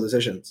principled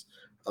decisions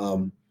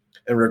in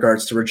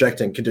regards to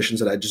rejecting conditions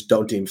that I just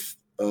don't deem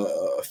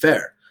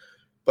fair.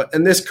 But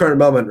in this current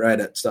moment, right,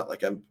 it's not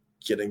like I'm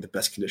getting the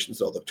best conditions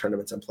in all the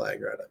tournaments I'm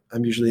playing, right?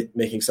 I'm usually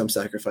making some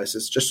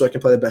sacrifices just so I can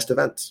play the best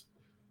events.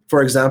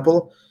 For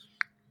example,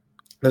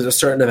 there's a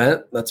certain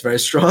event that's very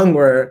strong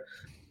where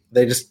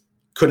they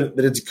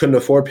couldn't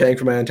afford paying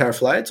for my entire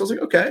flight. So I was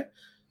like, okay,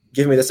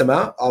 give me this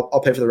amount.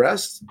 I'll pay for the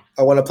rest.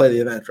 I want to play the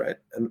event, right?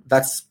 And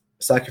that's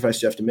a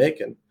sacrifice you have to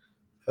make, and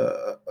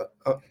a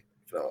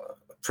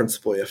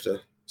principle you have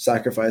to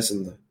sacrifice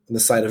in the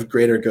sight of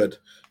greater good,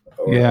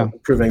 or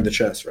improving the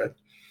chess, right?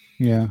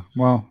 Yeah.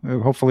 Well,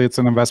 hopefully it's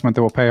an investment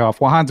that will pay off.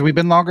 Well, Hans, we've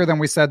been longer than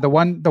we said. The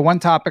one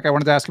topic I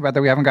wanted to ask you about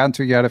that we haven't gotten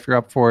to yet, if you're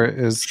up for it,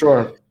 is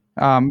sure.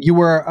 You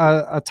were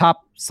a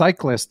top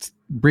cyclist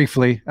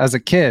briefly as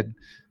a kid.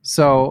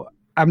 So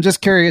I'm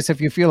just curious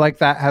if you feel like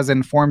that has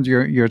informed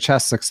your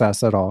chess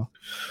success at all.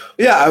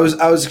 Yeah, I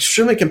was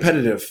extremely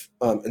competitive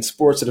in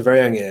sports at a very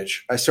young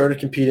age. I started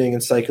competing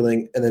in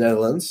cycling in the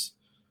Netherlands,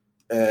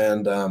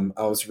 and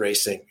I was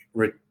racing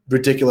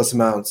ridiculous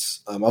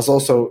amounts. I was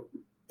also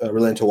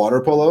really into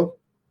water polo.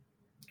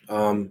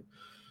 So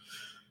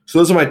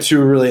those are my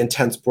 2 really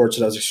intense sports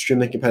that I was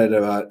extremely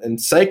competitive at.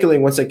 And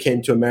cycling, once I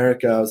came to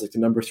America, I was like the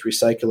number 3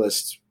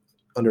 cyclist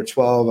under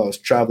 12. I was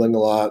traveling a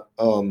lot.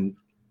 I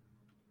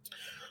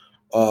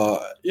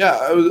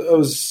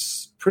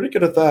was pretty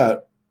good at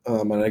that.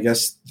 And I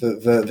guess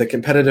the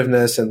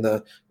competitiveness and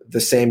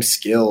the same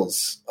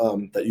skills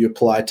that you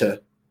apply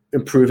to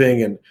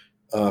improving and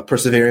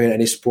persevering in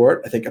any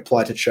sport, I think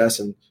apply to chess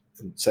in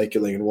and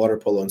cycling and water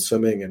polo and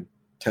swimming and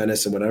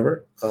tennis and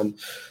whatever.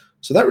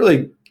 So that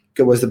really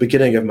was the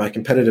beginning of my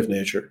competitive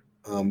nature.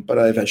 But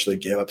I eventually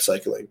gave up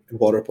cycling and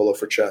water polo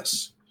for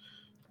chess.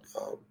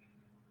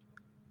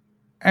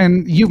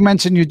 And you've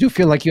mentioned you do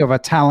feel like you have a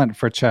talent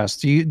for chess.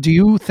 Do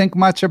you think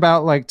much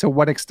about like to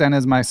what extent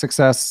is my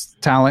success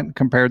talent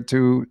compared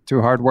to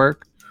hard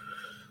work?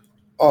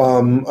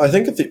 I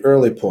think at the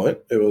early point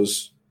it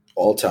was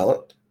all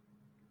talent.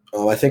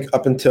 I think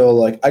up until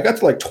like I got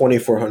to like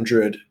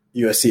 2400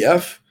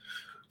 USCF,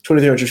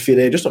 2300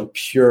 FIDE, just on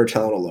pure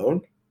talent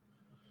alone,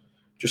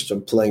 just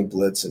on playing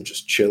Blitz and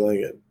just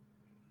chilling and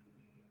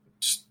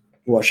just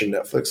watching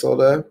Netflix all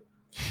day.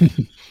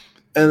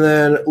 And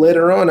then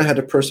later on, I had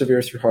to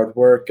persevere through hard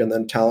work, and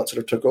then talent sort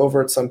of took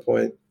over at some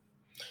point.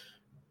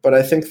 But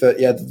I think that,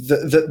 yeah,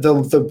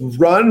 the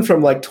run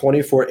from like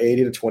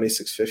 2480 to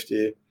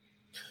 2650,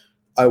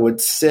 I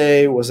would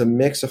say was a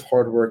mix of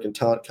hard work and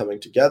talent coming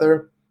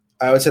together.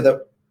 I would say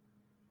that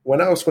when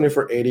I was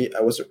 2480,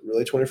 I wasn't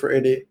really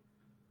 2480.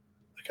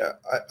 Like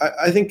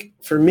I think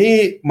for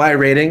me, my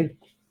rating,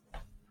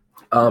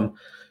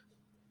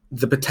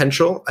 the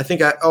potential, I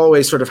think I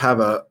always sort of have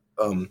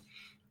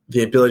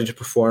the ability to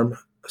perform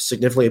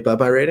significantly above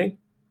my rating.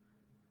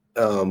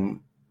 But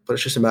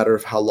it's just a matter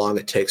of how long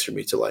it takes for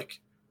me to like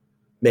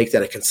make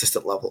that a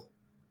consistent level.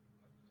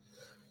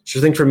 So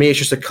I think for me, it's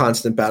just a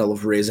constant battle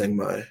of raising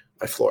my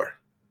floor.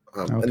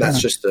 Okay. And that's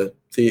just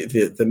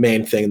the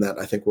main thing that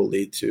I think will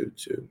lead to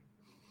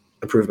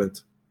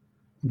improvement.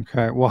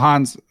 Okay. Well,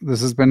 Hans,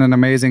 this has been an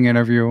amazing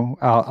interview.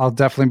 I'll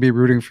definitely be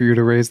rooting for you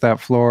to raise that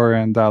floor,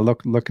 and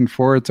looking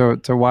forward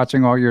to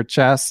watching all your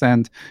chess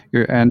and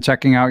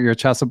checking out your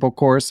Chessable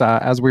course.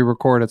 As we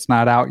record, it's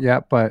not out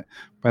yet, but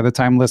by the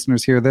time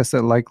listeners hear this,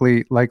 it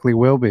likely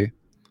will be.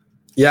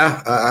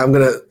 Yeah, I'm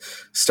gonna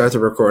start the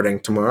recording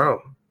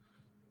tomorrow,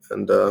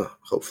 and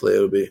hopefully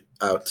it'll be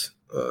out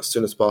as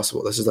soon as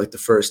possible. This is like the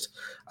first.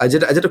 I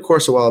did a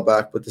course a while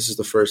back, but this is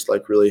the first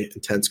like really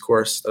intense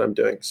course that I'm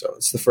doing. So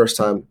it's the first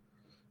time.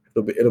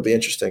 It'll be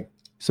interesting.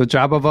 So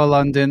Jabova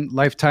London,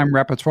 lifetime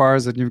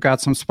repertoires, and you've got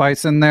some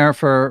spice in there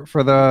for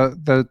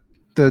the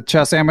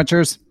chess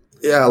amateurs.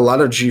 Yeah, a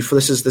lot of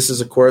G4. This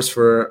is a course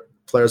for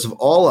players of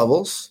all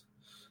levels.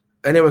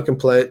 Anyone can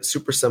play it.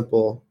 Super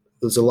simple.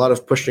 There's a lot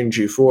of pushing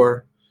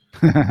G4.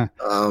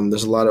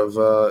 There's a lot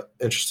of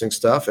interesting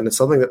stuff, and it's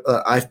something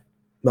that I've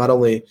not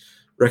only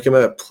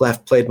recommend,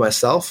 I've played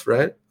myself.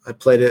 Right, I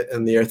played it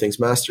in the Air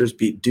Things Masters.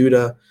 Beat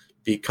Duda,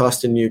 beat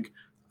Kostyuk.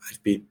 I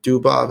beat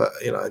Dubov.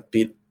 I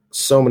beat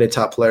so many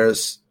top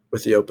players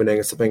with the opening.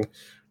 It's something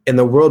in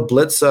the World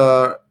Blitz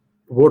World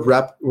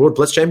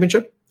Blitz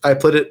Championship. I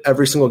played it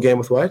every single game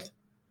with white,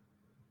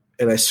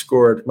 and I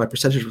scored. My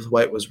percentage with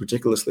white was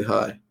ridiculously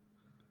high.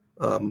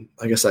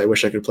 I guess I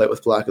wish I could play it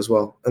with black as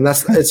well. And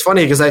it's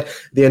funny because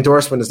the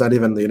endorsement is not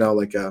even a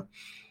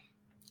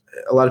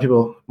lot of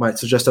people might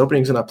suggest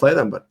openings and not play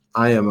them, but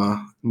I am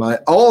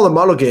all the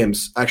model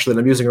games actually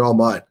that I'm using are all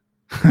mine.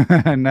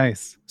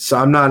 Nice. So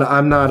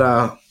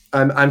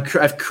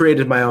I've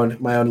created my own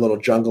little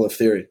jungle of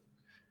theory.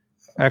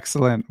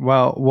 Excellent.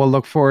 Well, we'll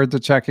look forward to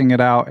checking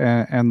it out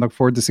and look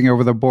forward to seeing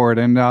over the board.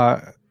 And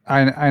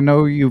I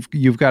know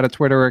you've got a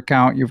Twitter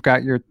account. You've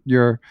got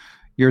your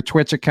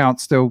Twitch account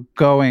still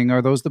going.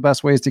 Are those the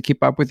best ways to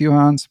keep up with you,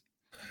 Hans?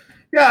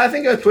 Yeah, I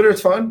think Twitter is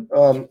fun.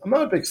 I'm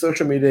not a big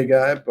social media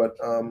guy, but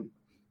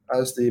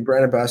as the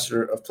brand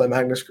ambassador of Play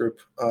Magnus Group,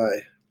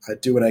 I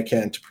do what I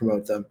can to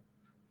promote them.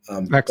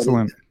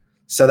 Excellent.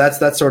 So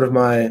that's sort of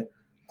my.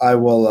 I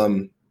will.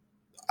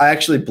 I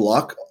actually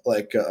block.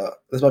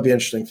 This might be an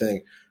interesting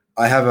thing.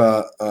 I have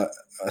a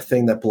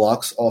thing that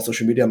blocks all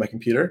social media on my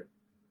computer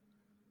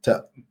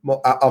to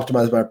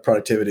optimize my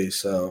productivity.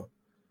 So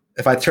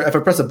if I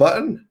press a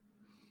button,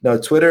 no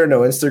Twitter, no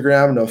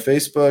Instagram, no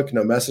Facebook,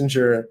 no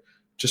Messenger,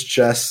 just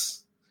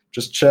chess,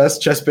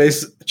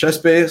 chessbase,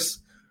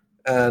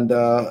 and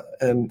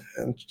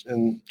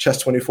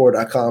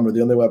chess24.com are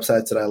the only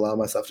websites that I allow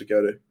myself to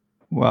go to.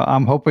 Well,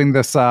 I'm hoping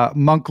this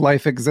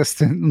monk-like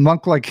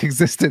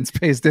existence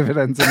pays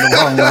dividends in the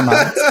long run.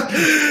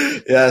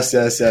 Yes.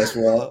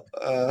 Well,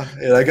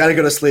 I got to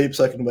go to sleep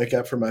so I can wake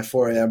up for my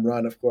 4 a.m.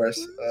 run, of course.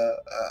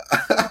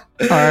 All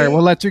right,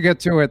 we'll let you get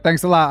to it.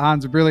 Thanks a lot,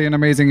 Hans. Really an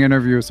amazing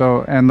interview.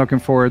 And looking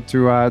forward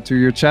to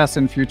your chess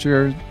in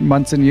future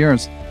months and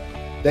years.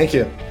 Thank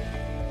you.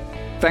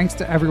 Thanks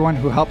to everyone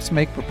who helps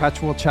make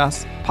Perpetual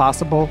Chess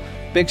possible.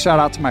 Big shout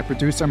out to my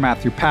producer,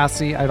 Matthew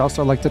Passy. I'd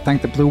also like to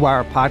thank the Blue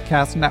Wire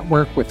Podcast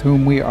Network, with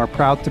whom we are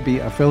proud to be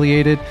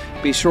affiliated.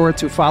 Be sure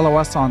to follow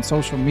us on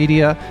social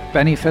media,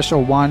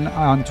 Beneficial1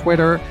 on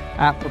Twitter,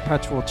 at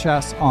Perpetual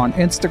Chess on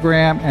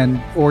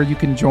Instagram, or you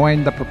can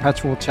join the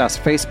Perpetual Chess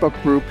Facebook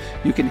group.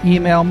 You can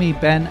email me,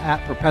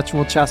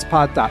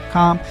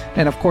 ben@perpetualchesspod.com.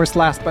 And of course,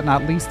 last but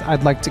not least,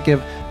 I'd like to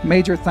give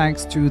major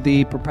thanks to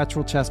the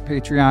Perpetual Chess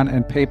Patreon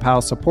and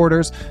PayPal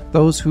supporters.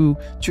 Those who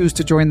choose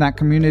to join that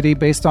community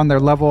based on their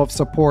level of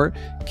support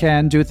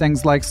can do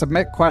things like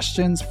submit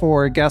questions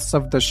for guests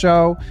of the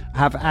show,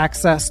 have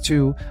access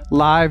to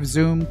live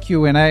Zoom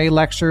Q&A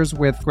lectures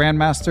with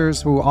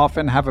grandmasters who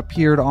often have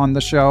appeared on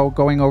the show,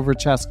 going over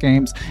chess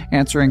games,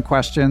 answering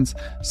questions,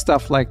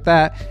 stuff like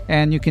that.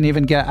 And you can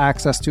even get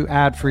access to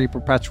ad-free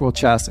Perpetual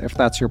Chess if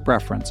that's your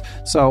preference.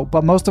 So,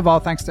 but most of all,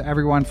 thanks to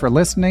everyone for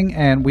listening,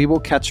 and we will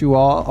catch you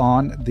all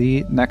on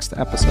the next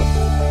episode.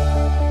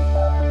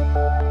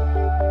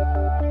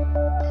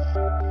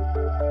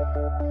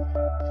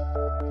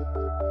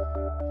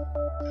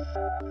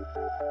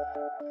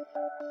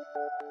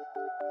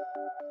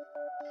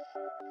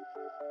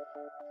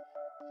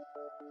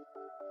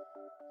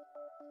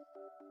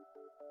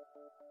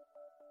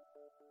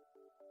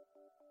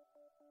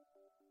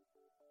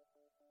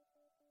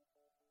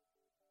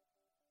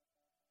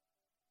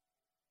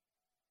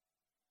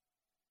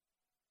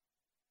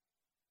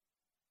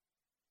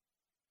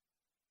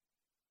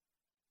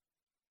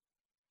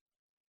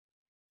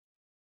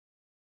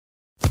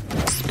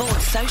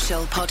 Sports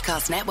Social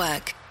Podcast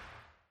Network.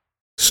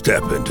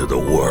 Step into the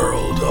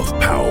world of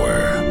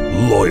power,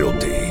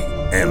 loyalty,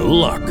 and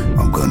luck.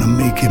 I'm gonna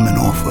make him an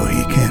offer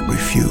he can't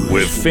refuse.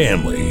 With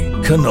family,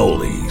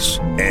 cannolis,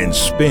 and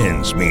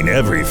spins mean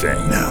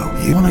everything. Now,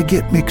 you wanna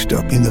get mixed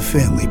up in the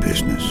family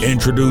business.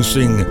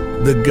 Introducing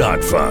The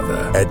Godfather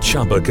at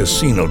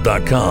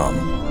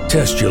ChumbaCasino.com.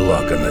 Test your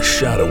luck in the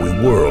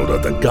shadowy world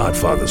of The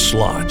Godfather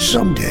slot.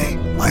 Someday,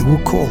 I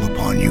will call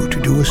upon you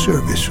to do a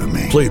service for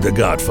me. Play The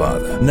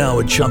Godfather now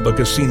at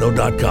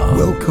ChumbaCasino.com.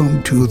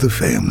 Welcome to the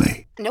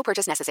family. No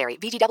purchase necessary.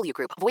 VGW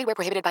Group. Void where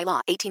prohibited by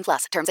law.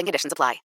 18+. Terms and conditions apply.